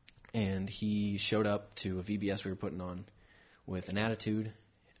 and he showed up to a VBS we were putting on with an attitude,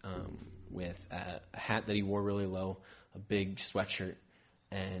 with a hat that he wore really low, a big sweatshirt,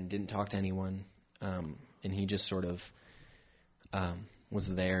 and didn't talk to anyone. And he just sort of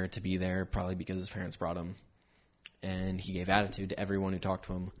was there to be there, probably because his parents brought him. And he gave attitude to everyone who talked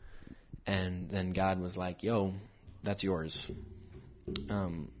to him. And then God was like, yo, that's yours.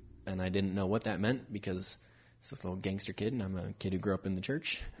 And I didn't know what that meant, because it's this little gangster kid, and I'm a kid who grew up in the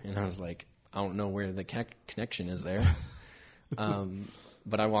church. And I was like, I don't know where the connection is there.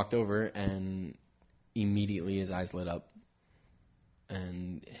 But I walked over, and immediately his eyes lit up,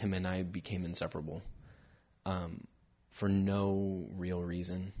 and him and I became inseparable, for no real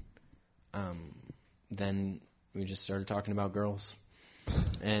reason. Then we just started talking about girls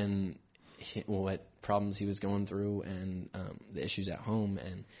and what problems he was going through, and the issues at home,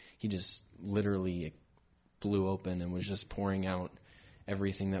 and he just literally blew open and was just pouring out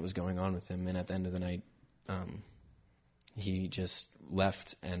everything that was going on with him. And at the end of the night, he just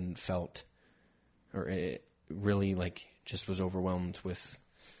left and felt, or it really just was overwhelmed with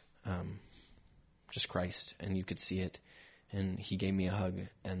just Christ, and you could see it. And he gave me a hug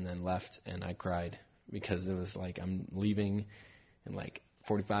and then left, and I cried, because it was like, I'm leaving in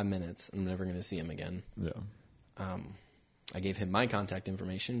 45 minutes. I'm never going to see him again. Yeah. I gave him my contact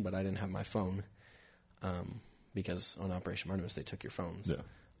information, but I didn't have my phone, because on Operation Barnabas they took your phones.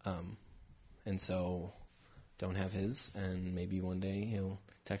 Yeah. And so don't have his, and maybe one day he'll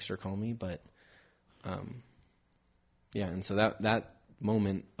text or call me, but yeah, and so that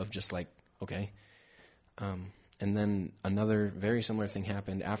moment of just okay. And then another very similar thing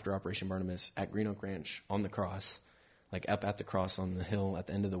happened after Operation Barnabas at Green Oak Ranch on the cross, up at the cross on the hill at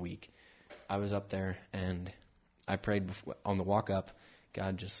the end of the week. I was up there, and I prayed on the walk up,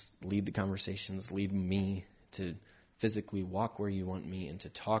 God, just lead the conversations, lead me to physically walk where you want me and to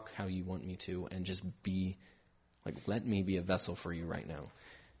talk how you want me to, and just be, let me be a vessel for you right now.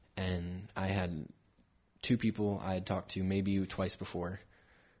 And I had 2 people I had talked to maybe twice before,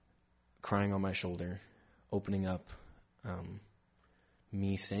 crying on my shoulder, opening up,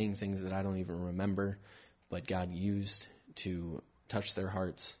 me saying things that I don't even remember, but God used to touch their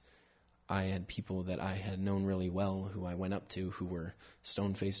hearts. I had people that I had known really well who I went up to, who were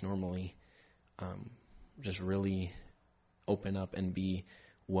stone-faced normally, just really open up and be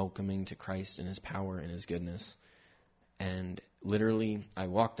welcoming to Christ and his power and his goodness. And literally, I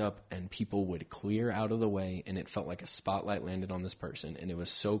walked up and people would clear out of the way, and it felt like a spotlight landed on this person, and it was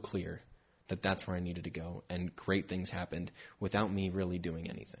so clear that that's where I needed to go, and great things happened without me really doing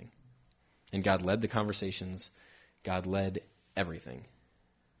anything. And God led the conversations. God led everything.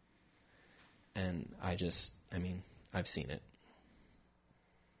 And I've seen it.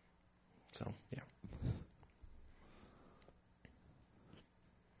 So, yeah.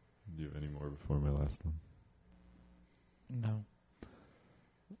 Do you have any more before my last one? No.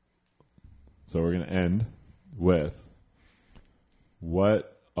 So we're going to end with,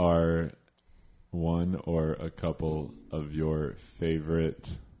 what are one or a couple of your favorite,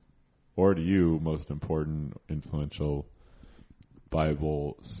 or to you, most important, influential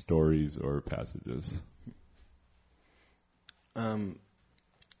Bible stories or passages?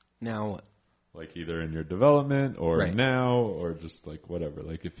 Now, like either in your development or right. now, or just like whatever.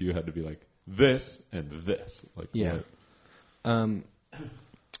 Like if you had to be like this and this, like yeah. What?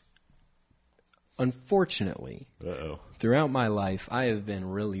 Unfortunately, Uh-oh. throughout my life, I have been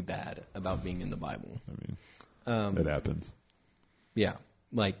really bad about being in the Bible. I mean, it happens. Yeah,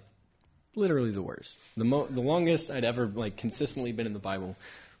 like literally the worst. The longest I'd ever like consistently been in the Bible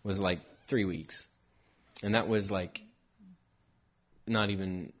was like 3 weeks, and that was like not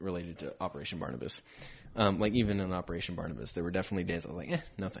even related to Operation Barnabas. Like even in Operation Barnabas, there were definitely days I was like,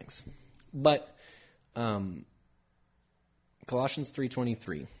 no thanks. But Colossians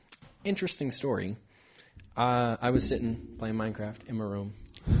 3:23. Interesting story. I was sitting playing Minecraft in my room,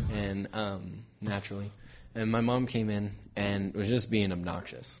 and naturally, and my mom came in and was just being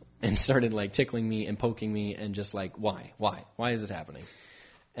obnoxious and started like tickling me and poking me and just like, why is this happening?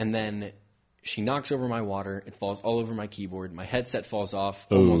 And then she knocks over my water. It falls all over my keyboard. My headset falls off,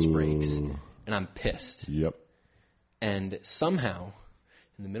 almost breaks, and I'm pissed. Yep. And somehow,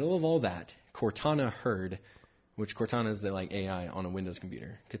 in the middle of all that, Cortana heard. Which Cortana is the like AI on a Windows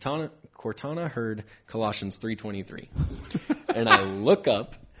computer. Cortana heard Colossians 3:23, and I look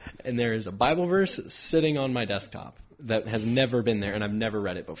up, and there is a Bible verse sitting on my desktop that has never been there, and I've never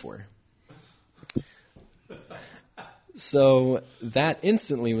read it before. So that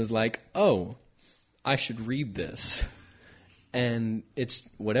instantly was like, oh, I should read this. And it's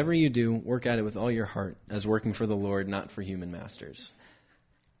whatever you do, work at it with all your heart, as working for the Lord, not for human masters.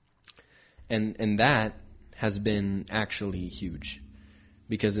 And that has been actually huge,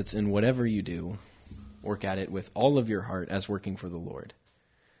 because it's in whatever you do, work at it with all of your heart as working for the Lord.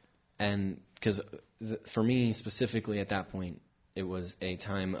 And because for me specifically at that point, it was a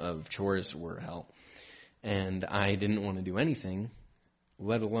time of chores were hell, and I didn't want to do anything,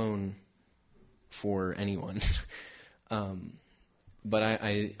 let alone for anyone. But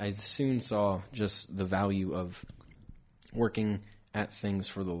I soon saw just the value of working at things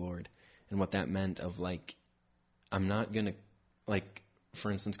for the Lord, and what that meant of like, I'm not going to, like,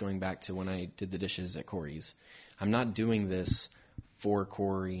 for instance, going back to when I did the dishes at Corey's, I'm not doing this for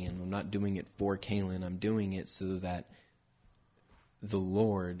Corey, and I'm not doing it for Kaylin. I'm doing it so that the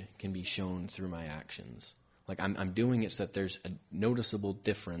Lord can be shown through my actions. Like, I'm doing it so that there's a noticeable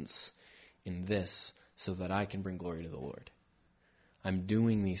difference in this so that I can bring glory to the Lord. I'm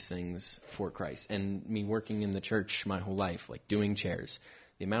doing these things for Christ. And me working in the church my whole life, like doing chairs,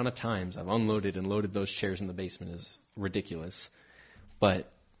 the amount of times I've unloaded and loaded those chairs in the basement is ridiculous.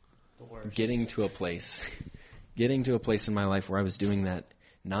 But getting to a place in my life where I was doing that,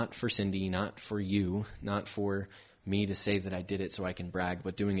 not for Cindy, not for you, not for me to say that I did it so I can brag,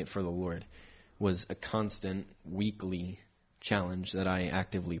 but doing it for the Lord, was a constant weekly challenge that I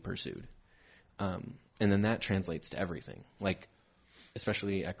actively pursued. And then that translates to everything. Like,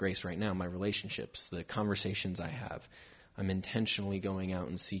 especially at Grace right now, my relationships, the conversations I have, I'm intentionally going out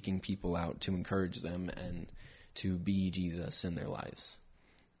and seeking people out to encourage them and to be Jesus in their lives.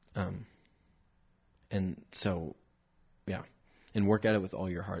 And so, yeah, and work at it with all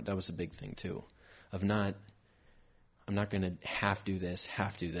your heart. That was a big thing too, of I'm not going to half do this.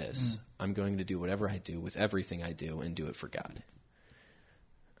 I'm going to do whatever I do with everything I do and do it for God.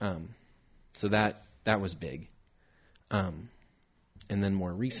 So that was big. And then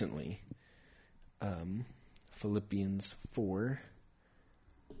more recently, Philippians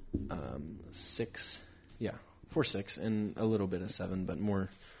 4:6, and a little bit of 7, but more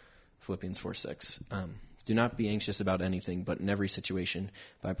Philippians 4:6. Do not be anxious about anything, but in every situation,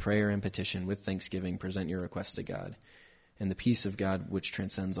 by prayer and petition, with thanksgiving, present your requests to God. And the peace of God, which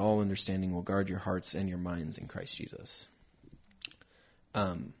transcends all understanding, will guard your hearts and your minds in Christ Jesus.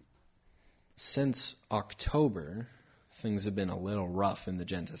 Since October, things have been a little rough in the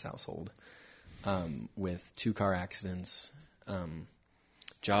Jentes household. with 2 car accidents,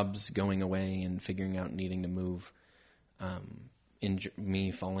 jobs going away and figuring out needing to move,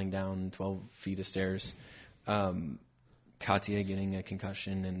 me falling down 12 feet of stairs, Katya getting a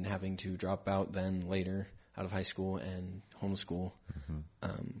concussion and having to drop out then later out of high school and homeschool,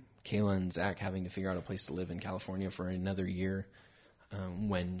 Kayla and Zach having to figure out a place to live in California for another year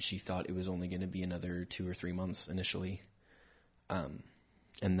when she thought it was only going to be another 2 or 3 months initially. And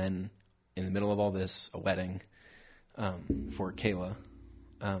then in the middle of all this, a wedding for Kayla.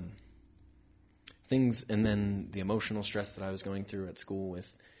 Things, and then the emotional stress that I was going through at school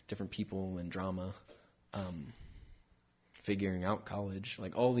with different people and drama, figuring out college,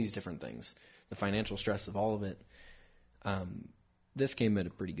 like all these different things, the financial stress of all of it. This came at a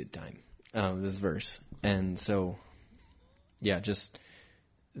pretty good time, this verse. And so, yeah, just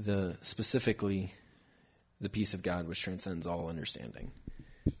specifically the peace of God which transcends all understanding.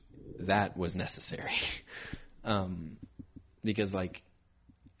 That was necessary. Because like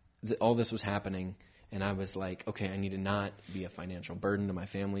all this was happening, and I was like, okay, I need to not be a financial burden to my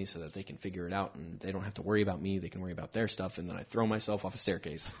family so that they can figure it out and they don't have to worry about me. They can worry about their stuff. And then I throw myself off a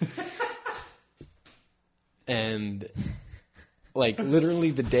staircase. And like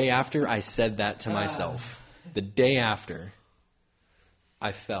literally the day after I said that to myself, the day after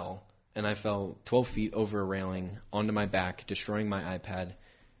I fell, and I fell 12 feet over a railing onto my back, destroying my iPad,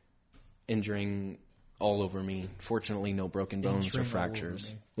 injuring all over me. Fortunately, no broken bones or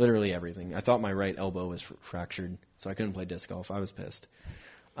fractures. Literally everything. I thought my right elbow was fractured, so I couldn't play disc golf. I was pissed.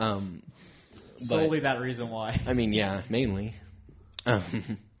 Solely that reason why. I mean, yeah, mainly. But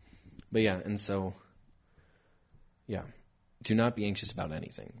yeah, and so, yeah, do not be anxious about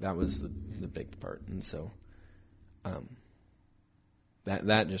anything. That was the big part. And so,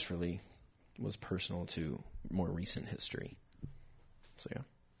 that just really was personal to more recent history. So yeah.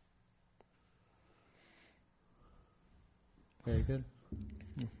 Very good.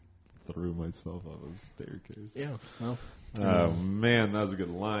 Threw myself off a staircase. Yeah. Well. Oh man, that was a good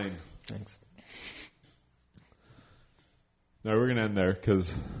line. Thanks. Now we're gonna end there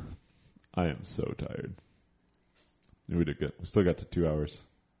because I am so tired. We did good. We still got to 2 hours.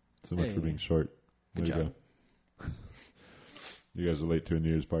 So much for being short. Good job. Go. You guys are late to a New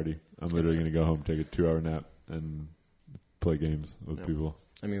Year's party. I'm literally gonna go home, take a 2-hour nap, and play games with people.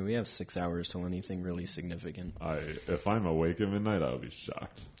 I mean, we have 6 hours till anything really significant. If I'm awake at midnight, I'll be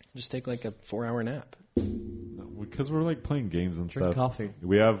shocked. Just take like a 4-hour nap. Because we're like playing games and Drink stuff. coffee.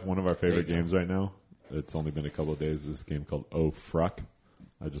 We have one of our favorite games right now. It's only been a couple of days. This game called Oh Fruck.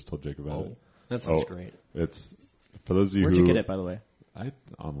 I just told Jake about it. That sounds great. It's for those of you Where'd who you get it, by the way?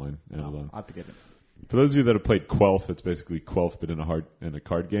 Online, Amazon. I'll have to get it. For those of you that have played Quelf, it's basically Quelf but in a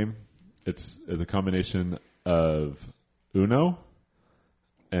card game. It's a combination of Uno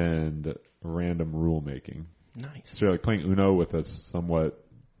and random rule making. Nice. So you're like playing Uno with a somewhat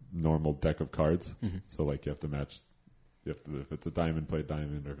normal deck of cards. Mm-hmm. So like you have to match. If it's a diamond, play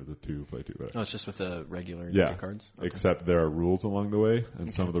diamond, or if it's a 2, play 2. Whatever. Oh, it's just with a regular deck of cards? Okay. Except there are rules along the way,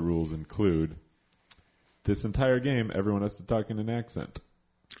 and some of the rules include this entire game, everyone has to talk in an accent.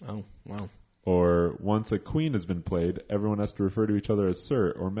 Oh, wow. Or once a queen has been played, everyone has to refer to each other as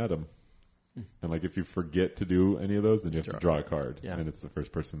sir or madam. And like if you forget to do any of those, then you have to draw a card, and it's the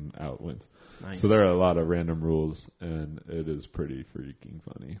first person out wins. Nice. So there are a lot of random rules, and it is pretty freaking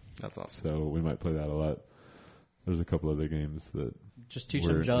funny. That's awesome. So we might play that a lot. There's a couple other games that just teach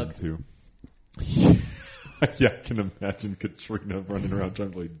them Jug. Yeah, I can imagine Katrina running around trying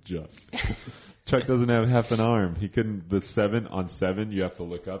to play Jug. Chuck doesn't have half an arm. He couldn't. The 7 on 7, you have to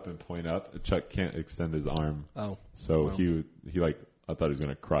look up and point up. Chuck can't extend his arm. Oh, so he like. I thought he was going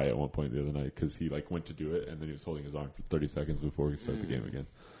to cry at one point the other night because he like went to do it and then he was holding his arm for 30 seconds before we start the game again.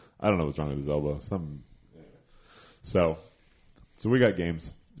 I don't know what's wrong with his elbow. So we got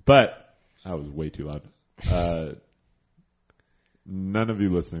games, but I was way too loud. None of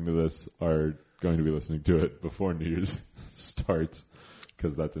you listening to this are going to be listening to it before New Year's starts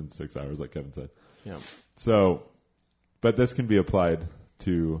because that's in 6 hours, like Kevin said. Yeah. So, but this can be applied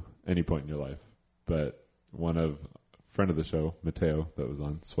to any point in your life. But friend of the show, Mateo, that was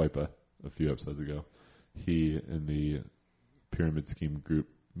on Swipa a few episodes ago, he in the pyramid scheme group,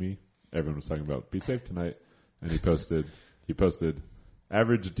 everyone was talking about be safe tonight, and he posted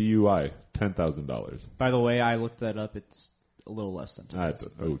average DUI $10,000. By the way, I looked that up. It's a little less than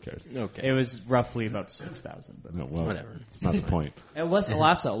 10,000. Who cares? Okay. It was roughly about 6,000. But No, well, whatever. It's not the point.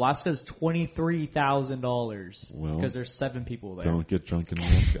 Unless Alaska's $23,000 Well, because there's 7 people there. Don't get drunk in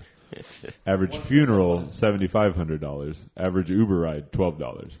Alaska. Average funeral $7,500. Average Uber ride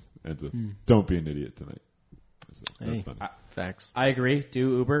 $12. And so don't be an idiot tonight. So that's funny. Facts. I agree.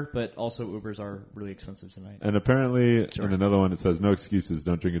 Do Uber, but also Ubers are really expensive tonight. And apparently, Sure. in another one, it says, no excuses,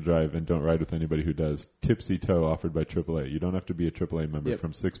 don't drink and drive, and don't ride with anybody who does. Tipsy tow offered by AAA. You don't have to be a AAA member. Yep.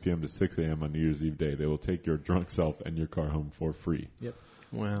 From 6 p.m. to 6 a.m. on New Year's Eve day. They will take your drunk self and your car home for free. Yep.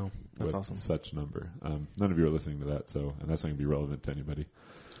 Wow, that's with awesome. such number. None of you are listening to that, so and that's not going to be relevant to anybody.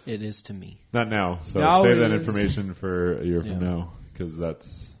 It is to me. Not now. So Now save it that is. information for a year Yeah. from now, because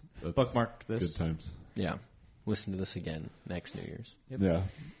that's Bookmark this. good times. Yeah. Listen to this again next New Year's. Yep. Yeah.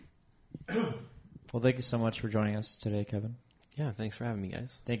 Well, thank you so much for joining us today, Kevin. Yeah, thanks for having me,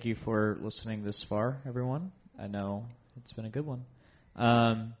 guys. Thank you for listening this far, everyone. I know it's been a good one.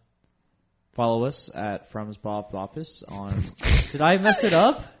 Follow us at From's Bob's Office on... Did I mess it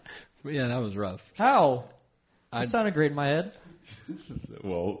up? Yeah, that was rough. How? I That sounded great in my head.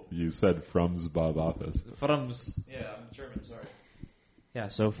 Well, you said from's Bob Office. From's. Yeah, I'm German, sorry. Yeah,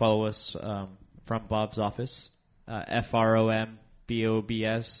 so follow us from Bob's Office.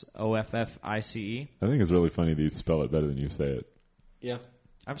 FROMBOBSOFFICE. I think it's really funny that you spell it better than you say it. Yeah.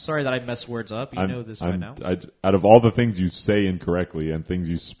 I'm sorry that I mess words up. You know this by now. Out of all the things you say incorrectly and things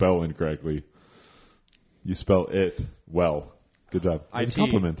you spell incorrectly, you spell it well. Good job. It's a IT.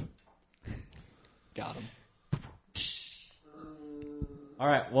 compliment. Got him. All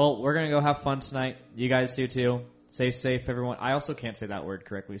right, well, we're going to go have fun tonight. You guys do too. Stay safe, everyone. I also can't say that word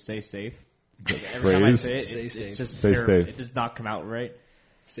correctly. Stay safe. Every time I say it, Stay safe. it's just Stay terrible. safe. It does not come out right.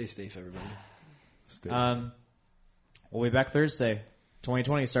 Stay safe, everybody. Stay. We'll be back Thursday.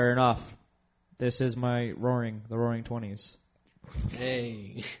 2020 starting off. This is the Roaring 20s.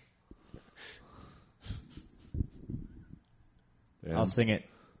 Hey. Dan, I'll sing it.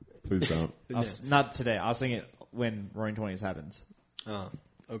 Please don't. Not today. I'll sing it when Roaring 20s happens. Oh,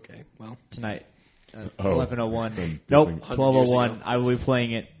 okay. Well, Tonight. At Oh. 11:01. Then Nope. different- 12:01. ago. I will be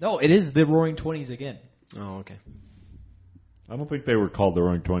playing it. No, it is the Roaring 20s again. oh, okay. I don't think they were called the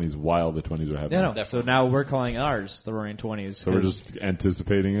Roaring 20s while the 20s were happening. No. So now we're calling ours the Roaring 20s. So we're just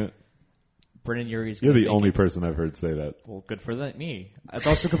anticipating it. Brennan Urie's You're gonna the make only it. person I've heard say that. Well, good for me. It's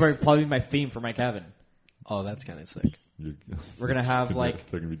also probably my theme for my cabin. Oh, that's kind of sick. We're gonna have they're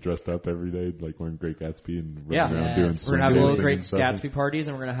gonna be dressed up every day, like wearing Great Gatsby and running Yeah. around Yes. doing We're swing we're gonna have dancing little great and stuff. Gatsby parties,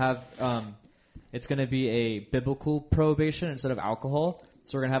 and we're gonna have it's gonna be a biblical prohibition instead of alcohol.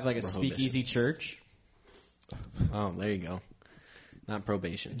 So we're gonna have like a Prohibition. speakeasy church. Oh, there you go. Not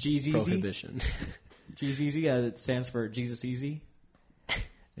probation. GZZ? Prohibition. GZZ, it stands for Jesus Easy.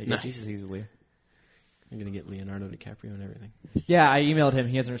 They get Nice. Jesus easily. I'm going to get Leonardo DiCaprio and everything. Yeah, I emailed him.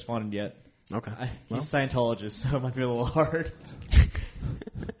 He hasn't responded yet. Okay. He's Scientologist, so it might be a little hard.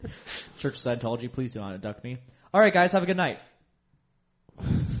 Church of Scientology, please do not abduct me. All right, guys, have a good night.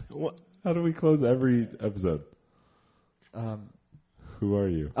 What? How do we close every episode? Who are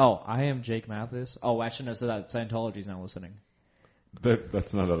you? Oh, I am Jake Mathis. Oh, I shouldn't have said that. Scientology's not listening.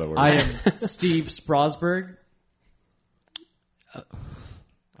 That's not how that works. I am Steve Strasberg.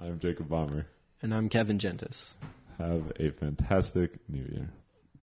 I am Jacob Bomber. And I'm Kevin Jentes. Have a fantastic New Year.